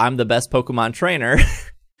 well, I'm the best Pokemon trainer.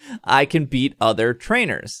 I can beat other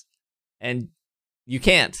trainers. And you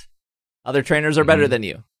can't. Other trainers are better than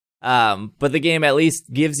you. But the game at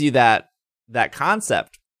least gives you that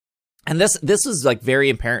concept. And this was like very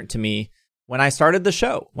apparent to me when I started the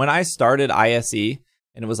show. When I started ISE,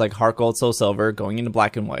 and it was like Heart Gold, Soul Silver, going into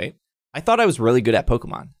Black and White, I thought I was really good at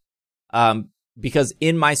Pokemon. Because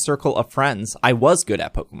in my circle of friends, I was good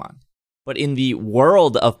at Pokemon. But in the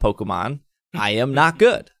world of Pokemon, I am not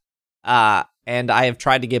good. And I have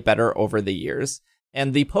tried to get better over the years.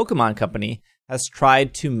 And the Pokemon Company has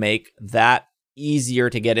tried to make that easier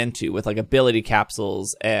to get into with like ability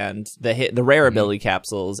capsules and the rare ability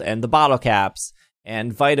capsules and the bottle caps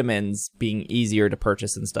and vitamins being easier to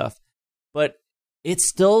purchase and stuff. But it's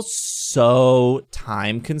still so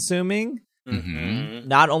time consuming,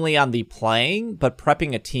 not only on the playing, but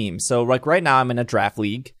prepping a team. So like right now I'm in a draft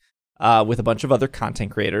league with a bunch of other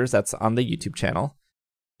content creators that's on the YouTube channel.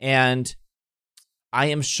 And I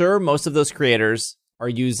am sure most of those creators are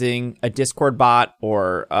using a Discord bot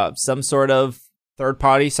or some sort of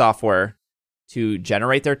third-party software to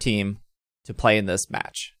generate their team to play in this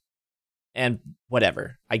match. And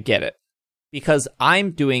whatever, I get it. Because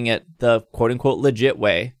I'm doing it the quote-unquote legit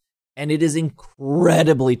way, and it is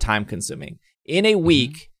incredibly time-consuming. In a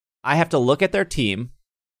week, I have to look at their team.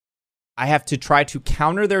 I have to try to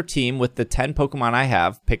counter their team with the 10 Pokemon I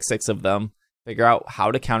have, pick 6 of them, figure out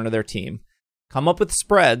how to counter their team, come up with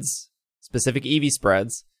spreads, specific Eevee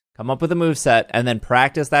spreads, come up with a moveset, and then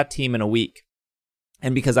practice that team in a week.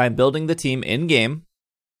 And because I'm building the team in-game,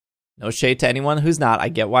 no shade to anyone who's not, I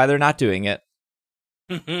get why they're not doing it.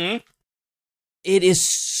 It is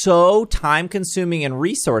so time-consuming and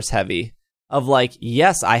resource-heavy of like,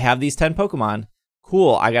 yes, I have these 10 Pokemon.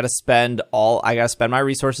 Cool, I gotta spend my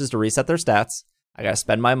resources to reset their stats. I gotta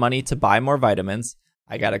spend my money to buy more vitamins.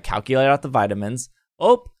 I gotta calculate out the vitamins.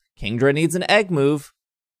 Oh, Kingdra needs an egg move.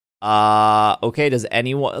 Okay, does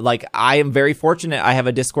anyone, like, I am very fortunate. I have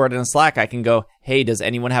a Discord and a Slack. I can go, hey, does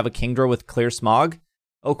anyone have a Kingdra with Clear Smog?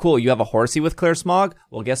 Oh, cool, you have a Horsey with Clear Smog?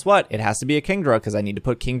 Well, guess what? It has to be a Kingdra because I need to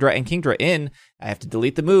put Kingdra and Kingdra in. I have to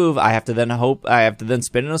delete the move. I have to then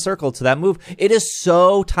spin in a circle to that move. It is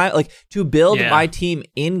so time, like, to build my team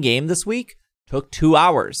in-game this week took 2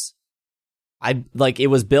 hours. It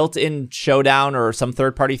was built in Showdown or some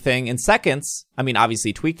third-party thing in seconds. I mean,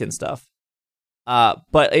 obviously tweaked and stuff.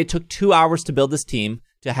 But it took 2 hours to build this team,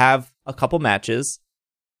 to have a couple matches,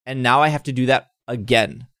 and now I have to do that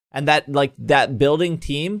again. And that building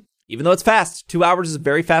team, even though it's fast, 2 hours is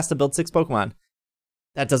very fast to build 6 Pokemon.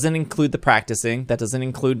 That doesn't include the practicing. That doesn't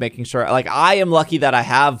include making sure, like, I am lucky that I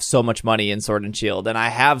have so much money in Sword and Shield, and I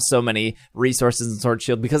have so many resources in Sword and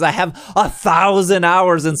Shield because I have 1,000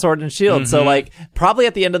 hours in Sword and Shield. So, like, probably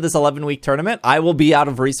at the end of this 11-week tournament, I will be out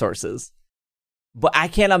of resources. But I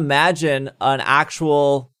can't imagine an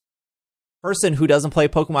actual person who doesn't play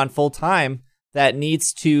Pokemon full time that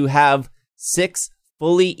needs to have 6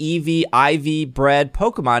 fully EV, IV bred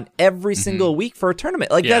Pokemon every single week for a tournament.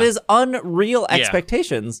 Like, that is unreal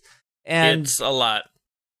expectations. And it's a lot.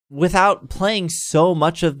 Without playing so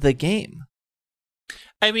much of the game.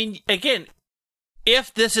 I mean, again,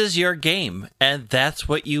 if this is your game and that's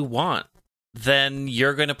what you want, then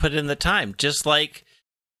you're going to put in the time. Just like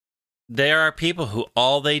there are people who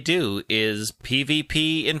all they do is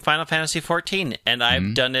PvP in Final Fantasy XIV, and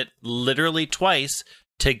I've done it literally twice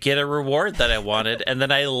to get a reward that I wanted, and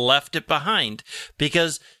then I left it behind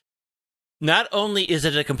because not only is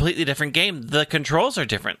it a completely different game, the controls are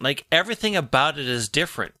different. Like, everything about it is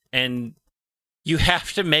different, and you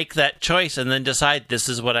have to make that choice and then decide this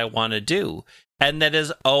is what I want to do. And that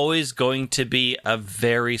is always going to be a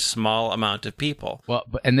very small amount of people. Well,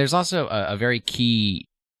 and there's also a very key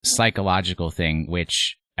psychological thing,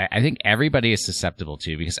 which I think everybody is susceptible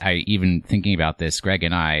to, because even thinking about this, Greg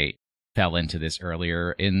and I fell into this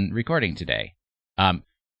earlier in recording today.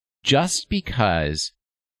 Just because,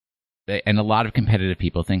 and a lot of competitive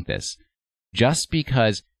people think this, just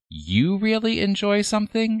because you really enjoy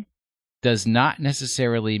something does not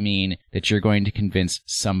necessarily mean that you're going to convince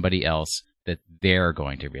somebody else that they're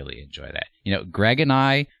going to really enjoy that. You know, Greg and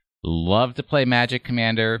I love to play Magic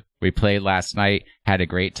Commander. We played last night, had a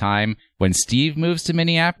great time. When Steve moves to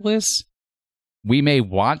Minneapolis, we may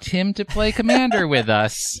want him to play Commander with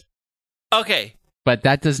us. Okay. But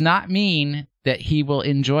that does not mean that he will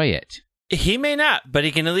enjoy it. He may not, but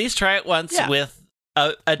he can at least try it once with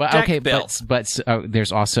a deck built. But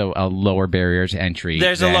there's also a lower barrier to entry.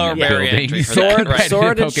 There's a lower barrier to entry for that. Right.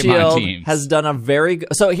 Sword and Shield has done a very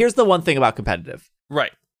good... So here's the one thing about competitive.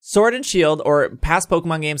 Right. Sword and Shield, or past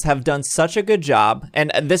Pokemon games, have done such a good job,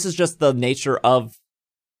 and this is just the nature of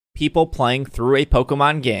people playing through a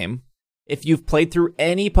Pokemon game. If you've played through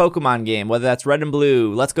any Pokemon game, whether that's Red and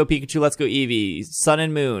Blue, Let's Go Pikachu, Let's Go Eevee, Sun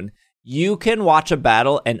and Moon, you can watch a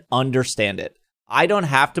battle and understand it. I don't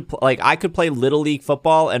have to, I could play Little League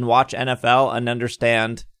football and watch NFL and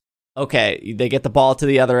understand, okay, they get the ball to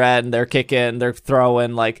the other end, they're kicking, they're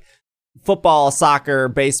throwing, like football, soccer,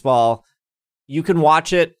 baseball. You can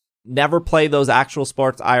watch it, never play those actual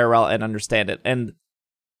sports IRL and understand it. And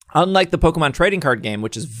unlike the Pokemon trading card game,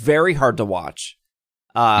 which is very hard to watch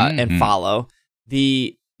and follow,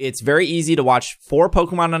 it's very easy to watch 4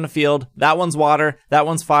 Pokemon on the field. That one's water, that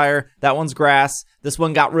one's fire, that one's grass. This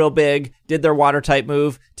one got real big, did their water type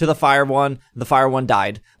move to the fire one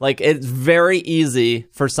died. Like, it's very easy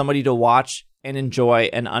for somebody to watch and enjoy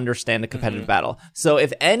and understand a competitive battle. So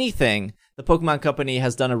if anything, the Pokemon Company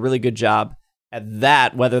has done a really good job at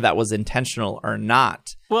that, whether that was intentional or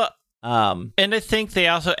not. Well, and I think they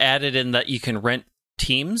also added in that you can rent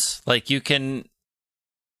teams. Like,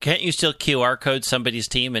 can't you still QR code somebody's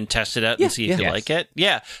team and test it out and see if you like it?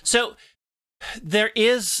 Yeah. So there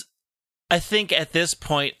is, I think at this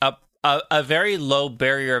point, a very low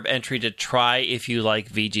barrier of entry to try if you like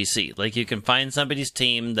VGC. Like, you can find somebody's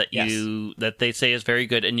team that that they say is very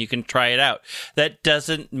good and you can try it out. That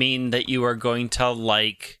doesn't mean that you are going to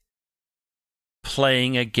like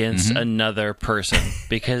playing against another person,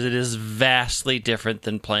 because it is vastly different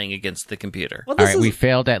than playing against the computer. Well, all right, we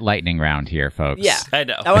failed at lightning round here, folks. Yeah, I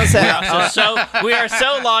know. I want to say we are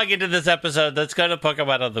so long into this episode. Let's go to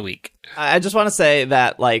Pokemon of the Week. I just want to say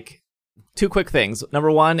that, like, 2 quick things. Number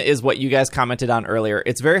one is what you guys commented on earlier.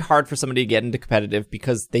 It's very hard for somebody to get into competitive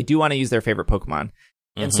because they do want to use their favorite Pokemon.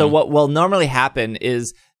 And so what will normally happen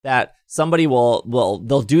is that somebody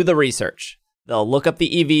they'll do the research. They'll look up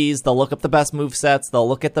the EVs, they'll look up the best movesets, they'll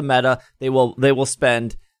look at the meta. They will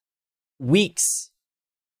spend weeks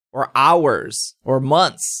or hours or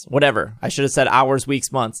months, whatever. I should have said hours,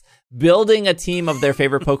 weeks, months, building a team of their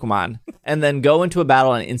favorite Pokemon and then go into a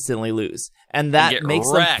battle and instantly lose. And that makes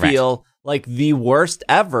them feel like the worst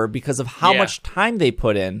ever because of how much time they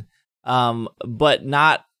put in, but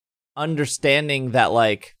not understanding that,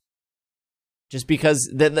 like, just because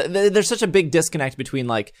there's such a big disconnect between,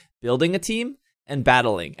 like, building a team and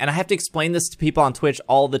battling. And I have to explain this to people on Twitch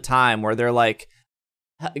all the time, where they're like,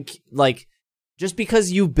 just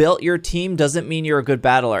because you built your team doesn't mean you're a good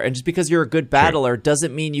battler. And just because you're a good battler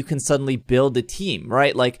doesn't mean you can suddenly build a team,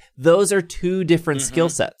 right? Like, those are 2 different skill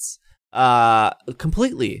sets.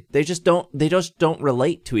 Completely. They just don't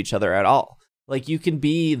relate to each other at all. Like, you can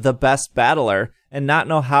be the best battler and not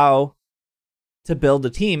know how to build a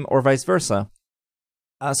team, or vice versa.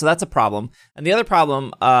 So that's a problem. And the other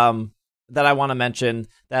problem that I want to mention,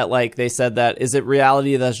 that, like, they said that, is it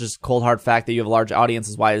reality that's just cold hard fact that you have a large audience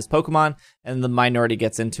as wide as Pokemon and the minority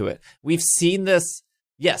gets into it? We've seen this.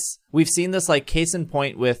 Yes, we've seen this, like, case in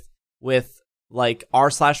point with like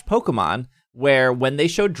r/Pokemon, where when they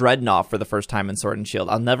showed Dreadnought for the first time in Sword and Shield,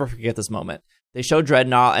 I'll never forget this moment. They showed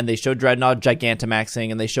Dreadnought, and they showed Dreadnought Gigantamaxing,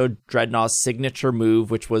 and they showed Dreadnought's signature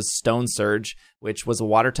move, which was Stone Surge, which was a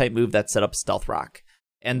water-type move that set up Stealth Rock.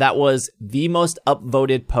 And that was the most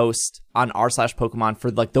upvoted post on r/Pokemon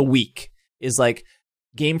for, like, the week. Is, like,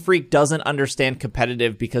 Game Freak doesn't understand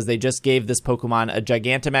competitive because they just gave this Pokemon a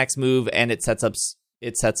Gigantamax move, and it sets up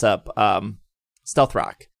Stealth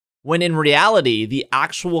Rock. When in reality, the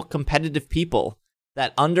actual competitive people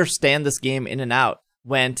that understand this game in and out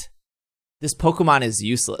went, this Pokemon is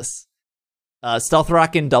useless. Stealth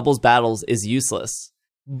Rock in doubles battles is useless.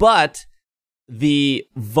 But the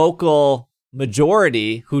vocal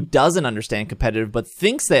majority who doesn't understand competitive but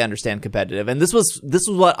thinks they understand competitive, and this was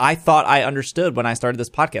what I thought I understood when I started this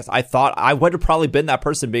podcast. I thought I would have probably been that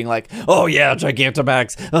person being like, oh yeah,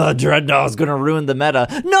 Gigantamax, Dreadnought's gonna ruin the meta.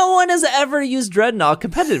 No one has ever used Dreadnought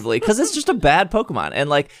competitively because it's just a bad Pokemon. And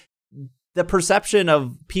like the perception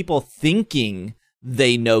of people thinking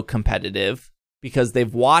they know competitive because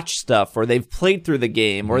they've watched stuff or they've played through the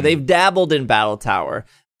game or they've dabbled in Battle Tower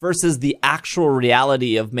versus the actual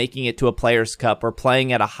reality of making it to a Players' Cup or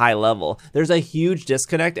playing at a high level. There's a huge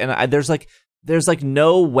disconnect, and there's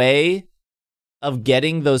no way of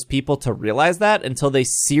getting those people to realize that until they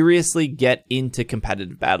seriously get into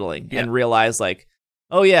competitive battling and realize like,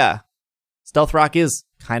 oh yeah, Stealth Rock is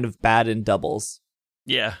kind of bad in doubles.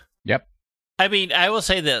 Yeah. Yep. I mean, I will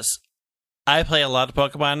say this. I play a lot of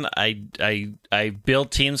Pokemon. I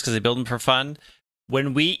build teams because I build them for fun.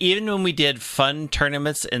 When we did fun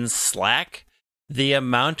tournaments in Slack, the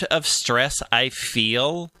amount of stress I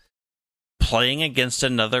feel playing against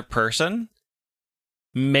another person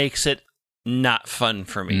makes it not fun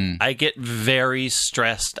for me. I get very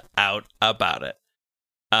stressed out about it.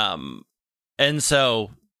 And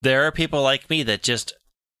so there are people like me that just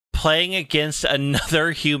playing against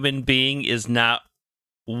another human being is not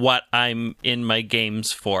what I'm in my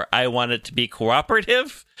games for. I want it to be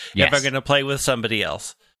cooperative if I'm going to play with somebody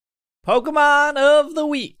else. Pokemon of the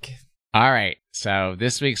week. All right. So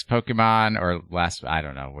this week's Pokemon, or last, I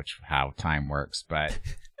don't know how time works, but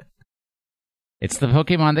it's the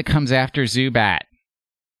Pokemon that comes after Zubat.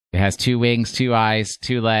 It has 2 wings, 2 eyes,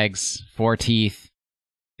 2 legs, 4 teeth.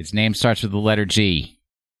 Its name starts with the letter G.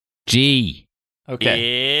 G.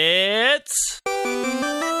 Okay. It's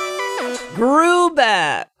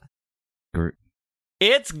Grubat.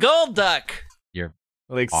 It's Golduck. You're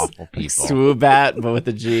like awful people. Swoobat, but with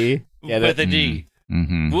a G. With a G.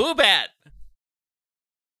 Mm-hmm. Woobat.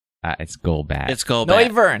 It's Golbat. It's Golbat.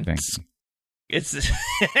 Noivern. It's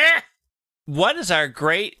what is our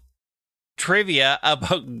great trivia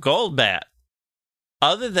about Golbat?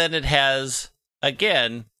 Other than it has,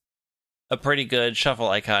 again, a pretty good shuffle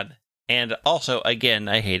icon. And also, again,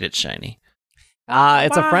 I hate it shiny.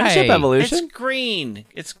 It's a friendship evolution. It's green.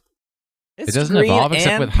 It doesn't evolve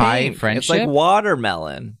except with high friendship. It's like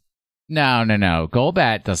watermelon. No.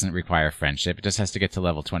 Golbat doesn't require friendship. It just has to get to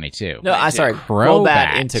level 22. No, sorry.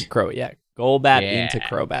 Golbat into Crow. Yeah, Golbat into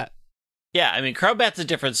Crobat. Yeah, I mean, Crobat's a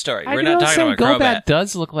different story. We're not talking about Crobat. Golbat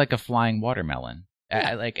does look like a flying watermelon.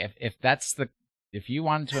 Yeah. Like if you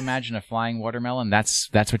wanted to imagine a flying watermelon, that's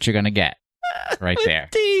what you're gonna get right there.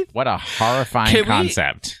 What a horrifying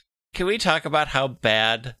concept. Can we talk about how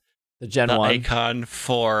bad the Gen 1 icon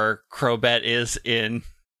for Crobat is in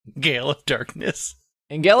Gale of Darkness?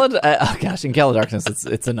 In Gale of Darkness,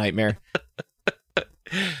 it's a nightmare.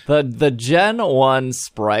 The Gen 1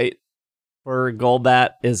 sprite for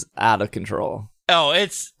Golbat is out of control. Oh,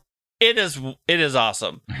 it is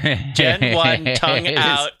awesome. Gen 1 tongue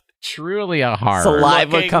out. Truly a horror.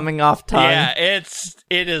 Saliva coming off tongue. Yeah,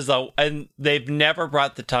 it is and they've never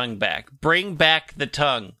brought the tongue back. Bring back the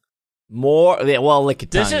tongue. Lick a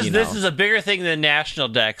tongue. This is a bigger thing than National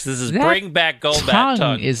Dex. This is bring back Golbat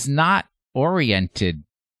tongue. Is not oriented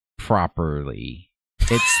properly.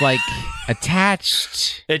 It's like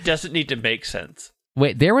attached. It doesn't need to make sense.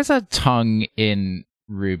 Wait, there was a tongue in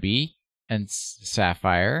Ruby and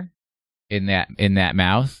Sapphire in that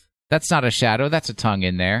mouth. That's not a shadow. That's a tongue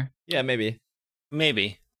in there. Yeah, maybe.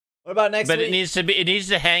 What about next week? But it needs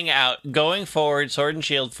to hang out. Going forward, Sword and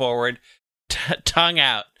Shield forward, tongue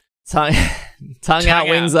out. Tongue out,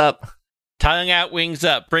 wings up. Tongue out, wings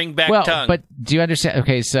up. Bring back tongue. But do you understand?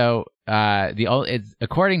 Okay, so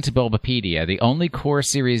according to Bulbapedia, the only core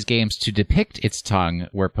series games to depict its tongue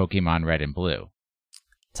were Pokemon Red and Blue.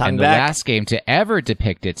 The last game to ever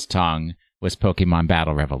depict its tongue was Pokemon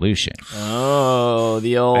Battle Revolution. Oh,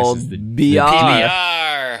 the old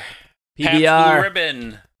PBR. PBR.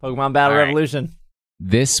 Ribbon. Pokemon Battle Revolution.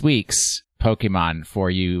 This week's Pokemon for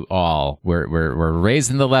you all. We're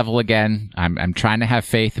raising the level again. I'm trying to have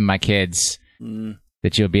faith in my kids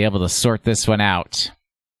that you'll be able to sort this one out.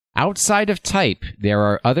 Outside of type, there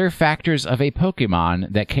are other factors of a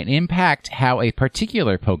Pokemon that can impact how a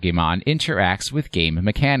particular Pokemon interacts with game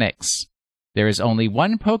mechanics. There is only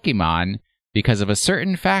one Pokemon because of a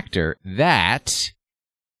certain factor that,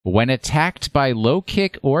 when attacked by Low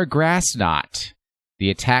Kick or Grass Knot, the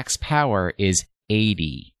attack's power is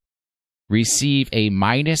 80. Receive a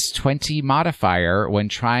 -20 modifier when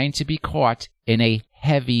trying to be caught in a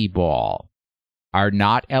heavy ball. are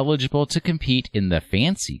not eligible to compete in the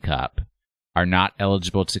Fancy Cup, are not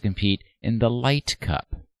eligible to compete in the Light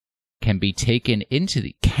Cup, can be taken into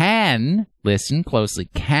the... listen closely,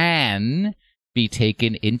 can be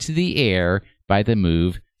taken into the air by the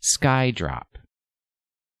move Skydrop.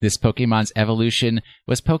 This Pokemon's evolution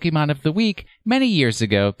was Pokemon of the Week many years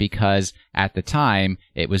ago because, at the time,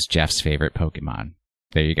 it was Jeff's favorite Pokemon.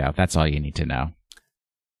 There you go. That's all you need to know.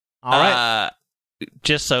 All right.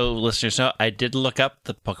 Just so listeners know, I did look up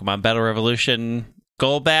the Pokemon Battle Revolution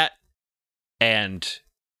Golbat, and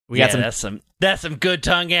we got that's some good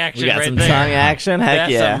tongue action. We got right some there. tongue action. Heck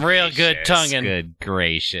that's yeah, some real good tonguing. Good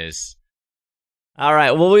gracious. All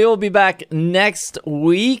right. Well, we will be back next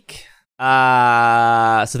week.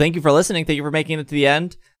 So thank you for listening. Thank you for making it to the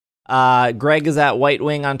end. Greg is at White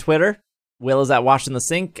Wing on Twitter. Will is at Washing the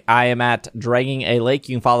Sink. I am at Dragging a Lake.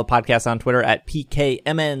 You can follow the podcast on Twitter at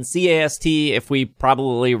PKMNCAST. If we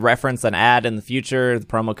probably reference an ad in the future, the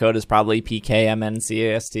promo code is probably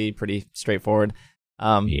PKMNCAST. Pretty straightforward.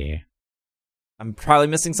 Yeah. I'm probably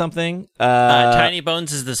missing something. Tiny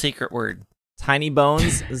Bones is the secret word. Tiny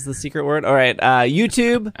Bones is the secret word. All right.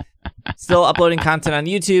 YouTube. Still uploading content on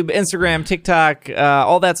YouTube, Instagram, TikTok,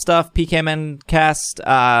 all that stuff. PKMNcast,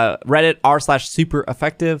 Reddit, r/super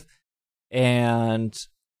effective. And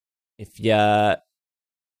if you have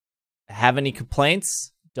any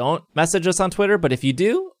complaints, don't message us on Twitter. But if you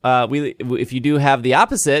do, if you do have the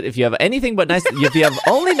opposite, if you have anything but nice, if you have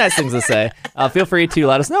only nice things to say, feel free to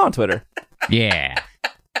let us know on Twitter. Yeah.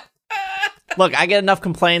 Look, I get enough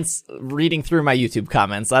complaints reading through my YouTube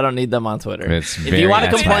comments. I don't need them on Twitter. If you want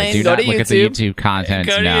to complain, go to look YouTube. At the YouTube content.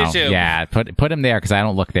 Go to YouTube. Yeah, put them there because I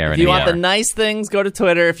don't look there If anymore. you want the nice things, go to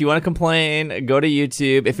Twitter. If you want to complain, go to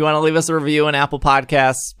YouTube. If you want to leave us a review on Apple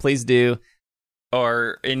Podcasts, please do.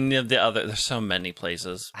 Or any of the other. There's so many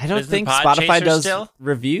places. I don't Isn't think Podchaser Spotify does still?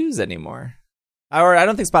 reviews anymore. Or I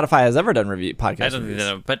don't think Spotify has ever done podcast I don't reviews.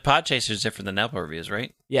 think that. But Podchaser is different than Apple reviews,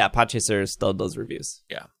 right? Yeah, Podchaser still does reviews.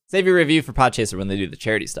 Yeah. Save your review for Podchaser when they do the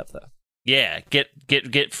charity stuff, though. Yeah,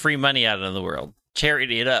 get free money out of the world.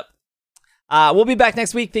 Charity it up. We'll be back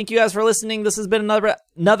next week. Thank you guys for listening. This has been another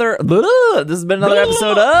episode of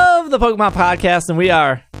the Pokemon Podcast, and we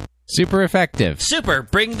are super effective. Super,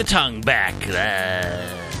 bring the tongue back.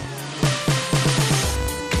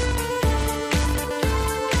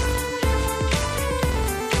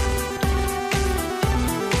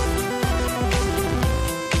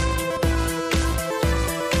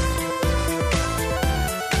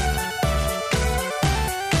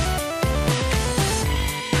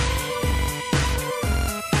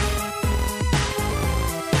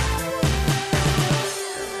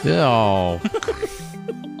 Oh. I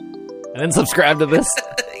didn't subscribe to this.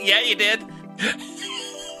 Yeah, you did.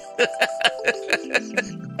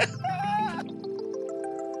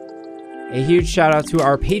 A huge shout out to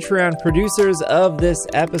our Patreon producers of this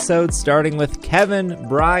episode, starting with Kevin,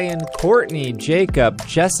 Brian, Courtney, Jacob,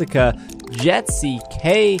 Jessica, Jetsy,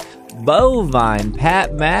 Kay, Bovine,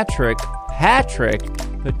 Pat Matrick, Patrick,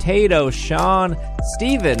 Potato, Sean,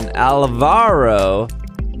 Steven, Alvaro,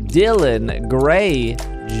 Dylan, Gray,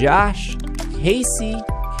 Josh, Casey,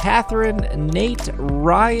 Catherine, Nate,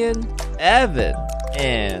 Ryan, Evan,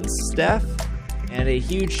 and Steph. And a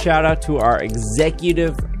huge shout out to our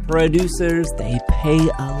executive producers. They pay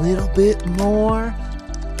a little bit more.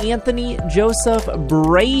 Anthony, Joseph,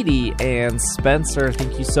 Brady, and Spencer.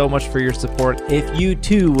 Thank you so much for your support. If you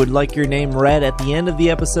too would like your name read at the end of the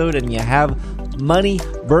episode and you have money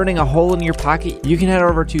burning a hole in your pocket, you can head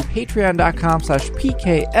over to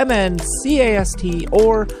patreon.com/PKMNCAST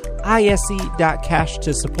or isc.cash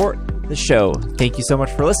to support the show. Thank you so much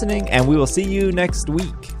for listening, and we will see you next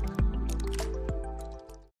week.